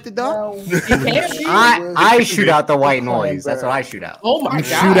noise after dark? I shoot out the white noise. That's what I shoot out. Oh my god!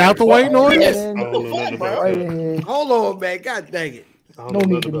 Shoot out the white noise. Yes. Right in here. Hold on, man. God dang it. No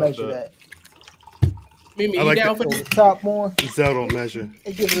need to measure that. Mimi, I you like down Go for to this? the top more Zell don't measure.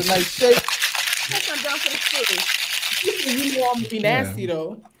 and give it a nice shake. I'm down for this. You know I'm gonna be nasty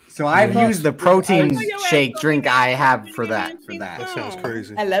though. So I've used the protein shake drink I have for that. That sounds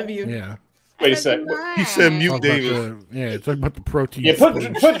crazy. I love you. Yeah. Wait a sec. He said mute David. Yeah, talk about the protein. Yeah,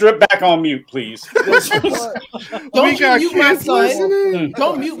 put Drip back on mute, please. Don't mute my son.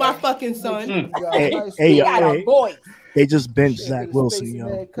 Don't mute my fucking son. Hey, they just benched Zach Wilson,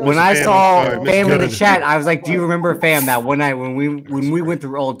 yo. When I saw Fam in the chat, I was like, "Do you remember Fam that one night when we went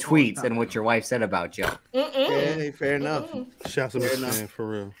through old tweets and what your wife said about you?" Yeah, fair enough. Shouts to Miss Fan for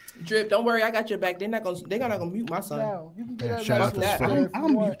real. Drip, don't worry, I got your back. They're not gonna mute my son. Shout out to Sven. I'll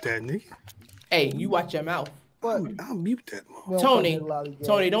mute that nigga. Hey, you watch your mouth. I'll mute that. Tony,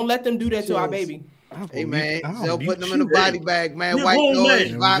 don't let them do that to our baby. Hey man, they'll put them in a body bag, man. White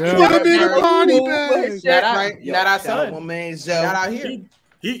noise, put them in a body bag. Not our son. My man Zell. Not out here.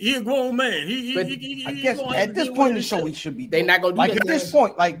 He a grown man. I guess at this point in the show, we should be. They not gonna do like that. At this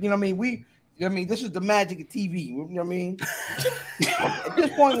point, like you know what I mean. This is the magic of TV. You know what I mean? At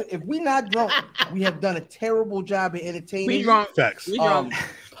this point, if we not drunk, we have done a terrible job in entertaining. We drunk. Facts.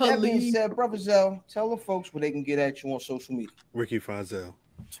 That being said, Brother Zell, tell the folks where they can get at you on social media. Ricky Fonzel.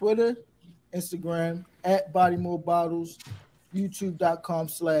 Twitter, Instagram at BodyMore Bottles,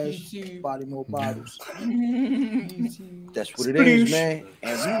 YouTube.com/BodyMore Bottles. That's what it is, man.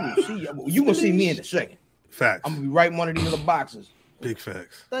 And you will see me in a second. Facts. I'm gonna be right in one of these other boxes. Big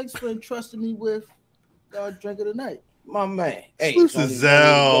facts. Thanks for entrusting me with drink of the night. My man. Hey, this is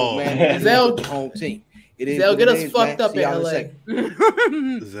Zell. Zell, home team. Zell, get us fucked up in LA.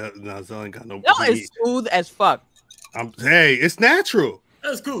 Zell ain't got no. Y'all is smooth as fuck. Hey, it's natural.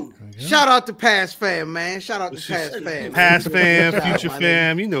 That's cool. Shout out to Past Fam, man. Shout out to Past Fam. Past Fam, Future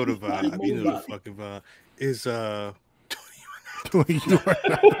Fam. You know the vibe. You know the fucking vibe. Is Hey,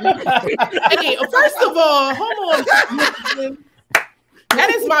 first of all, hold on.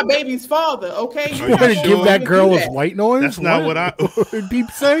 That is my baby's father, okay? You better give that girl his white noise? That's not what I deep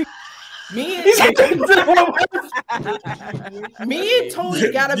say. Me and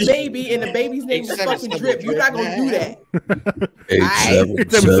Tony got a baby, and the baby's name is fucking Drip. You're not gonna do that.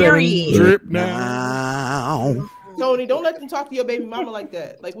 877 Drip now. Tony, don't let them talk to your baby mama like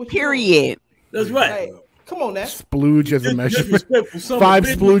that. Like, what? Period. That's right. Like, come on, now. Splooge as a measure. 5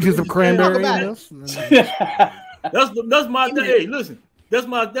 splooges of cranberry. That's my hey, listen. That's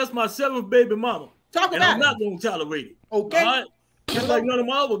my 7th baby mama. Talk and about I'm not gonna tolerate it. Okay. All right? Just like none of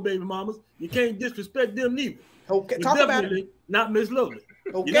my other baby mamas, you can't disrespect them neither. Okay. But Talk about definitely it. Not Miss Lovely.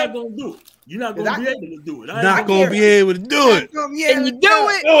 Okay. You're not gonna do it. You're not gonna be able to do it. Not gonna be able to do it. And you do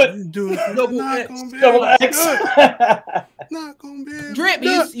it. Do it. Double X. Not gonna be able. Drip,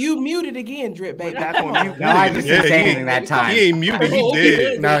 you muted again, Drip, baby. No, I just did anything that time. He ain't muted. He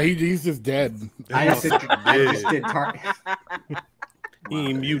dead. No, he's just dead. I just did He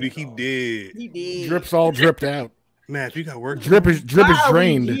ain't muted. He dead. He did. Drip's all dripped out. Man, if you got work. Drip is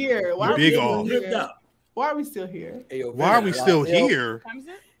drained. Big off. Why are we still here? Why are we still here?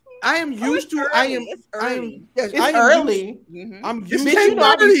 I am used to. It's early. I'm used to. You know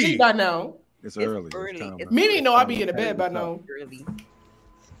I be asleep by now. It's early. Me didn't know I be in the bed by now.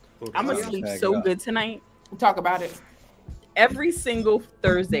 I'm gonna sleep so good tonight. Talk about it. Every single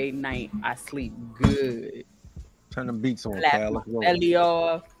Thursday night, I sleep good. Turn the beats on, Laugh pal. my belly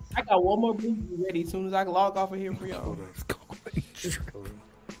off. I got one more blue ready as soon as I can log off of here for y'all.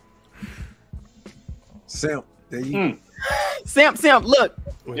 Simp, there you Simp, look.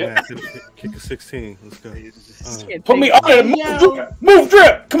 Wait, man, kick a 16. Let's go. Put me under. Move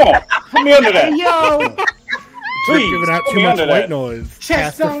Drip. Come on. Put me under that. Yo. Please. Giving out too much white noise.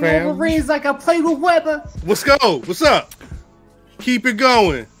 Chest on Wolverines like I played with Weber. Let's go. What's up? Keep it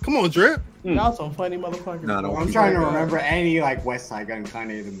going. Come on, Drip. Y'all some funny motherfuckers. No, I'm trying to remember any like West Side Gun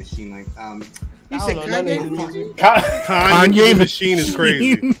Kanye the Machine like He said Kanye. Kanye Machine is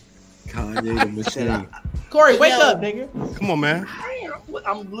crazy. Kanye the Machine. Corey, wake up, nigga. Come on, man.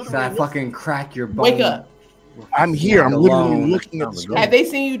 So I fucking crack your bone. Wake up. I'm here. I'm literally looking at the screen. Have they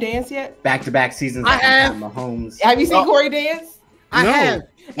seen you dance yet? Back-to-back seasons. I have. Mahomes. Have you seen Corey dance? I have.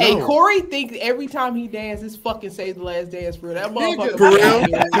 Hey, Corey thinks every time he dances, fucking Save the Last Dance for that motherfucker.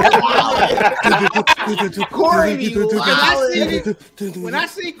 Corey, when I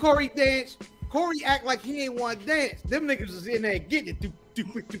see Corey dance, Corey act like he ain't want to dance. Them niggas is in there getting it.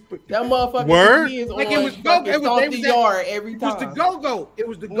 That motherfucker Word? is Like on it was go. It was the yard every time. It was the go-go. It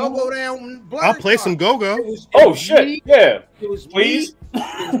was the go-go down. I'll play some go-go. Oh shit! Yeah. It was Please.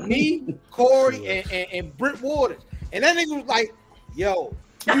 It was me, Corey, and Britt Waters. And that nigga was like, yo,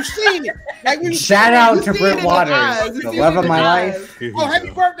 you seen it. Like, shout out to Britt Waters, the love of my life. Oh, happy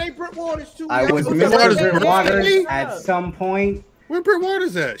birthday, Britt Waters, too. I was Mr. Britt Waters at some point. Where Britt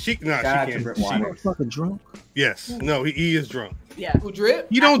Waters at? She can't. Britt She Waters. Fucking drunk. Yes. No, he is drunk. Yeah. Who drip?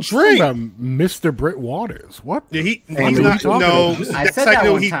 You don't drink. Mr. Britt Waters. What? Yeah, he's What not. are you talking No, about? I that's said how that you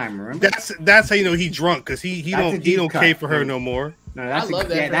know one he. time, remember? That's how you know he drunk because he That's a don't deep care cut. for her no more. No, that's I love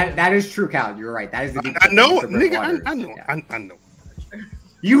that yeah, for him. that is true, Cal. You're right. That is the deep I know, cut for Britt nigga. Waters. I know. Yeah. I know.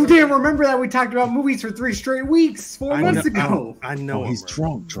 You didn't remember that we talked about movies for 3 straight weeks 4 months ago. I know. He's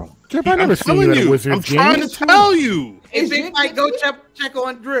drunk. Drip, I never seen you at a Wizard. I'm trying to tell you. Hey, Big Mike, go check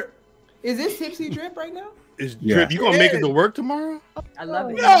on Drip. Is this tipsy drip right now? Is Drip? You gonna make it to work tomorrow? I love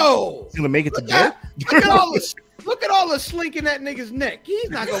it. No. He's gonna make it to Look bed. at all the slink in that nigga's neck. He's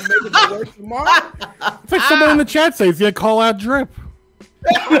not gonna make it to work tomorrow. It's like someone in the chat says, "Yeah, call out Drip."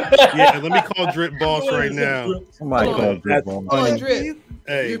 Yeah, let me call Drip Boss right now. Somebody call Drip Boss. Oh, Drip.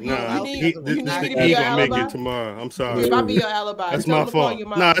 Hey, You nah, need this to nigga be ain't your gonna make alibi? it tomorrow. I'm sorry. Drip, I'll be your alibi. That's Tell my him to call fault. your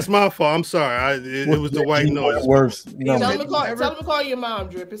mom. Nah, it's my fault. I'm sorry. It was the white noise. Worse. Tell him to call your mom,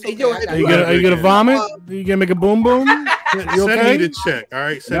 Drip. It's okay. Are you gonna vomit? Are you gonna make a boom boom? You Send me okay? the check. All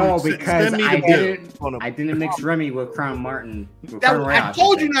right. No, Send because me I the bill. didn't mix Remy with Crown Martin. With Crown Royal, I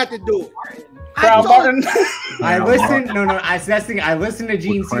told you not to do it. Crown Martin. I listened. No. I listened to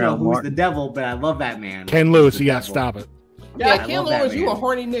Gene Cena, Crown who's Martin. the devil, but I love that man. Ken Lewis, you gotta stop it. Yeah, I Ken love that Lewis, you man. a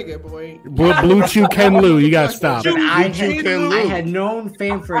horny nigga, boy. Blue Chew Ken Lou, you gotta stop But it. I had known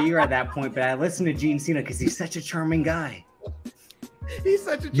fame for a year at that point, but I listened to Gene Cena because he's such a charming guy. He's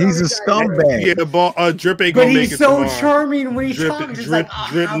such a He's a scumbag. Yeah, Drip ain't But gonna make he's it so tomorrow. charming when he Drip, talks. Just Drip, like, oh,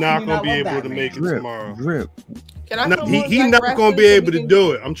 Drip how not can you gonna be love able that to man? make it Drip. tomorrow. Drip. Can I No, come he on not Black gonna be Rasslin able so we to can-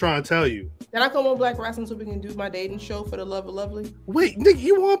 do it. I'm trying to tell you. Can I come on Black Rasslin so we can do my dating show for the Love of Lovely? Wait, nigga,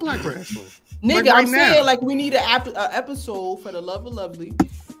 you want Black Wrestling? Nigga, Like right I'm saying now. like we need an episode for the Love of Lovely.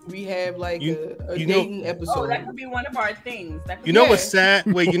 We have like a you know- dating Oh, episode. that could be one of our things. That could You know be- what's sad?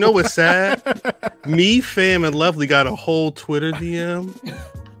 Wait, you know what's sad? Me, Fam, and Lovely got a whole Twitter DM.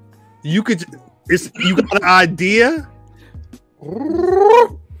 You could, you got an idea?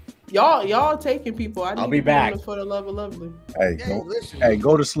 Y'all taking people. I need I'll to be back. on it for the Love of Lovely. Hey,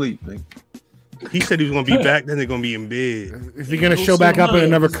 go to sleep, man. He said he was gonna be back. Then they're gonna be in bed. Is he gonna show back up in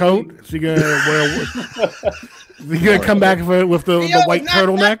another coat? Is he gonna wear? Is he gonna come back with the white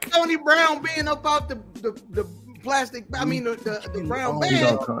turtleneck? Tony Brown being up out the plastic. I mean the brown bag.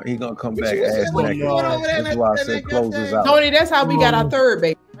 He gonna come back ass naked. That's why I said close his out. Tony, that's how we got our third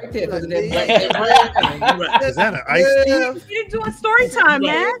baby. Right there, 'cause of that black- Is that an ice tea? You didn't do a story time,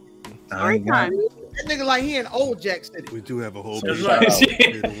 man. I ain't got it. That nigga like he in old Jack City. We do have a whole. So bunch shout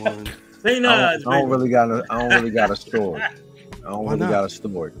out. I I don't really got a story. Why not? got a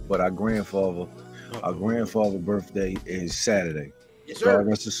story. But our grandfather's birthday is Saturday. Yes, sir. God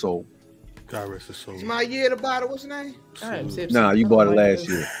rest his soul. God rest his soul. It's my year to buy it. What's his name? Nah, you bought it last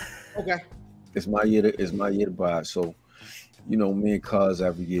year. Okay. It's my year to buy it. So, you know, me and Cuz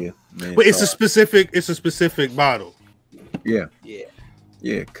every year. But it's a specific bottle. Yeah. Yeah.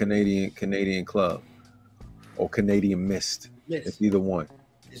 Yeah, Canadian Club or Canadian Mist. Mist. It's either one.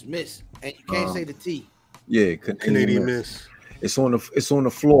 It's Miss, and you can't say the T. Yeah, Canadian Mist. It's on the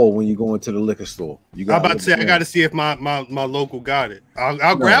floor when you go into the liquor store. You I'm about to say I got to see if my local got it.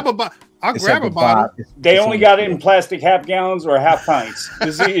 I'll grab a bottle. I'll It's grab at a the bottle. bottom. They only got it in plastic half gallons or half pints.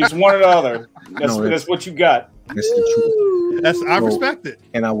 It's one or the other. No, That's what you got. It's the truth. I respect it.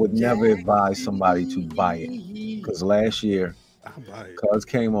 And I would never advise somebody to buy it because last year, Cuz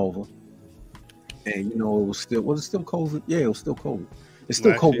came over, and you know was it still COVID? Yeah, it was still COVID. It's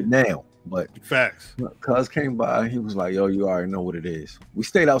still Last COVID year. now, but Facts. Cuz came by, he was like, "Yo, you already know what it is." We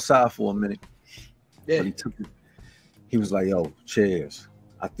stayed outside for a minute. Yeah. But he took it. He was like, "Yo, cheers."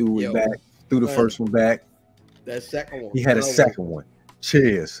 I threw it Yo, back, threw the man. first one back. That second one. He had a second one.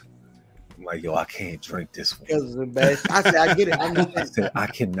 Cheers. I'm like, yo, I can't drink this one. Because it's bad. I said, I get it. I said, I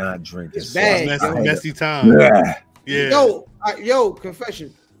cannot drink this. It's bad. So I had to- Messy time. Yeah. Yeah. Yo,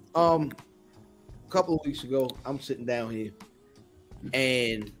 confession. A couple of weeks ago, I'm sitting down here,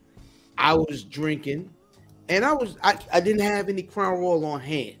 and I was drinking, and I didn't have any Crown Royal on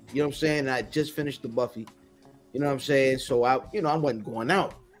hand. You know what I'm saying? I just finished the Buffy. You know what I'm saying? So I wasn't going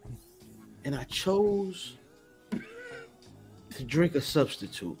out, and I chose to drink a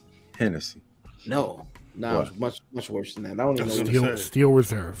substitute. Hennessy. No, it was much worse than that. I don't even know what to say. Steel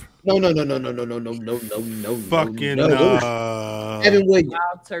Reserve. No. Fucking Evan Williams.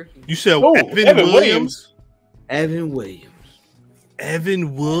 Wild turkey. You said Oh, Evan Williams? Evan Williams.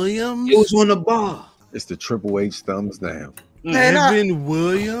 Evan Williams? It was on the bar. It's the Triple H thumbs down. Man, Evan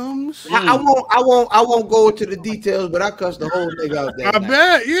Williams? I won't go into the details, but I cussed the whole thing out there. I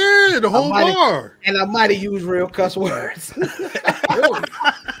bet, yeah, the whole bar. And I might have used real cuss words.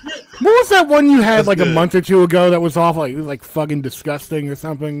 What was that one you had That's like good. a month or two ago that was awful? Like, it was like fucking disgusting or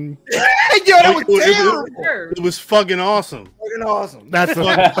something. Yo, that was terrible. It was fucking awesome. Fucking awesome. That's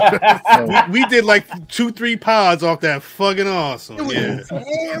we did like 2-3 pods off that fucking awesome. It was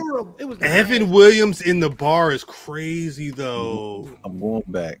terrible. It was Evan Williams in the bar is crazy though. I'm going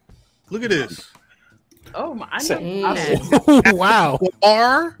back. Look at this. Oh my! I know. Oh, wow.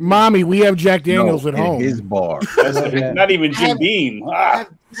 Bar? Mommy, we have Jack Daniels at home. His bar. Not even Jim Beam.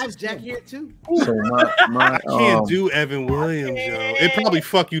 That's Jack here too. So my I can't do Evan Williams, yo. It probably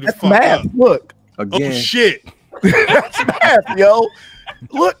fuck you the fuck Math. up. Look. again. Oh shit. That's math, yo.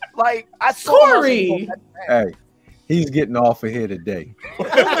 Look, like I saw Corey. Hey, he's getting off of here today. Oh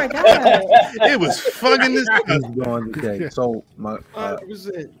my god. It was fucking this. He's going today. So my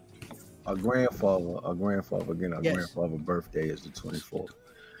 100%. our grandfather again. Our Yes. grandfather's birthday is the 24th.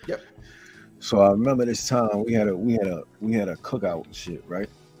 Yep. So I remember this time we had a cookout and shit, right?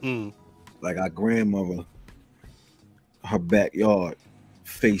 Mm. Like our grandmother, her backyard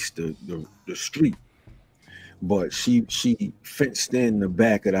faced the street, but she fenced in the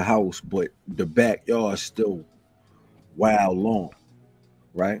back of the house, but the backyard still wild long,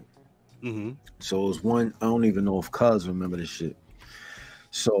 right? Mm-hmm. So it was one. I don't even know if cuz remember this shit.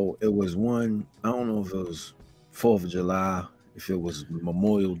 So it was one. I don't know if it was 4th of July, if it was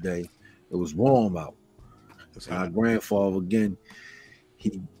Memorial Day. It was warm out. Our grandfather again,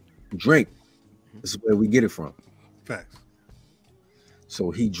 he drank. This is where we get it from. Facts. So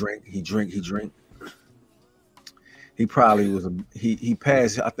he drank. He probably was he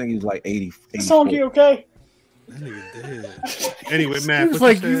passed. I think he was like 80. Songy, okay? That nigga dead. Anyway, man, He's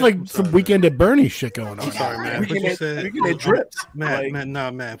like some Weekend at Bernie shit going on. I'm sorry, man. What you said? We get drips. Man, Like, man.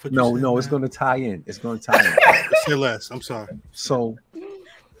 What you No, said, no, it's man? gonna tie in. It's gonna tie in. Say less. I'm sorry. So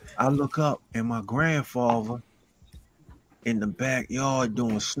I look up and my grandfather in the backyard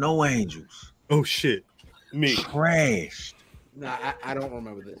doing snow angels. Oh shit. Me. Trashed. Nah, I don't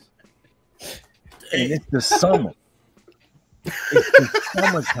remember this. And it's the summer. It's the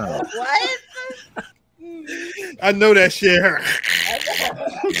summertime. What? I know that shit hurt.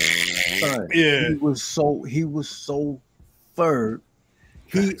 Son, Yeah. He was so third.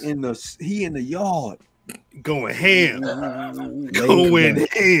 He in the yard. Going ham. Laid Going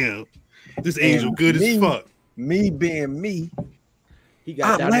back. ham. This angel And good me- as fuck. Me being me, He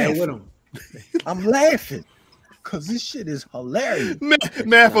got I'm down there laughing. with him. I'm laughing because this shit is hilarious.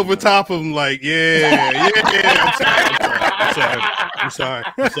 Math over top of him, like, yeah. I'm sorry.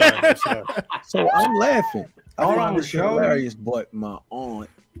 So I'm laughing. I Hold find on, this shit Joey. hilarious, but my aunt,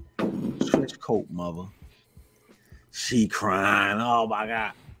 trench coat mother, she crying. Oh my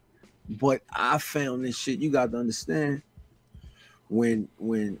god! But I found this shit. You got to understand. When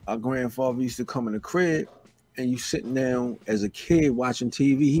our grandfather used to come in the crib, and you sitting down as a kid watching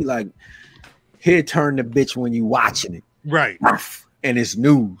TV, he'd turn the bitch when you watching it. Right. And it's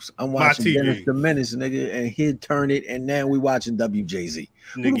news. I'm My watching TV. Dennis the Menace, nigga, and he'd turn it, and now we watching WJZ.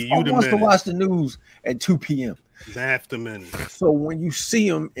 Who Nigga, the you fuck the wants to Menace. watch the news at 2 p.m.? Math the minute. So when you see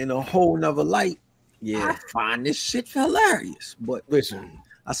him in a whole nother light, I find this shit hilarious. But Listen,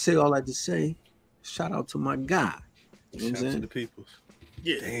 I say all that to say, shout out to my guy. You know what I'm Shout out to saying? the peoples.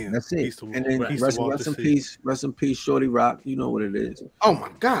 Yeah. Damn. That's it. Peace to- And then peace to rest walk in the sea. peace, Shorty Rock. You know what it is. oh my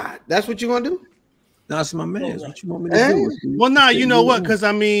God, that's what you gonna do? That's my man. What you want me to do? Well, nah, you know what? Because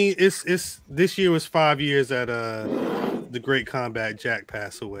I mean, it's this year was 5 years that the Great Combat Jack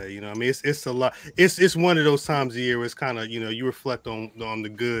passed away. You know, what I mean, it's a lot. It's one of those times a year where it's kind of, you know, you reflect on the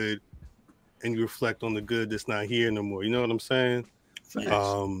good, and you reflect on the good that's not here no more. You know what I'm saying?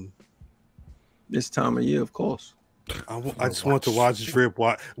 This time of year, of course. I just want to watch Drip.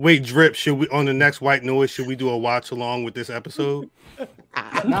 Wait, Drip. Should we on the next White Noise? Should we do a watch along with this episode?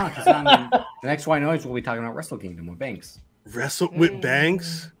 No, because the next White Noise we'll be talking about Wrestle Kingdom with Banks. Wrestle with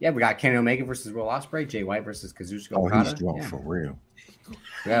Banks? Yeah, we got Kenny Omega versus Will Ospreay, Jay White versus Kazuchika Oh, Okada. he's drunk Yeah. for real.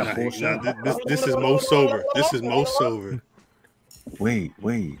 Yeah, Nah, full show. this is most sober. This is most sober. Wait.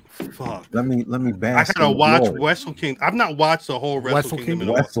 Fuck. Let me I bask gotta in the watch glory. Wrestle King. I've not watched the whole Wrestle Kingdom. in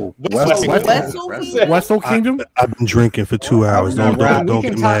a while. Wrestle Kingdom? I've been drinking for 2 hours. Don't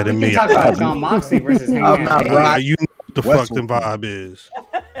get mad at We me. can talk about John Moxley versus Hangman Page. You know what the fuck the vibe is.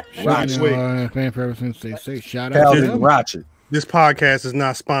 Fan forever since they say shout out to Calvin them. Ratchet. This podcast is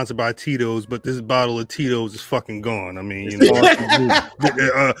not sponsored by Tito's, but this bottle of Tito's is fucking gone. I mean, you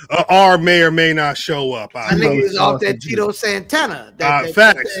know, R may or may not show up. I think he's off that Tito Santana.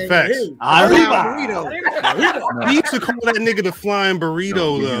 Facts. Burrito. We used to call that nigga the flying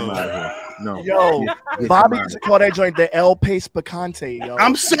burrito, though. No. Yo, Bobby used to call that joint the El Pace Picante, yo.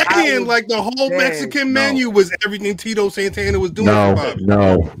 I'm saying, like, the whole Mexican menu was everything Tito Santana was doing.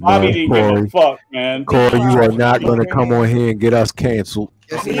 Bobby didn't give a fuck, man. Corey, you are not going to come on here and get us canceled.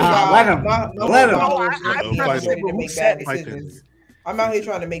 Let him. I'm out here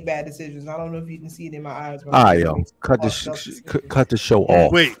trying to make bad decisions. I don't know if you can see it in my eyes. All right, yo, cut the show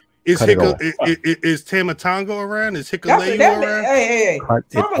off. Wait, is Tamatongo around? Is Hikuleo around? Hey,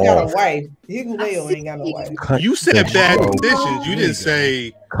 Tama got a wife. Hikuleo ain't got no wife. You said bad decisions. You didn't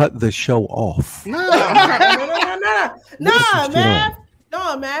say cut the show off. Nah, man.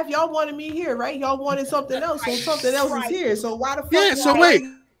 No, man. If y'all wanted me here, right? Y'all wanted something else, so something else is here. So why the fuck? Yeah. So wait.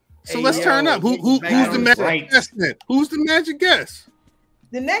 So let's turn up. Who's the magic guest then? Who's the magic guest?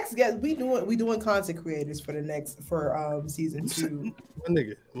 The next guest we doing content creators for season 2. My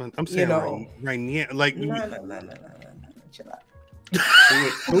nigga, I'm saying right now, like no, chill out.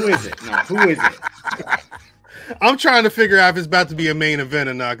 Who is it? No, who is it? I'm trying to figure out if it's about to be a main event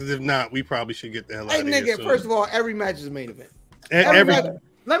or not. Because if not, we probably should get the hell out of here. Hey, nigga, first of all, every match is a main event. Every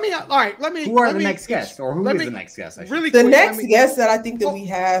Who are the next guests, or who is the next guest? The next guest that I think that we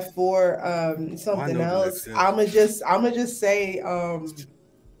have for something else. I'ma just say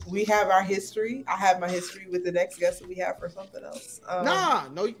we have our history. I have my history with the next guest that we have for something else. No.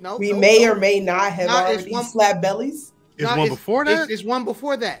 We may or may not have already slapped bellies. Is one before that? It's one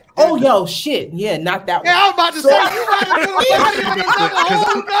before that. Oh, yo, shit. Yeah, not that one. Yeah, I was about to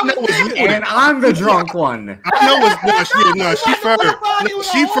say. And I'm the drunk one. I know it's she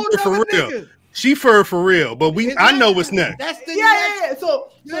furred for real. She furred for real, but I know what's next. That's the next. So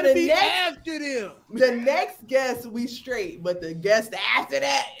the next after them. The next guest we straight, but the guest after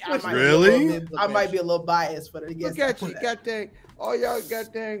that, I might be a little biased for the guest. Look at you, goddamn. Oh, y'all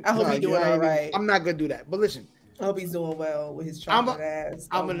goddamn. I hope he's doing all right. I'm not gonna do that, but listen. I hope he's doing well with his chocolate ass.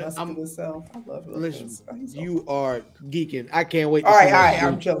 I'm himself. I love him. Listen, you are geeking. I can't wait. All right,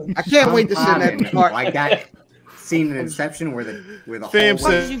 I'm chilling. I can't wait to see that part. Like that scene in Inception where the fam said,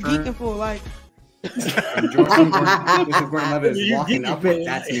 "What are you geeking for?" Like, Mr. Gordon Levitt is walking up it.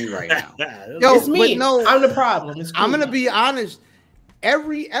 That's me right now. Yo, it's me. No, I'm the problem. Cool. I'm gonna be honest.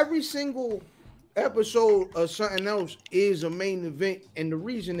 Every single episode of something else is a main event, and the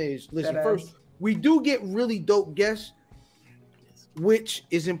reason is, listen, first. We do get really dope guests, which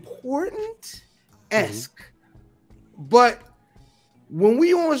is important, but when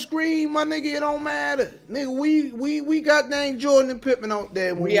we on screen, my nigga, it don't matter. Nigga, we got dang Jordan and Pippen out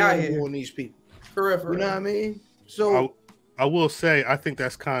there. We out here on these people. Forever. You know what I mean? So I will say, I think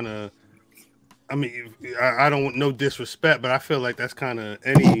that's kind of. I mean, I don't no disrespect, but I feel like that's kind of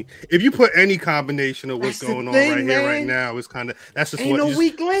if you put any combination of what's going on right here, right now, it's kind of that's just ain't no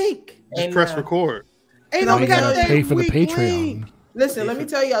weak link. Just press record. Ain't no goddamn pay for the weak Patreon. link. Listen, let me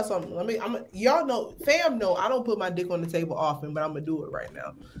tell y'all something. Y'all know, fam know I don't put my dick on the table often, but I'm gonna do it right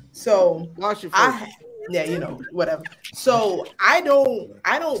now. So whatever. So I don't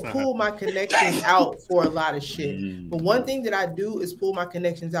pull my connections out for a lot of shit. But one thing that I do is pull my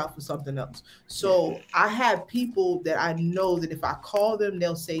connections out for something else. So I have people that I know that if I call them,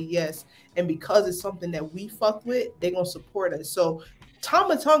 they'll say yes. And because it's something that we fuck with, they're gonna support us. So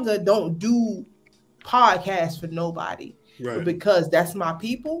Tamatonga don't do podcasts for nobody. Right. But because that's my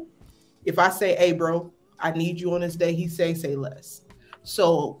people, if I say, hey bro, I need you on this day, he say less.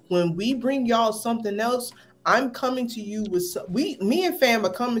 So when we bring y'all something else, I'm coming to you with me and fam are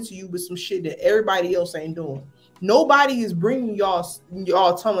coming to you with some shit that everybody else ain't doing. Nobody is bringing y'all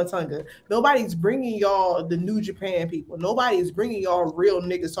Tamatonga. Nobody's bringing y'all the New Japan people. Nobody is bringing y'all real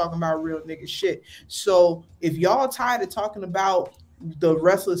niggas talking about real nigga shit. So if y'all tired of talking about the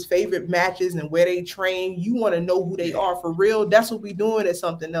wrestlers' favorite matches and where they train, you want to know who they are for real, that's what we doing at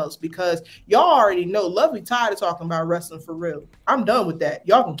something else, because y'all already know Lovely tired of talking about wrestling for real. I'm done with that.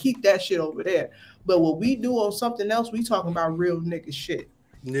 Y'all can keep that shit over there. But what we do on something else, we talking about real nigga shit.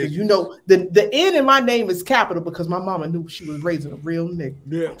 You know, the N in my name is capital because my mama knew she was raising a real nigga.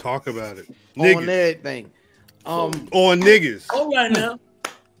 Yeah, talk about it. Niggas. On everything. On niggas. All right now.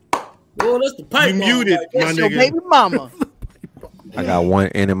 Well, that's the pipe. You muted, my nigga. Your baby mama. I got one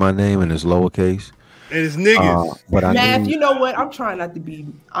N in my name and it's lowercase. And it's niggas. But Math, you know what? I'm trying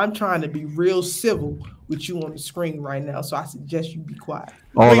to be real civil with you on the screen right now. So I suggest you be quiet.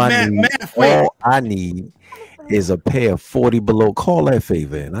 All I need is a pair of 40 below. Call that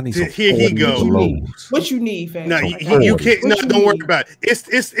favor in. I need some. Here he goes. What you need, fam? No, you can't. No, don't worry about it.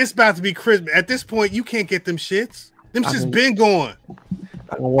 It's about to be Christmas. At this point, you can't get them shits. Them shit's been going.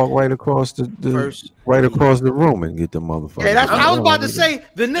 I can walk right across the room and get the mother. Yeah, I was about to say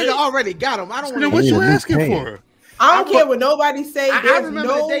the nigga already got him. I don't want to. What you asking for? I don't care what nobody say. I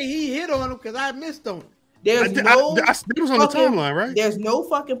remember the day he hit on him because I missed on him. There's it was on the timeline, right? There's no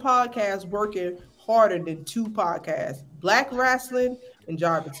fucking podcast working harder than 2 podcasts: Black Rasslin and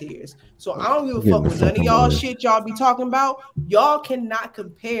Jarbateers. So I don't give a fuck with none of y'all shit y'all be talking about. Y'all cannot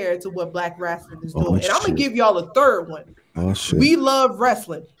compare to what Black Rasslin is doing. And I'm gonna give y'all a third one. Oh, shit. We love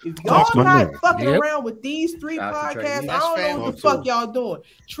wrestling. If y'all not fucking around with these 3 podcasts, I don't know what the fuck y'all doing.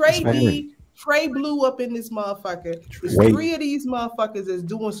 Trey blew up in this motherfucker. There's 3 of these motherfuckers that's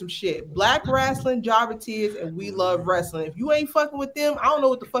doing some shit. Black Rasslin, Jarbateers, and We Love Wrestling. If you ain't fucking with them, I don't know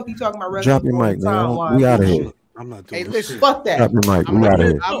what the fuck you talking about wrestling. Drop your mic, man. We out of here. I'm not doing listen, fuck that. Drop your mic. We out of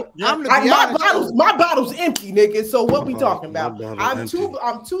here. My bottle's empty, nigga. So what we talking about? I'm two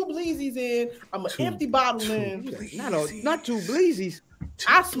bleezies in. I'm an empty bottle in. Not 2 bleezies.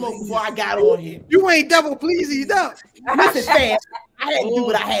 I smoked before I got on here. You ain't double bleezied up. Listen, fam, I had to do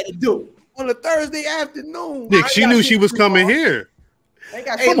what I had to do. On a Thursday afternoon. Nick, she knew she was coming here. Hey,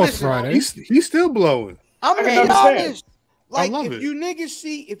 Friday. He's still blowing. I'm gonna be honest. Like, I love if it. you niggas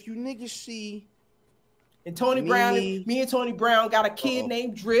see, and Tony Brown, me and Tony Brown got a kid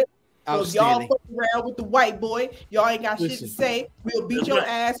named Drip. So if y'all fuck around with the white boy, y'all ain't got shit to say. We'll beat your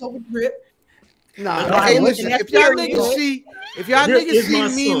ass over Drip. Nah, hey, listen, if y'all niggas see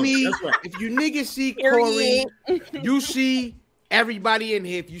Mimi, if you niggas see Corey, you see everybody in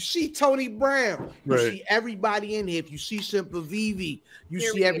here. If you see Tony Brown, you see everybody in here. If you see Sempervive, you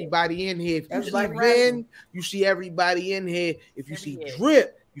see everybody in here. If you see Ben, you see everybody in here. If you see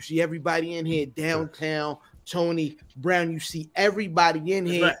Drip, you see everybody in here. Downtown Tony Brown, you see everybody in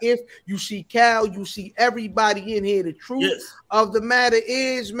here. If you see Cal, you see everybody in here. The truth of the matter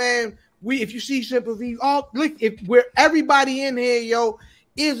is, man, if you see Sempervive, if we're everybody in here, yo,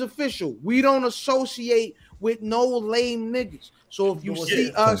 is official. We don't associate with no lame niggas. So if you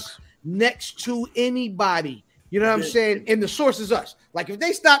see us next to anybody, you know what I'm saying? And the source is us. Like if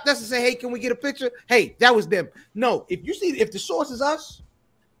they stopped us and say, hey, can we get a picture? Hey, that was them. No, if the source is us,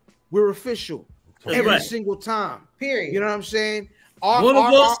 we're official every single time. Period. You know what I'm saying? One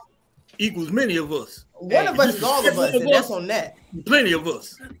of us equals many of us. One of us is all of us, and that's on that. Plenty of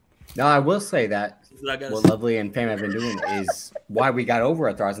us. No, I will say that what Lovely and Pam have been doing is why we got over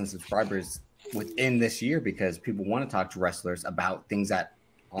 1,000 subscribers within this year, because people want to talk to wrestlers about things that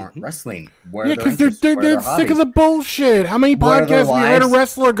aren't wrestling. Yeah, because they're sick of the bullshit. How many podcasts have you heard a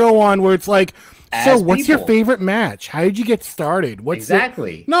wrestler go on where it's like, so what's your favorite match? How did you get started? What's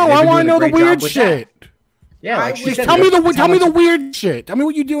exactly? No, I want to know the weird shit. Yeah, like tell me the weird shit. Tell me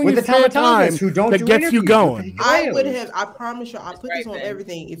what you do in your spare time that gets you going. I promise you, I put this on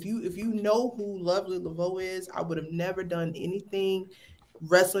everything. If you know who Lovely Laveau is, I would have never done anything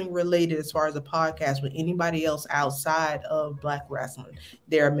wrestling related as far as a podcast with anybody else outside of Black Rasslin.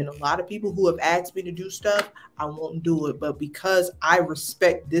 There have been a lot of people who have asked me to do stuff. I won't do it, but because I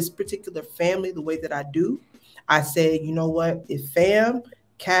respect this particular family the way that I do, I said, you know what? If fam,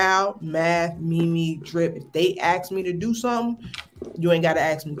 Cal, Math, Mimi, Drip, if they ask me to do something, you ain't got to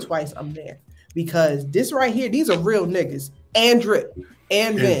ask me twice. I'm there. Because this right here, these are real niggas. And Drip,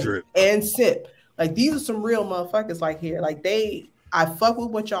 and Ben, and Sip. Like, these are some real motherfuckers like here. Like, I fuck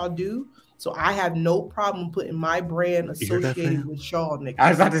with what y'all do, so I have no problem putting my brand associated with y'all niggas. I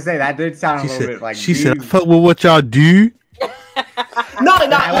was about to say, that did sound a little bit like she said, I fuck with what y'all do. No,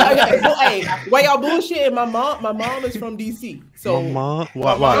 hey, why y'all bullshitting? My mom is from DC. So my mom,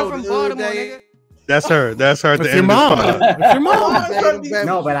 I'm from Baltimore, nigga. That's her. That's her. That's your mom. That's your mom.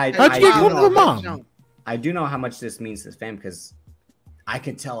 No, but I do know how much this means to his fam, because I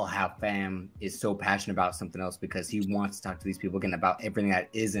can tell how fam is so passionate about something else, because he wants to talk to these people again about everything that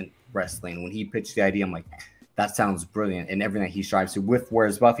isn't wrestling. When he pitched the idea, I'm like, that sounds brilliant. And everything that he strives to with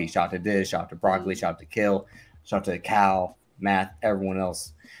Where's Buffy? Shout out to Diz, shout out to Broccoli, shout out to Kill, shout out to Cal, Math, everyone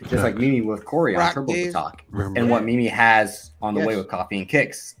else. Just like Mimi with Corey on Turbo Talk. And what Mimi has on the way with Coffee and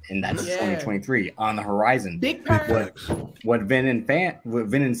Kicks. And that's 2023 on the horizon. Big what Vin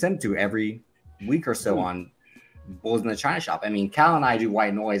and Sim do every week or so on Bulls in the China Shop. I mean, Cal and I do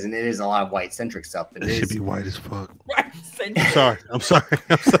white noise, and it is a lot of white centric stuff. But it should be white as fuck. I'm sorry.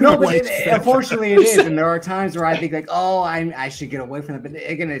 No, but unfortunately, it is. And there are times where I think like, oh, I should get away from it. But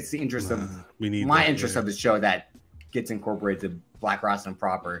again, it's the interest of my interest of the show that gets incorporated to Black Rasslin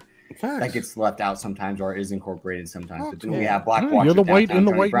proper. That gets left out sometimes, or is incorporated sometimes. But then we have Black Watch. You're the white in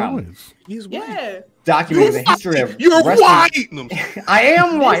the white noise. He's white. Documenting the history of you're wrestling. White. I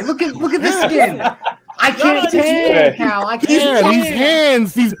am white. Look at this skin. I can't tan, Cal. I can't tan. These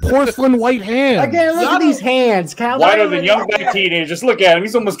hands, these porcelain white hands. Again, look at these hands, Cal. Whiter than young black teenagers. Look at him.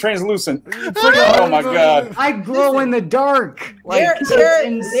 He's almost translucent. Oh my god. I glow in the dark.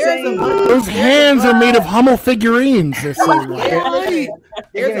 Those hands are made of Hummel figurines. They're so white.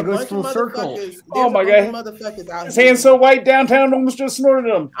 There's a bunch of motherfuckers. Oh my god! Motherfuckers out his hands so white downtown almost just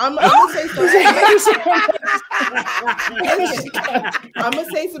snorted them. I'm gonna say something. I'm gonna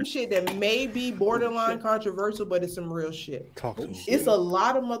say some shit that may be borderline controversial, but it's some real shit. It's a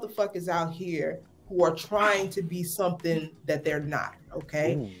lot of motherfuckers out here who are trying to be something that they're not.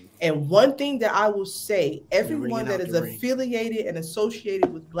 Okay. Ooh. And one thing that I will say, everyone that is affiliated and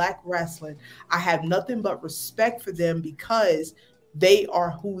associated with Black Rasslin, I have nothing but respect for them because they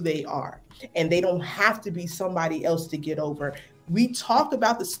are who they are. And they don't have to be somebody else to get over. We talk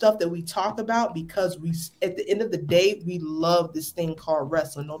about the stuff that we talk about because we, at the end of the day, we love this thing called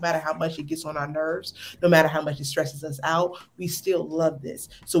wrestling. No matter how much it gets on our nerves, no matter how much it stresses us out, we still love this.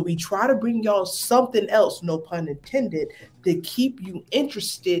 So we try to bring y'all something else, no pun intended, to keep you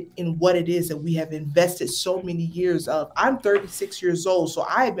interested in what it is that we have invested so many years of. I'm 36 years old, so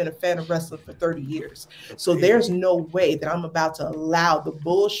I have been a fan of wrestling for 30 years. So there's no way that I'm about to allow the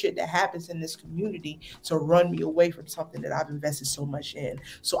bullshit that happens in this community to run me away from something that I've invested so much in.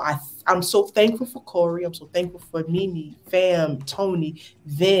 So I'm so thankful for Corey. I'm so thankful for Mimi, Fam, Tony,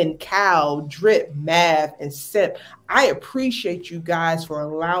 Vin, Cal, Drip, Mav, and Sip. I appreciate you guys for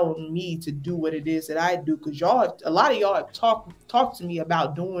allowing me to do what it is that I do, because y'all, a lot of y'all have talked to me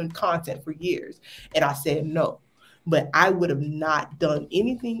about doing content for years, and I said no. But I would have not done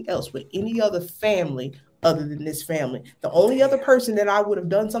anything else with any other family other than this family. The only other person that I would have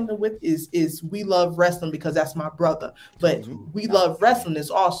done something with is We Love Wrestling, because that's my brother. But We Love Wrestling is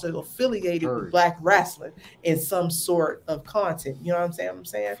also affiliated with Black Rasslin in some sort of content. You know what I'm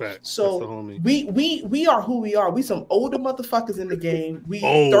saying? Fact. So we are who we are. We some older motherfuckers in the game. We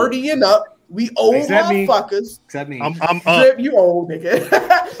 30 and up. We old motherfuckers. Except me. I'm Drip, you old nigga.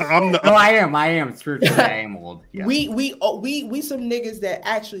 I am. Spiritually, I am old. Yeah. We some niggas that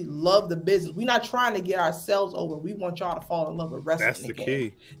actually love the business. We're not trying to get ourselves over. We want y'all to fall in love with wrestling. That's the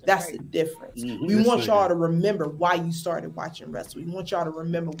key. That's the difference. We want y'all to remember why you started watching wrestling. We want y'all to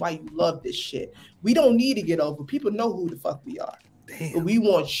remember why you love this shit. We don't need to get over. People know who the fuck we are. Damn. But we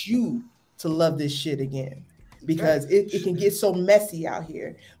want you to love this shit again. Because it can get so messy out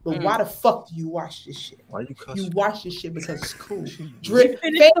here. But why the fuck do you watch this shit? Why you cussing? You watch this shit because it's cool. Drip,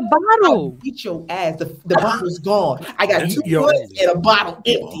 the bottle. Beat your ass. The bottle's gone. I got 2 bullets and a bottle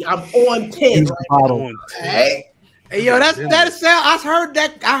empty. I'm on 10. Hey, yo, that sound. I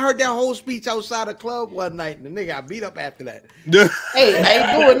heard that whole speech outside the club one night, and the nigga got beat up after that. Hey, I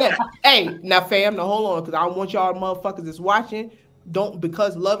ain't doing that. Hey, now fam, now hold on, because I want y'all motherfuckers that's watching. Don't,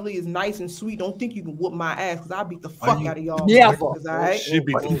 because Lovely is nice and sweet, don't think you can whoop my ass, because I'll beat the fuck out of y'all. Yeah, right? She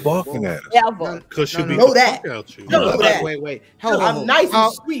be barking at us. Yeah, because she beat know the that. fuck out you. Know that. Wait. I'm nice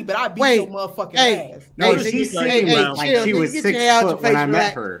and sweet, but I beat your motherfucking ass. No, she seemed like she was 6 foot when I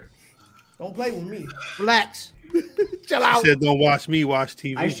met her. Don't play with me. Relax. Chill out. She said, "Don't watch me, watch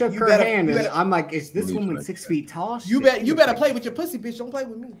TV." I shook her hand, and I'm like, "Is this woman 6 feet tall?" You better play with your pussy, bitch. Don't play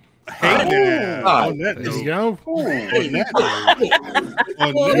with me. Hey, there you go. You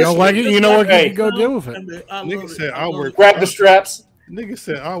don't like it? You know what? You can go deal with it. Nigga said, "I'll work." Grab the straps. Nigga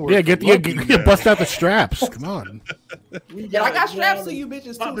said, "I'll work." Yeah, get bust out the straps. Come on. Yeah, I got straps to you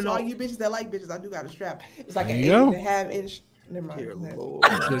bitches too. So all you bitches that like bitches, I do got a strap. It's like an 8.5 inch. Never mind.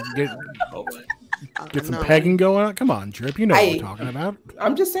 Get some pegging going on. Come on, Drip. You know what we're talking about.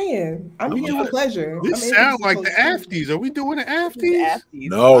 I'm just saying. I'm here for pleasure. This sounds like the afties. Are we doing the afties?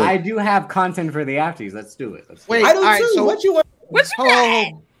 No. I do have content for the afties. Let's do it. Wait, I do too. So what you want?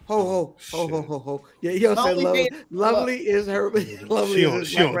 Ho. Yeah, yo said lovely is her. Lovely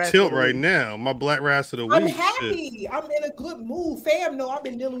she on tilt right now. My Black Rass of the week. I'm happy. I'm in a good mood. Fam, no, I've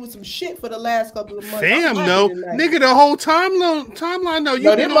been dealing with some shit for the last couple of months. Fam, no, nigga, the whole timeline, no.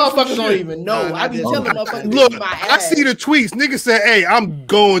 No, them motherfuckers don't even know. I be telling motherfuckers. Look, I see the tweets. Nigga said, "Hey, I'm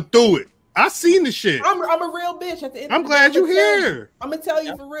going through it." I seen the shit. I'm a real bitch at the end. I'm glad you here. I'm gonna tell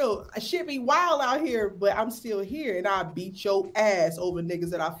you for real. Shit be wild out here, but I'm still here, and I beat your ass over niggas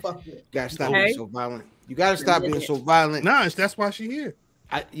that I fuck with. You gotta stop being so violent. You gotta stop being so violent. Nah, that's why she here.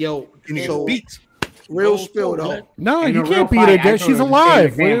 So beats. Real spill though. No, you can't beat her dead. She's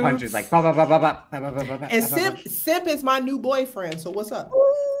alive. Fan punches like and Simp is my new boyfriend. So what's up?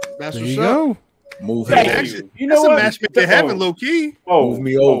 That's there you go. Move him. You know what? That's a match made to heaven, low key. Move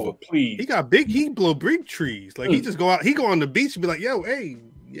me over, please. He got big. He blow big trees. Like he just go out. He go on the beach and be like, "Yo, hey."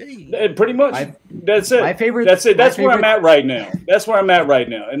 Pretty much. That's it. My favorite. That's it. That's where I'm at right now. That's where I'm at right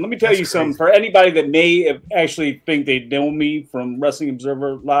now. And let me tell you something. For anybody that may have actually think they know me from Wrestling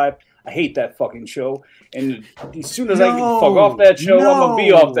Observer Live, I I hate that fucking show. And as soon as I can fuck off that show, I'm gonna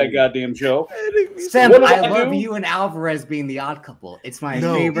be off that goddamn show. Sam, I love you and Alvarez being the odd couple. It's my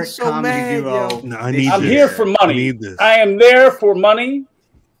favorite comedy duo. No, I'm here for money. I am there for money.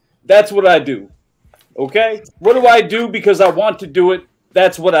 That's what I do. Okay? What do I do because I want to do it?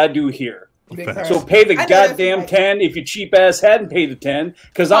 That's what I do here. So pay the goddamn 10 if your cheap ass hadn't paid the 10,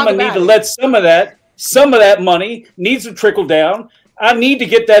 because I'm gonna need to let some of that money needs to trickle down. I need to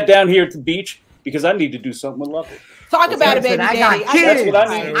get that down here at the beach because I need to do something with Lovely. Talk about it, baby daddy. That's what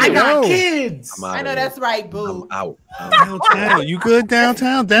I need to do. I got kids. I know that's right, boo. I'm out. Downtown, you good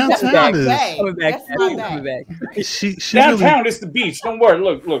downtown? Downtown is Coming back. she downtown is the beach. Don't worry.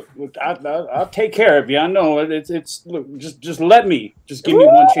 Look. I'll take care of you. I know it's. Look, just let me. Just give me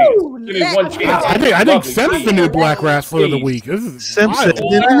one chance. Give me one chance. I think Sem's the new Black Wrestler of the week. This is Sem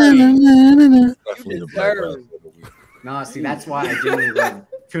No, see, that's why I genuinely love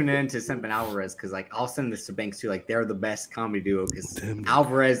tuning into Semp and Alvarez, because like I'll send this to Banks too. Like they're the best comedy duo, because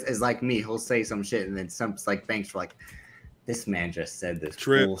Alvarez is like me. He'll say some shit, and then Semp's like Banks for like, this man just said this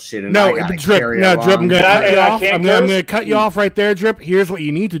bullshit. And no, Drip. No, Drip. I'm gonna cut you off. I'm gonna cut you off right there, Drip. Here's what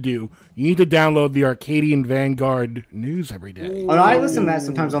you need to do. You need to download the Arcadian Vanguard news every day. Oh, I listen to that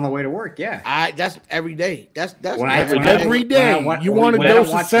sometimes on the way to work. Yeah, that's every day. That's every day. You want to dose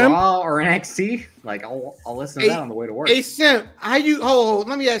of Semp or NXT? Like I'll listen to that on the way to work. Hey Semp, how you? Hold.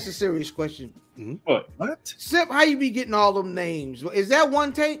 Let me ask a serious question. What? Semp, how you be getting all them names? Is that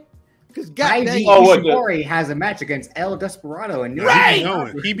one take? Because Ishimori has a match against El Desperado, and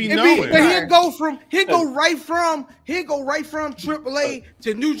he be knowing. He'll go right from AAA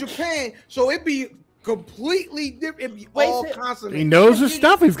to New Japan, so it be completely different. It be all constant. He knows his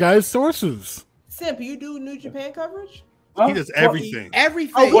stuff. He's got his sources. Simp, you do New Japan coverage? He does everything.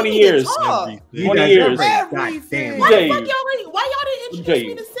 Everything. 20 years. 20 years. Everything. Why y'all didn't introduce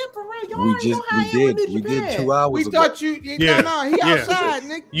me to Simp for real? We did 2 hours. We thought you. He outside,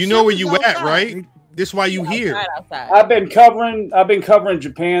 Nick. You know where you at, right? This why you here. I've been covering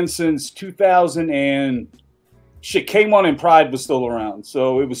Japan since 2000 and shit. K1 and Pride was still around,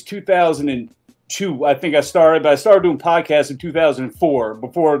 so it was 2002. I think I started, but I started doing podcasts in 2004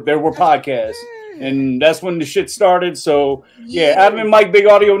 before there were podcasts. And that's when the shit started. So, Adam and Mike, Big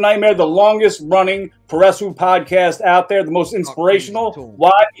Audio Nightmare, the longest running pro wrestling podcast out there, the most inspirational.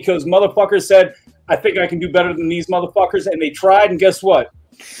 Why? Because motherfuckers said, I think I can do better than these motherfuckers. And they tried, and guess what?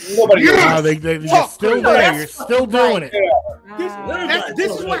 Nobody they're still there. You're still doing it.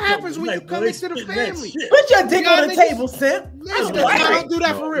 This is what happens when you come into the family. Put your dick on the table, Simp. Don't do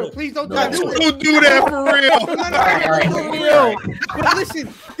that for real. Please don't do that. Don't do that for real. But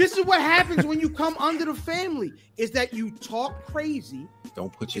listen, this is what happens when you come under the family, is that you talk crazy.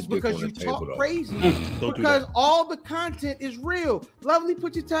 Don't put your dick on the table. Because you talk crazy. Because all the content is real. Lovely,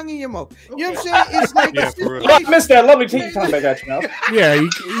 put your tongue in your mouth. You know what I'm saying? It's like I missed that. Lovely, take your tongue back out your mouth. Yeah,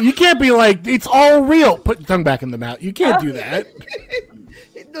 you can't be like, it's all real. Put your tongue back in the mouth. You can't do that.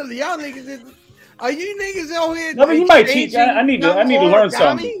 Y'all niggas, are you niggas out here? No, but you might teach. I need to learn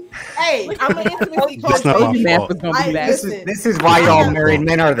something. Hey, I'm an intimacy coach. This is why y'all married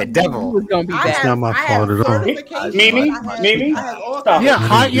men are the devil. It's not my fault at all. Mimi.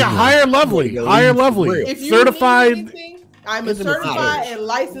 Hire Lovely. Hire Lovely. If you certified. need anything, I'm a certified and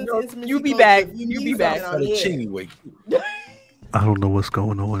licensed intimacy You be coach. back. If You be need back. something, I don't know what's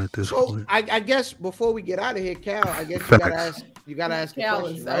going on at this point. I guess before we get out of here, Cal, I guess you gotta ask a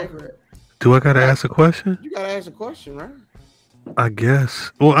question, right? Do I gotta ask a question? You gotta ask a question, right? I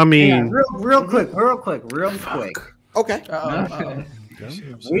guess. Well, I mean, real quick. Okay.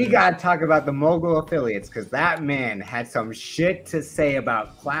 We gotta talk about the Mogul affiliates, because that man had some shit to say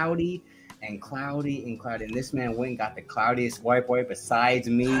about Cloudy. And this man went and got the cloudiest white boy besides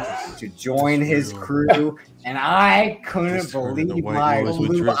me to join his crew, and I couldn't believe my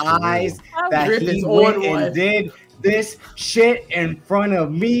blue eyes that he went and did this shit in front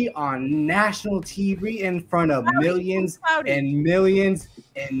of me on national TV, in front of millions and millions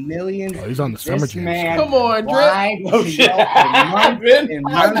and millions. Oh, he's on the Summer Jam. Come on, Drip.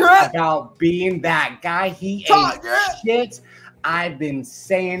 About being that guy. He ain't shit. I've been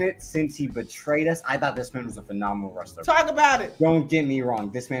saying it since he betrayed us. I thought this man was a phenomenal wrestler. Talk about it. Don't get me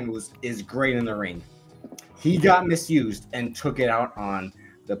wrong. This man is great in the ring. He got misused and took it out on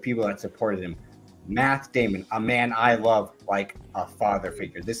the people that supported him. Matt Damon, a man I love like a father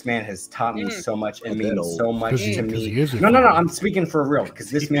figure. This man has taught me so much and means so much to me. No. I'm speaking for real, because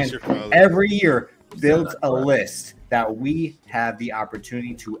this man every year builds a list that we have the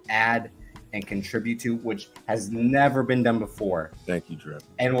opportunity to add and contribute to, which has never been done before. Thank you, Drip.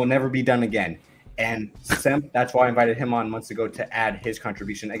 And will never be done again. And that's why I invited him on months ago to add his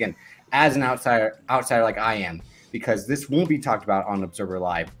contribution again as an outsider like I am, because this won't be talked about on Observer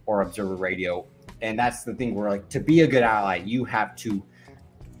Live or Observer Radio. And that's the thing where, like, to be a good ally, you have to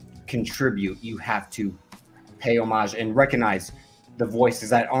contribute, you have to pay homage and recognize the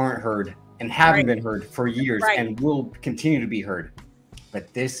voices that aren't heard and haven't been heard for years and will continue to be heard.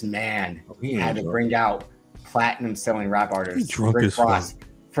 But this man had to bring out platinum selling rap artist Rick Ross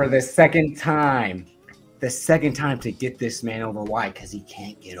for the second time to get this man over. Why? Because he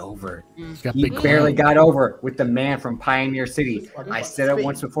can't get over. He barely got over with the man from Pioneer City. I said it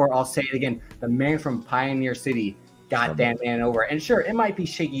once before, I'll say it again. The man from Pioneer City got that man over. And sure, it might be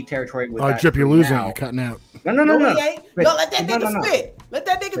shaky territory with that. Jip, you're losing. You're cutting out. No, he ain't. No, let that nigga spit. Let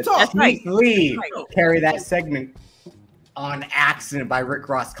that nigga talk. Keith Lee carry that segment on accident by Rick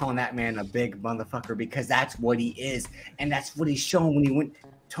Ross calling that man a big motherfucker, because that's what he is. And that's what he's shown when he went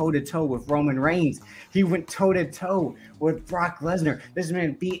toe-to-toe with Roman Reigns. He went toe-to-toe with Brock Lesnar. This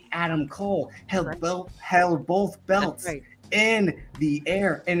man beat Adam Cole, held both belts in the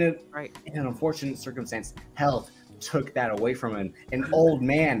air. And in an unfortunate circumstance, health took that away from him. An old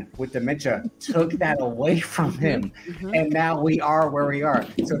man with dementia took that away from him. And now we are where we are.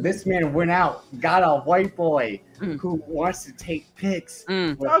 So this man went out, got a white boy who wants to take pics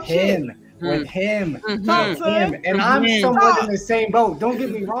with him. And I'm somewhat in the same boat. Don't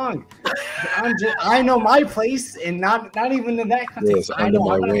get me wrong. I know my place, and not even in that context. Yes, I know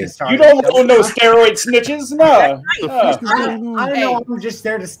I'm not you don't own no steroid snitches, no. I know I'm just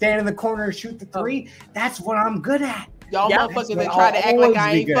there to stand in the corner and shoot the three. That's what I'm good at. Y'all motherfuckers that try to act like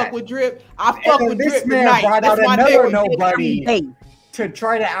I ain't fuck with Drip. I fuck with Drip this man tonight. brought That's out my another nigga. nobody to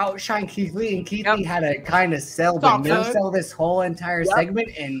try to outshine Keith Lee, and Keith Lee had to kind of sell this whole entire segment,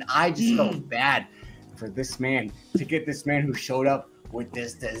 and I just felt bad for this man, to get this man who showed up with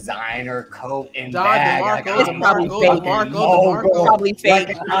this designer coat and bag. It's probably fake.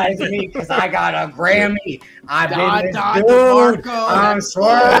 Recognize me because I got a Grammy. I've been this dude. I'm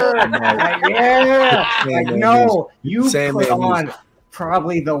swearing. No, you put on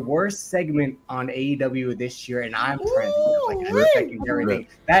probably the worst segment on AEW this year, and I'm trying to think of like everything.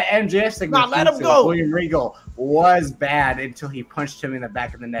 That MJF segment with William Regal was bad until he punched him in the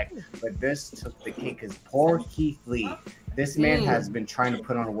back of the neck. But this took the cake, because poor Keith Lee. This man has been trying to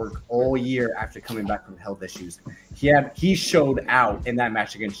put on work all year after coming back from health issues. He showed out in that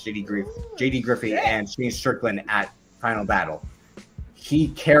match against JD Griffey and Shane Strickland at Final Battle. He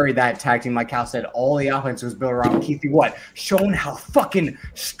carried that tag team, like Cal said. All the offense was built around Keith Lee. Showing how fucking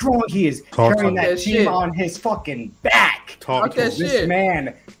strong he is, carrying that team on his fucking back. This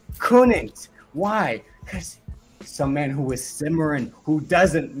man couldn't. Why? Because some man who is simmering, who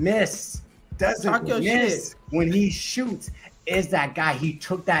doesn't miss when he shoots, is that guy. He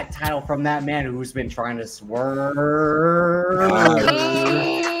took that title from that man who's been trying to swerve.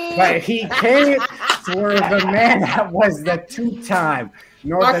 But he can't swerve the man that was the two-time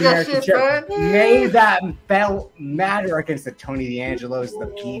North American champion. Made that belt matter against the Tony D'Angelos, the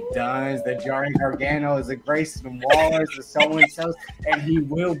Pete Dunnes, the Johnny Garganos, the Grayson Wallers, the so-and-sos, and he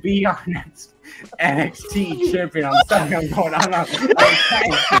will be our next NXT champion. I'm sorry, I'm going on. Put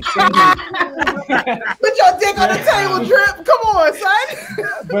your dick on the table, Drip. Come on, son.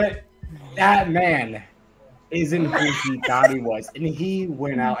 But that man isn't who he thought he was, and he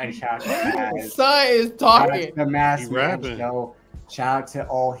went out and shouted. Son is talking. The Masked Man show. Shout out to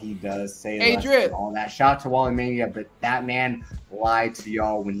all he does. Say Drip. All that. Shout out to Wally Mania, but that man lied to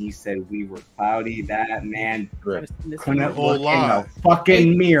y'all when he said we were cloudy. That man couldn't look in the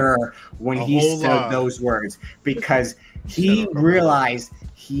fucking mirror when he said those words, because he realized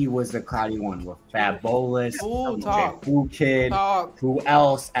he was the cloudy one with Fat Bolus, Who Kid, who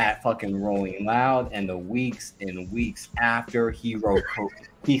else at fucking Rolling Loud, and the weeks and weeks after he wrote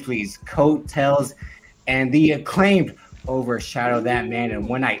Keith Lee's coattails, and the acclaimed overshadowed that man in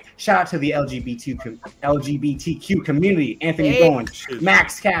one night. Shout out to the LGBTQ community. Anthony Bowen,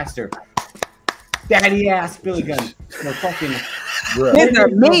 Max Caster, Daddy Ass Billy Gunn, the fucking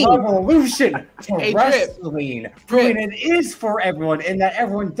revolution to wrestling. Proving it is for everyone, and that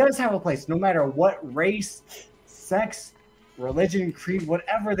everyone does have a place, no matter what race, sex, religion, creed,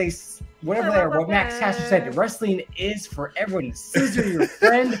 whatever they are. What Max Caster said, wrestling is for everyone. Scissor your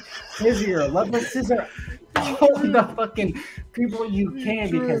friend, scissor your loved one, scissor all the fucking people you can,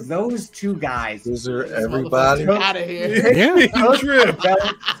 because those two guys everybody out of here.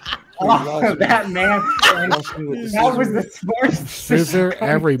 That man, that was the smartest. Scissor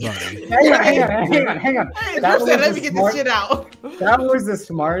everybody. Hang on. Let me get this shit out. That was the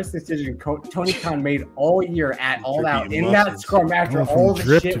smartest decision Tony Khan made all year at All Out in that scrum after all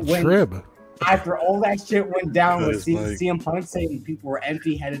the shit went. after all that shit went down with CM Punk saying people were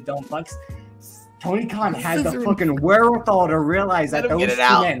empty-headed dumb fucks, Tony Khan had the fucking wherewithal to realize that those two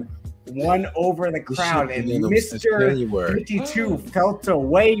men won over the crowd, and Mr. 52 felt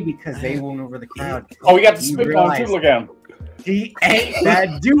away because they won over the crowd. Oh, we got the spit on too. Look at him. He ain't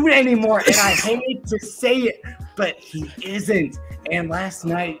that dude anymore, and I hate to say it, but he isn't. And last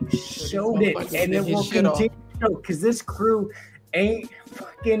night showed it, and it will continue to show because this crew ain't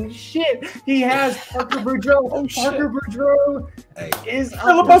fucking shit. He has Parker Boudreaux. Parker Boudreaux is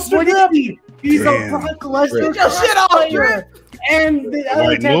filibuster drip. He's a Brock Lesnar player. And the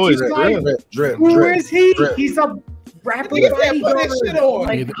other guy, who is he? He's a rapper. I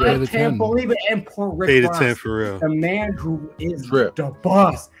can't believe it. And poor Rick Ross, 10 for real. the man who is the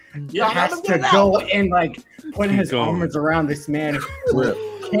boss, has to go and like put his arms around this man.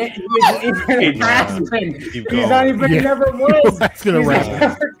 He's not even never was. That's gonna wrap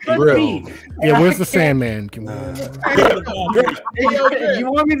it. Yeah, where's the Sandman? If you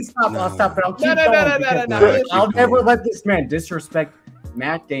want me to stop, I'll stop, but I'll keep going. I'll never let this man disrespect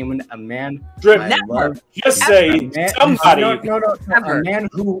Matt Damon, a man I love. Just say somebody. A man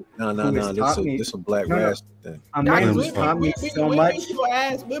who This is a Black Rasslin thing. A man who's taught me so much.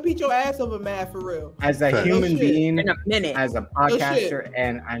 We'll beat your ass over Matt for real. As a human being, as a podcaster,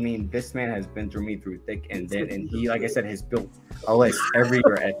 and I mean, this man has been through me through thick and thin, and he, like I said, has built a list every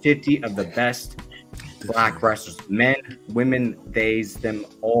year at 50 of the best Black wrestlers, men, women, theys, them,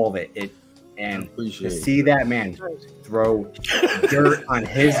 all of it. And to see that man throw dirt on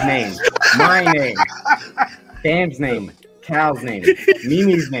his name, my name, Sam's name, Cal's name,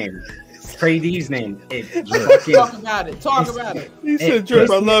 Mimi's name, Trey D's name. Talk about it. He said, "Drip,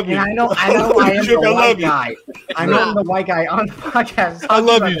 I love you." And I know I am the white guy. I know I'm the white guy on the podcast. I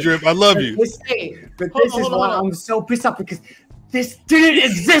love you, Drip. I love you. But this is why I'm so pissed off, because this didn't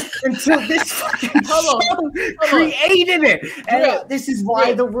exist until this fucking show created it. And this is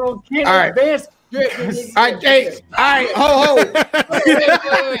why the world can't advance. All right, Jake. All right, ho.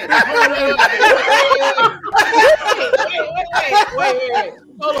 Wait.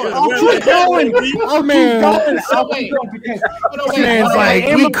 Hold on. I'll keep going. Oh, man. I'll keep going because man's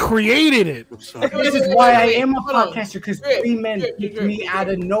like, we created it. This is why I am a podcaster, because 3 men picked me out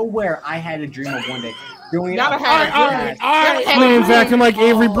of nowhere. I had a dream of one day doing it. All right. Man's acting like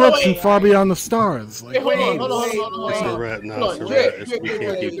Avery Brooks and Far Beyond the Stars. Like, Hold on. It's a wrap. No, it's a wrap. We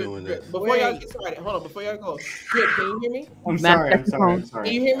can't keep doing that. Before y'all get started, hold on. Before y'all go, Drip, can you hear me? I'm sorry. Can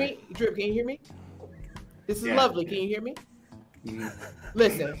you hear me? Drip, can you hear me? This is lovely. Can you hear me?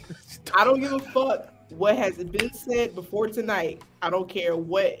 Listen, I don't give a fuck what has been said before tonight. I don't care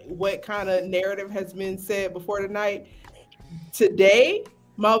what kind of narrative has been said before tonight. Today,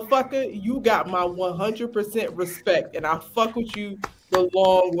 motherfucker, you got my 100% respect, and I fuck with you the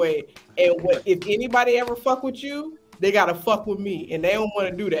long way. And if anybody ever fuck with you, they gotta fuck with me, and they don't want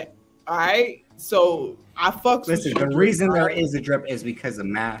to do that. All right, so I fuck with you. Listen, the reason there is a drip is because of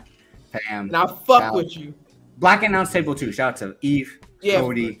Matt, Pam, and I fuck with you. Black Announce Table 2. Shout out to Eve,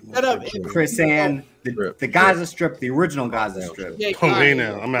 Cody, Chris Ann, the Gaza Strip, the original Gaza Strip. Hey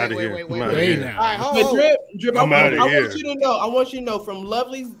now, I'm out of here. All right, hold on. Drip, I'm out of here. I want you to know from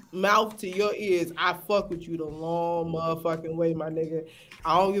Lovely's mouth to your ears, I fuck with you the long motherfucking way, my nigga.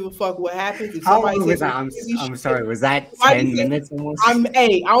 I don't give a fuck what happens. If how long was that? I'm sorry, was that 10 minutes almost? I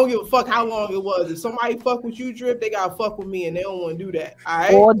don't give a fuck how long it was. If somebody fuck with you, Drip, they gotta fuck with me, and they don't want to do that. All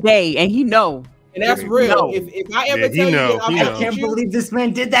right? All day, and he know. And that's real. If I ever tell you that I can't believe this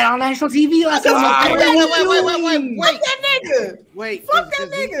man did that on national TV last time. Wait. Fuck that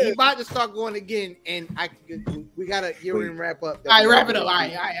nigga. He about to start going again, and we gotta get ready and wrap up. All right, wrap it up. All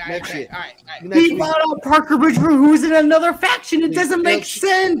right. He bought out Parker Boudreaux, who's in another faction. It doesn't make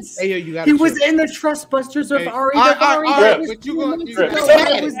sense. He was in the Trustbusters with Ari. But you going to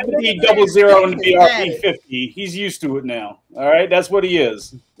 00 and BRP 50. He's used to it now. All right, that's what he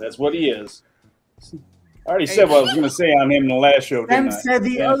is. I already said what I was going to say on him in the last show. Them said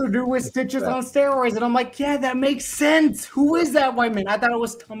the other dude with stitches on steroids, and I'm like, yeah, that makes sense. Who is that white man? I thought it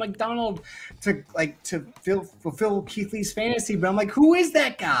was Tom McDonald to fulfill Keith Lee's fantasy, but I'm like, who is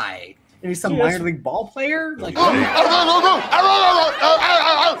that guy? And he's some minor league ball player? Like,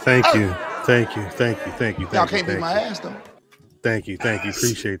 Thank you. Y'all can't beat my ass though. Thank you.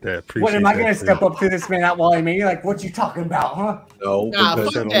 Appreciate that. What am I gonna step up to this man out while I mean, like, what you talking about, huh? No,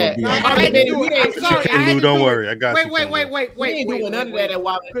 because fuck that don't Lou, don't worry, I got you. Wait. We ain't doing none of that at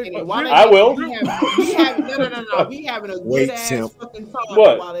Wild. I will. We having a good ass fucking time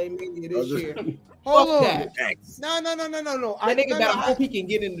while they made it this year. Hold on. That. No. That nigga better hope he can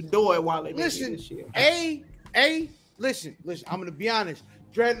get in the door while they make it this year. listen. I'm gonna be honest.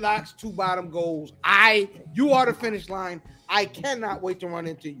 Dreadlocks, 2 bottom goals. You are the finish line. I cannot wait to run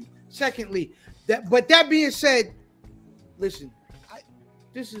into you. Secondly, that being said, listen,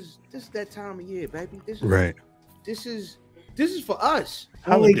 this is that time of year, baby. This is right. This is for us.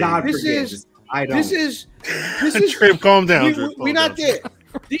 Only God this forgives. is. I don't. This is. Trip, calm down. We're not there.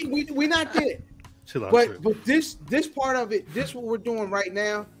 We're not there. Chill out, but this part of it, this what we're doing right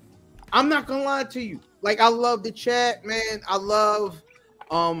now. I'm not gonna lie to you. Like, I love the chat, man. I love,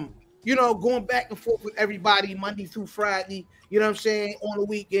 going back and forth with everybody Monday through Friday. You know what I'm saying? On the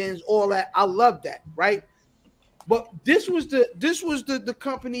weekends, all that. I love that, right? But this was the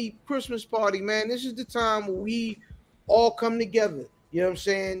company Christmas party, man. This is the time where we all come together. You know what I'm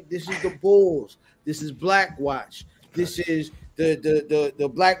saying? This is the Bulls. This is Black Watch. This is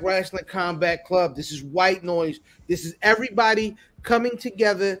the Black Rasslin Combat Club. This is White Noise. This is everybody coming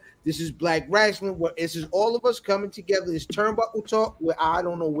together. This is Black Rasslin. This is all of us coming together. This Turnbuckle Talk, where I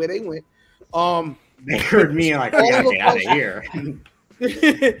don't know where they went. They heard me like, I gotta get out of here.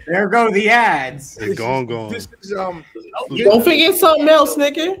 There go the ads. They're gone. This is, don't forget something else,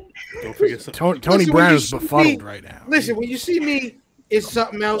 nigga. Don't forget something. Tony Brown is befuddled right now. Listen, when you see me, it's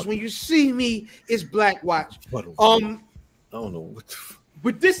something else. When you see me, it's Black Watch. I don't know what.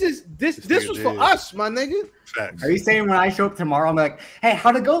 But this was for us, my nigga. Facts. Are you saying when I show up tomorrow, I'm like, hey,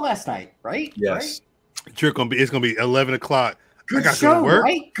 how'd it go last night? Right? Yes. Right? It's gonna be 11 o'clock. Good show,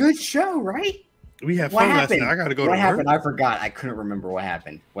 right? Good show, right? We had What fun last happened? night. I gotta go What to happened? work. I forgot. I couldn't remember what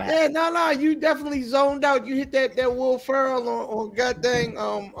happened. Yeah, no, you definitely zoned out. You hit that Will Ferrell on goddamn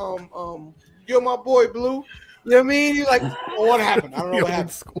you're my boy Blue. You know what I mean? You're like, oh, what happened? I don't know what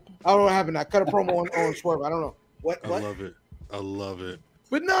happened. I don't know what happened. I cut a promo on Swerve. I don't know. What? I love it.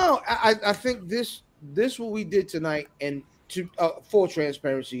 But no, I think this what we did tonight, and to full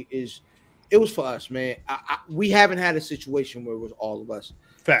transparency, it was for us, man. We haven't had a situation where it was all of us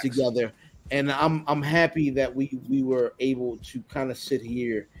together, and I'm happy that we were able to kind of sit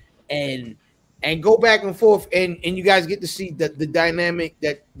here and go back and forth, and you guys get to see the dynamic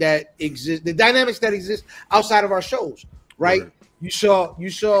that exists, the dynamics that exist outside of our shows, right? You saw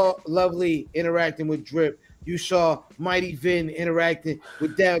Lovely interacting with Drip. You saw Mighty Vin interacting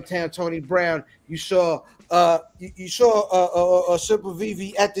with Downtown Tony Brown. You saw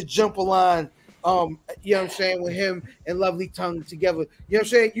Sempervive at the jumper line. You know what I'm saying, with him and Lovely Tongue together. You know what I'm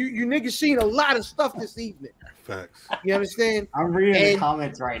saying? You niggas seen a lot of stuff this evening. Facts. You understand? I'm reading the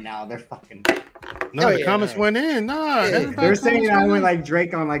comments right now. They're fucking. No, the comments went in. They're saying I went like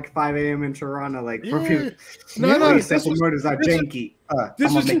Drake on like 5 a.m. in Toronto. Like, No, this murders are janky. I'm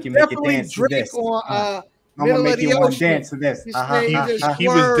gonna make you dance to this. I'm gonna make you want to dance to this. He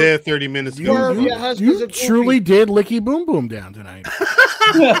was there 30 minutes ago. You truly did licky boom boom down tonight.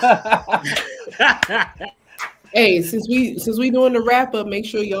 Hey, since we doing the wrap up, make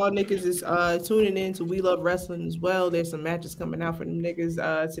sure y'all niggas is tuning in to We Love Wrestling as well. There's some matches coming out for them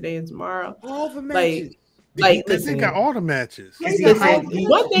niggas today and tomorrow. All the matches. They got all the matches. One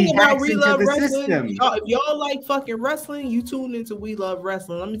thing about We Love Wrestling, if y'all like fucking wrestling, you tune into We Love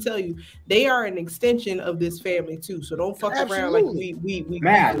Wrestling. Let me tell you, they are an extension of this family too. So don't fuck around like we.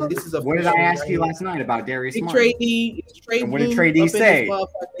 Matt, this is a. What did I ask you last night about Darius Martin? Trey what did Trey D say?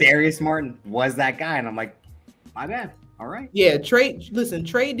 Darius Martin was that guy, and I'm like, my bad. All right. Yeah, Trey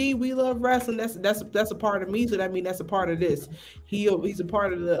D, We Love Wrestling. That's a part of me. So that means that's a part of this. He's a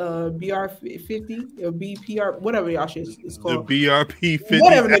part of the BR50 or BPR, whatever y'all shit is called. The BRP 50.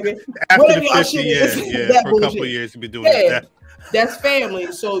 Whatever, nigga. After Whatever the y'all 50, shit yeah, is. for a couple of years, you've been doing that. That's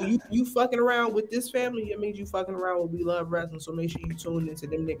family. So you fucking around with this family, it means you fucking around with We Love Wrestling. So make sure you tune into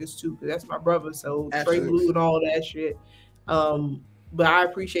them niggas too, because that's my brother. So Trey Blue and all that shit. But I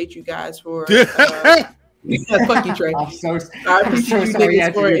appreciate you guys for. Fuck you, Trey. I appreciate you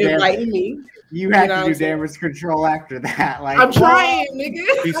niggas for inviting me. You had to do damage control after that. Like, I'm trying,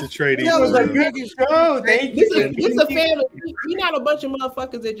 nigga. Piece of trading. It was a good show. Thank you. This is a family. We not a bunch of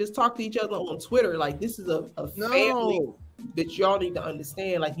motherfuckers that just talk to each other on Twitter. Like, this is a family that y'all need to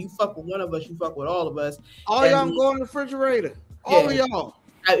understand. Like, you fuck with one of us, you fuck with all of us. All y'all go in the refrigerator. All of y'all.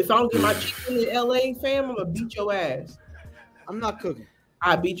 If I don't get my chicken in LA, fam, I'm gonna beat your ass. I'm not cooking.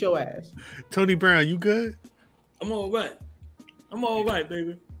 I beat your ass. Tony Brown, you good? I'm all right,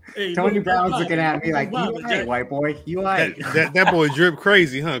 baby. Hey, Tony Brown's looking at me like, you all right, white boy? You all right? That boy Drip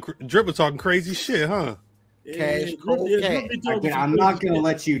crazy, huh? Drip was talking crazy shit, huh? Cash, cold cash. Again, I'm not going to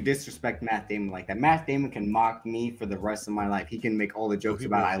let you disrespect Matt Damon like that. Matt Damon can mock me for the rest of my life. He can make all the jokes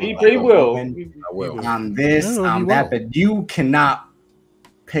about I will. I'm this, I'm that, but you cannot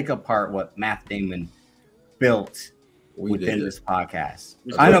pick apart what Matt Damon built within this podcast.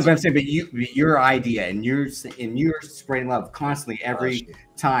 I know, but I'm saying, but your idea and you're spreading love constantly every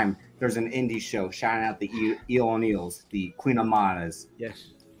time there's an indie show, shouting out the Eel O'Neills, the Queen Amadas.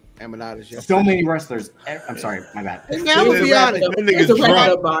 Yes. Amanadas, yes. So many wrestlers. I'm sorry, my bad. Now, I'm gonna be honest.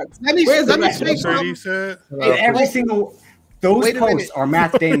 Every single those posts are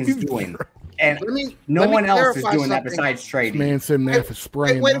Matt Damon's doing. And no one else is doing that besides Trey. Man sitting there for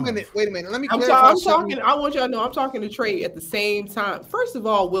spraying. Wait a minute. Let me I'm talking. I want y'all to know I'm talking to Trey at the same time. First of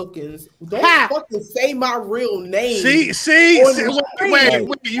all, Wilkins, don't fucking say my real name. Wait,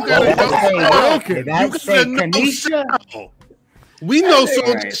 you gotta know. We know some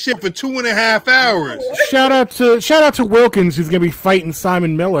of this shit for 2.5 hours. Shout out to Wilkins, who's gonna be fighting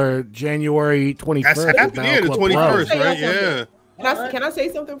Simon Miller January 21st. That's happening, the 21st, right? Yeah. Can I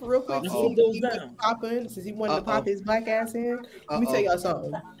say something for real quick? Since he wanted to pop his black ass in, let me tell y'all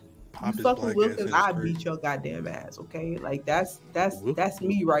something. You fucking Wilkins, I beat your goddamn ass, okay? Like that's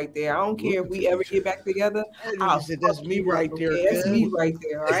me right there. I don't care if we ever get back together. That's me right there. That's me right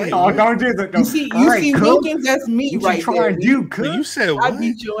there. All right. Oh, don't do that. You see Wilkins, that's me right there. You said what? I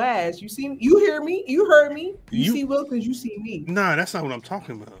beat your ass. You see? You hear me? You heard me? You see Wilkins? You see me? Nah, that's not what I'm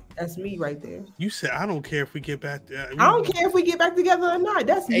talking about. That's me right there. You said I don't care if we get back. I don't care if we get back together or not.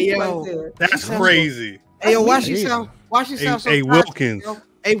 That's me right there. That's crazy. Hey, yo, why she sound so Hey, Wilkins.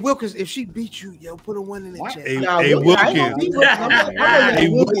 Hey, Wilkins, if she beat you, yo, put a 1 in the chat. Hey,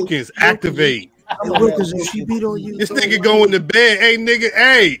 Wilkins, activate. Hey, Wilkins, if she beat on you. This nigga going to bed. Hey, nigga,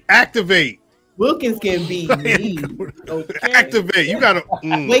 activate. Wilkins can beat me. Okay. Activate. You gotta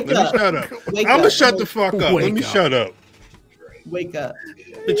wake up. Shut up. I'm gonna shut the fuck up. Let me shut up. Wake up.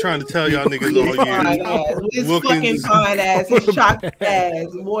 Been trying to tell y'all niggas all year. His fucking fine ass, his chocolate ass,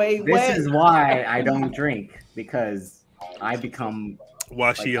 boy. This is why I don't drink, because I become.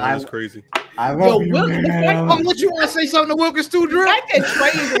 Why she is crazy. I love you, what you want to say something to Wilkins too, Drew? I can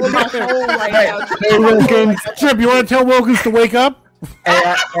trade on my phone right now. Hey, Wilkins. Trip, you want to tell Wilkins to wake up?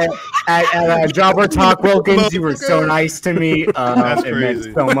 At Jobber Talk, Wilkins, you were so nice to me. That's it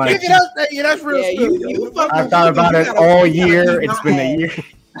crazy. meant so much. That's real. I thought about it all year. It's been a year.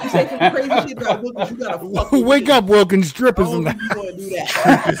 You say some crazy shit about Wilkins, you gotta fucking wake up, Wilkins. Drip is in the house.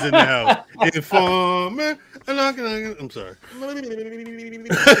 Drip is in the house. Informer. I'm sorry.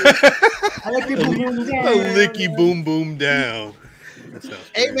 Licky boom boom down.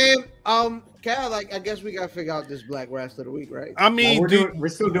 Hey man, Cal, I guess we gotta figure out this Black Wrestler of the Week, right? I mean, we're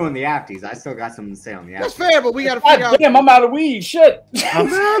still doing the afties. I still got something to say on the afties. That's fair, but we gotta figure out. Damn, I'm out of weed. Shit. I'm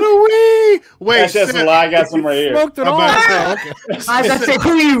out of weed. Wait, that's just a lie. I got some right here. Smoked it all. I say,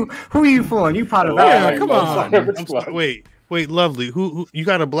 who are you fooling? You part of that? Come on. Wait, lovely. Who you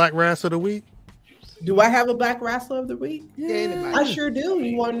got a Black Wrestler of the Week? Do I have a Black Wrestler of the Week? Yeah, I sure do.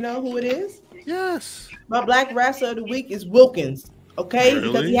 You want to know who it is? Yes. My Black Wrestler of the Week is Wilkins. Okay, really?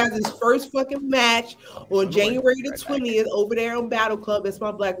 Because he has his first fucking match on January the 20th over there on Battle Club. That's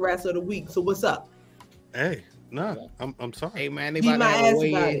my Black Wrestler of the Week. So what's up? Hey, I'm sorry. Hey man, they about to have a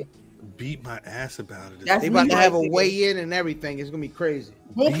weigh-in. Beat my ass about it. They about to have a weigh-in and everything. It's gonna be crazy.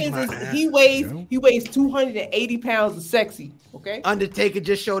 Wilkins he weighs 280 pounds of sexy. Okay. Undertaker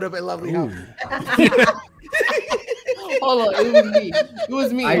just showed up at Lovely House. Hold on, it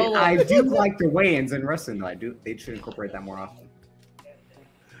was me. I do like the weigh-ins in wrestling though. They should incorporate that more often.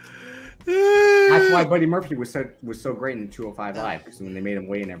 That's why Buddy Murphy was so great in 205 Live, because when they made him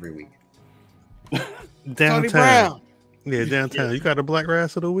weigh in every week. Downtown. Tony Brown. Yeah, downtown. Yeah. You got a Black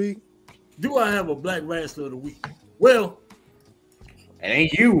Wrestler of the Week? Do I have a Black Wrestler of the Week? Well, it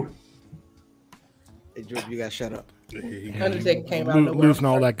ain't you. Hey, Drew, you gotta shut up. Undertaker came out of losing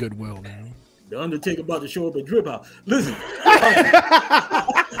all that goodwill, man. The Undertaker about to show up at Drip House. Listen.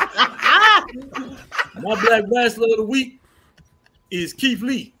 My Black Wrestler of the Week is Keith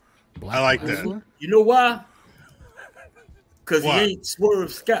Lee. I like that. You know why? Because he ain't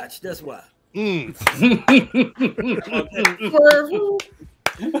Swerve Scotch. That's why.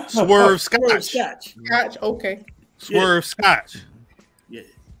 Swerve Scotch. Scotch, okay. Swerve Scotch. Yeah.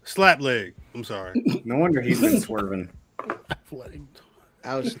 Slap leg. I'm sorry. No wonder he's been swerving.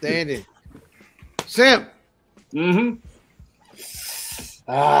 Outstanding. Sam.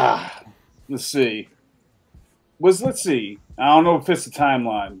 Let's see. Let's see. I don't know if it's the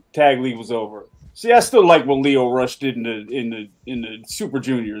timeline. Tag League was over. See, I still like what Leo Rush did in the Super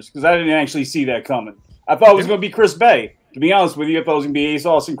Juniors, because I didn't actually see that coming. I thought it was going to be Chris Bay. To be honest with you, I thought it was going to be Ace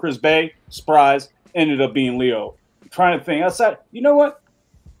Austin, Chris Bay. Surprise. Ended up being Leo. I'm trying to think outside. You know what?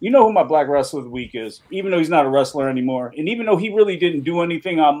 You know who my Black Wrestler of the Week is, even though he's not a wrestler anymore. And even though he really didn't do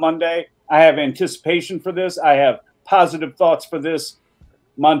anything on Monday, I have anticipation for this. I have positive thoughts for this.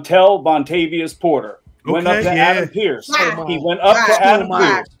 Montel Vontavious Porter. Went up to Okay, Adam yeah. Pearce. Wow. He went up to Wow. Adam Wow.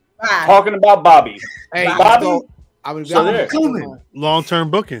 Pearce, Wow. talking about Bobby. Hey, Bobby. so I would So there.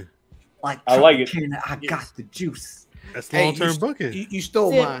 Long-term booking. Like I like it. I got the juice. That's Hey, long-term booking. You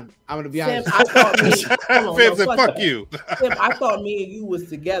stole Sim, mine. I'm gonna be Sim, honest. I thought me, hold on, Fam no, said, fuck fuck that. you. Sim, I thought me and you was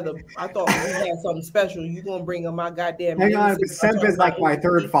together. I thought we had something special. You gonna bring up my goddamn? Hang on, nemesis? Simp is like my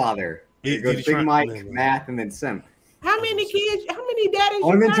third father. He- It goes he's Big trying- Mike, no, no. Math, and then Simp. How many kids? How many daddies?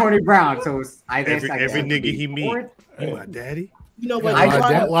 Only you than got? Tony Brown. So I guess Every I nigga he meet. Fourth? You my daddy? You know A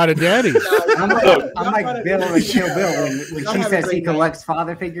what? lot of daddies. I'm like Bill and Kill Bill. When Y'all she have a says he great night. collects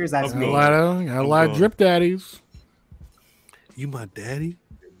father figures, that's Got me. a lot of drip daddies. You my daddy?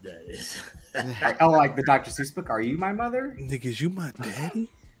 Like the Dr. Seuss book. Are you my mother? Niggas, you my daddy?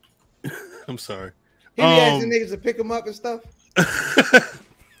 I'm sorry. He be asking niggas to pick him up and stuff.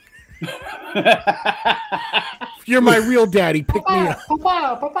 You're my real daddy. Pick me up.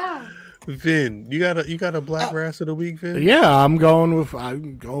 Vin, you got a black rass of the week, Vin? Yeah, I'm going with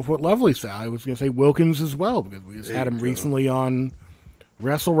what Lovely said. I was gonna say Wilkins as well because we just had him recently on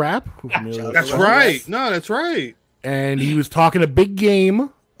Wrestle Rap. That's right. No, that's right. And he was talking a big game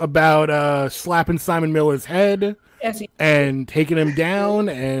about slapping Simon Miller's head and taking him down,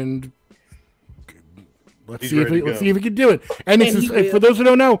 and let's see if he can do it. And it's for those who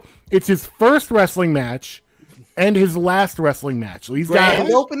don't know, it's his first wrestling match and his last wrestling match. So he's Grand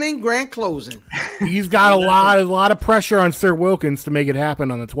got opening, grand closing. he's got a lot of pressure on Sir Wilkins to make it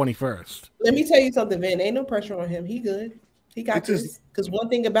happen on the 21st. Let me tell you something, Vin. Ain't no pressure on him. He good. He got this. Because one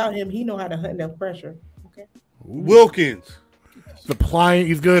thing about him, he know how to handle pressure. Okay. Wilkins.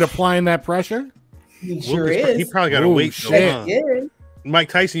 He's good at applying that pressure. He sure is. He probably got to wait so long. Yeah. Mike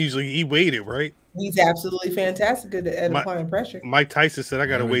Tyson usually he waited, right? He's absolutely fantastic at applying pressure. Mike Tyson said, "I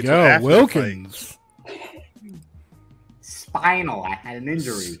got to wait till Go, after Wilkins." Spinal. I had an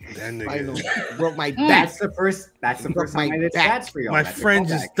injury. That nigga broke my back. That's the first time I did stats for y'all. My That's a friend callback.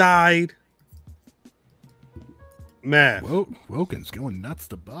 just died. Man, Wilkins going nuts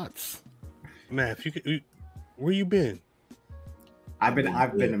to butts. Man, if you could, where you been? I've been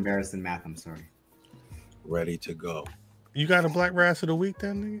embarrassed in math. I'm sorry. Ready to go. You got a black rass of the week,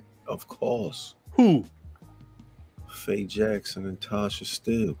 then, nigga? Of course. Who? Faye Jackson and Tasha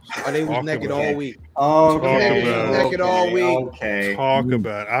Steele. Oh, they was naked all week. Oh, naked all week. Okay. Talk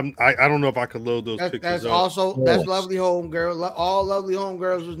about it. I don't know if I could load those pictures That's up. also that's lovely homegirl. All lovely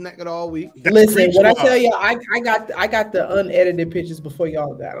homegirls was naked all week. Listen, what I tell you, I got the unedited pictures before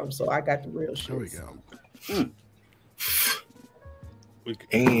y'all got them, so I got the real shit. There we go.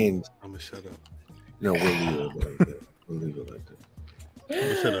 And I'm gonna shut up. No, we'll leave it like that. We'll leave it like that. I'm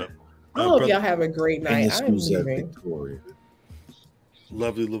gonna shut up. I hope y'all have a great night. And I'm this was at leaving. Victoria.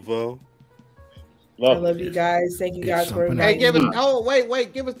 Lovely Laveau. I love you guys. Thank you guys for Hey, inviting me.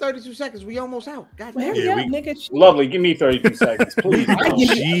 wait, give us 32 seconds. We almost out. God Well, damn. hurry up, nigga. Shit. Lovely, give me 32 seconds, please. I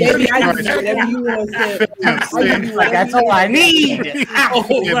give you, baby, I give you whatever you want to say. That's all I need. If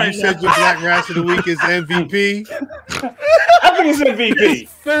you said your black rass of the week is MVP, I think it's MVP.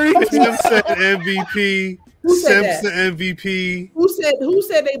 Tim said MVP. Who said that? Simpson MVP. Who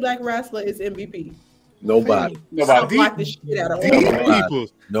said they black wrestler is MVP? Nobody. I'll block the shit out of all These of people.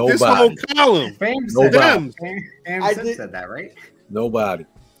 Nobody. This whole column. Nobody. Fam said that, right? Nobody.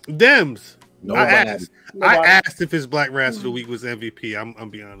 Dems. Nobody. I asked if his black rass of the week was MVP. I'm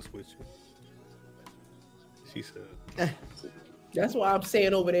be honest with you. She said. That's why I'm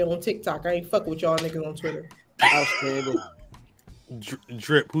saying over there on TikTok. I ain't fucking with y'all niggas on Twitter. Outstanding.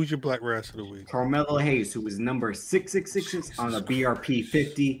 Drip, who's your black rass of the week? Carmelo Hayes, who was number 6666 on the BRP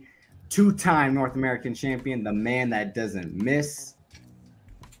 50, two-time North American champion, the man that doesn't miss.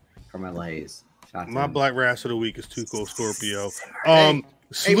 Carmelo Hayes. Shout out to My him. black rass of the week is Too Cold Scorpio. Hey,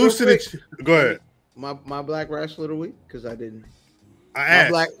 Salute to the. Go ahead. My black wrestler of the week, because I didn't. I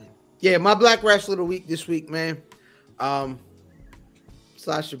asked. My black wrestler of the week this week, man.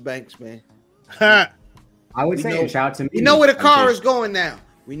 Sasha Banks, man. I would say shout out to me. You know where the car is going now.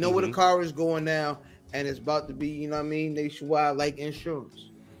 We know where the car is going now, and it's about to be, you know what I mean, nationwide like insurance.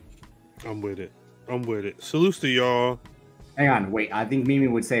 I'm with it. Salute to y'all. Hang on, wait. I think Mimi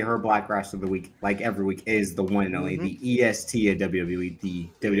would say her black wrestler of the week, like every week, is the one and only, the EST of WWE, the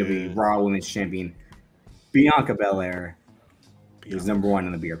WWE Raw Women's Champion, Bianca Belair. Who's number one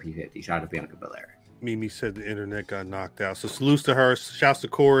on the BRP 50. Shout out to Bianca Belair. Mimi said the internet got knocked out. So salutes to her. Shouts to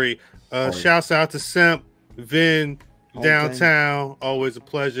Corey. Shouts out to Semp, Vin, downtown. Always a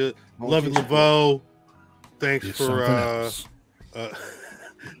pleasure. Love you, Laveau.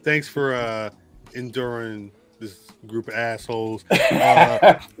 Thanks for enduring this group of assholes.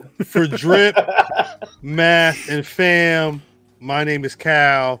 For Drip, Math, and Fam, my name is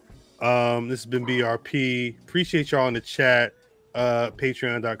Cal. This has been BRP. Appreciate y'all in the chat.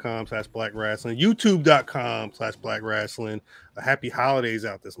 Patreon.com/Black Rasslin, YouTube.com/Black Rasslin. Happy holidays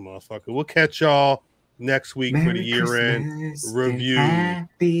out this motherfucker. We'll catch y'all next week for the year-end review.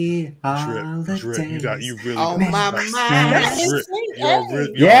 Happy Drip. You really Oh, my mind. Drip.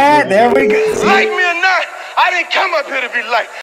 Yeah, there we go. Like me or not, I didn't come up here to be liked.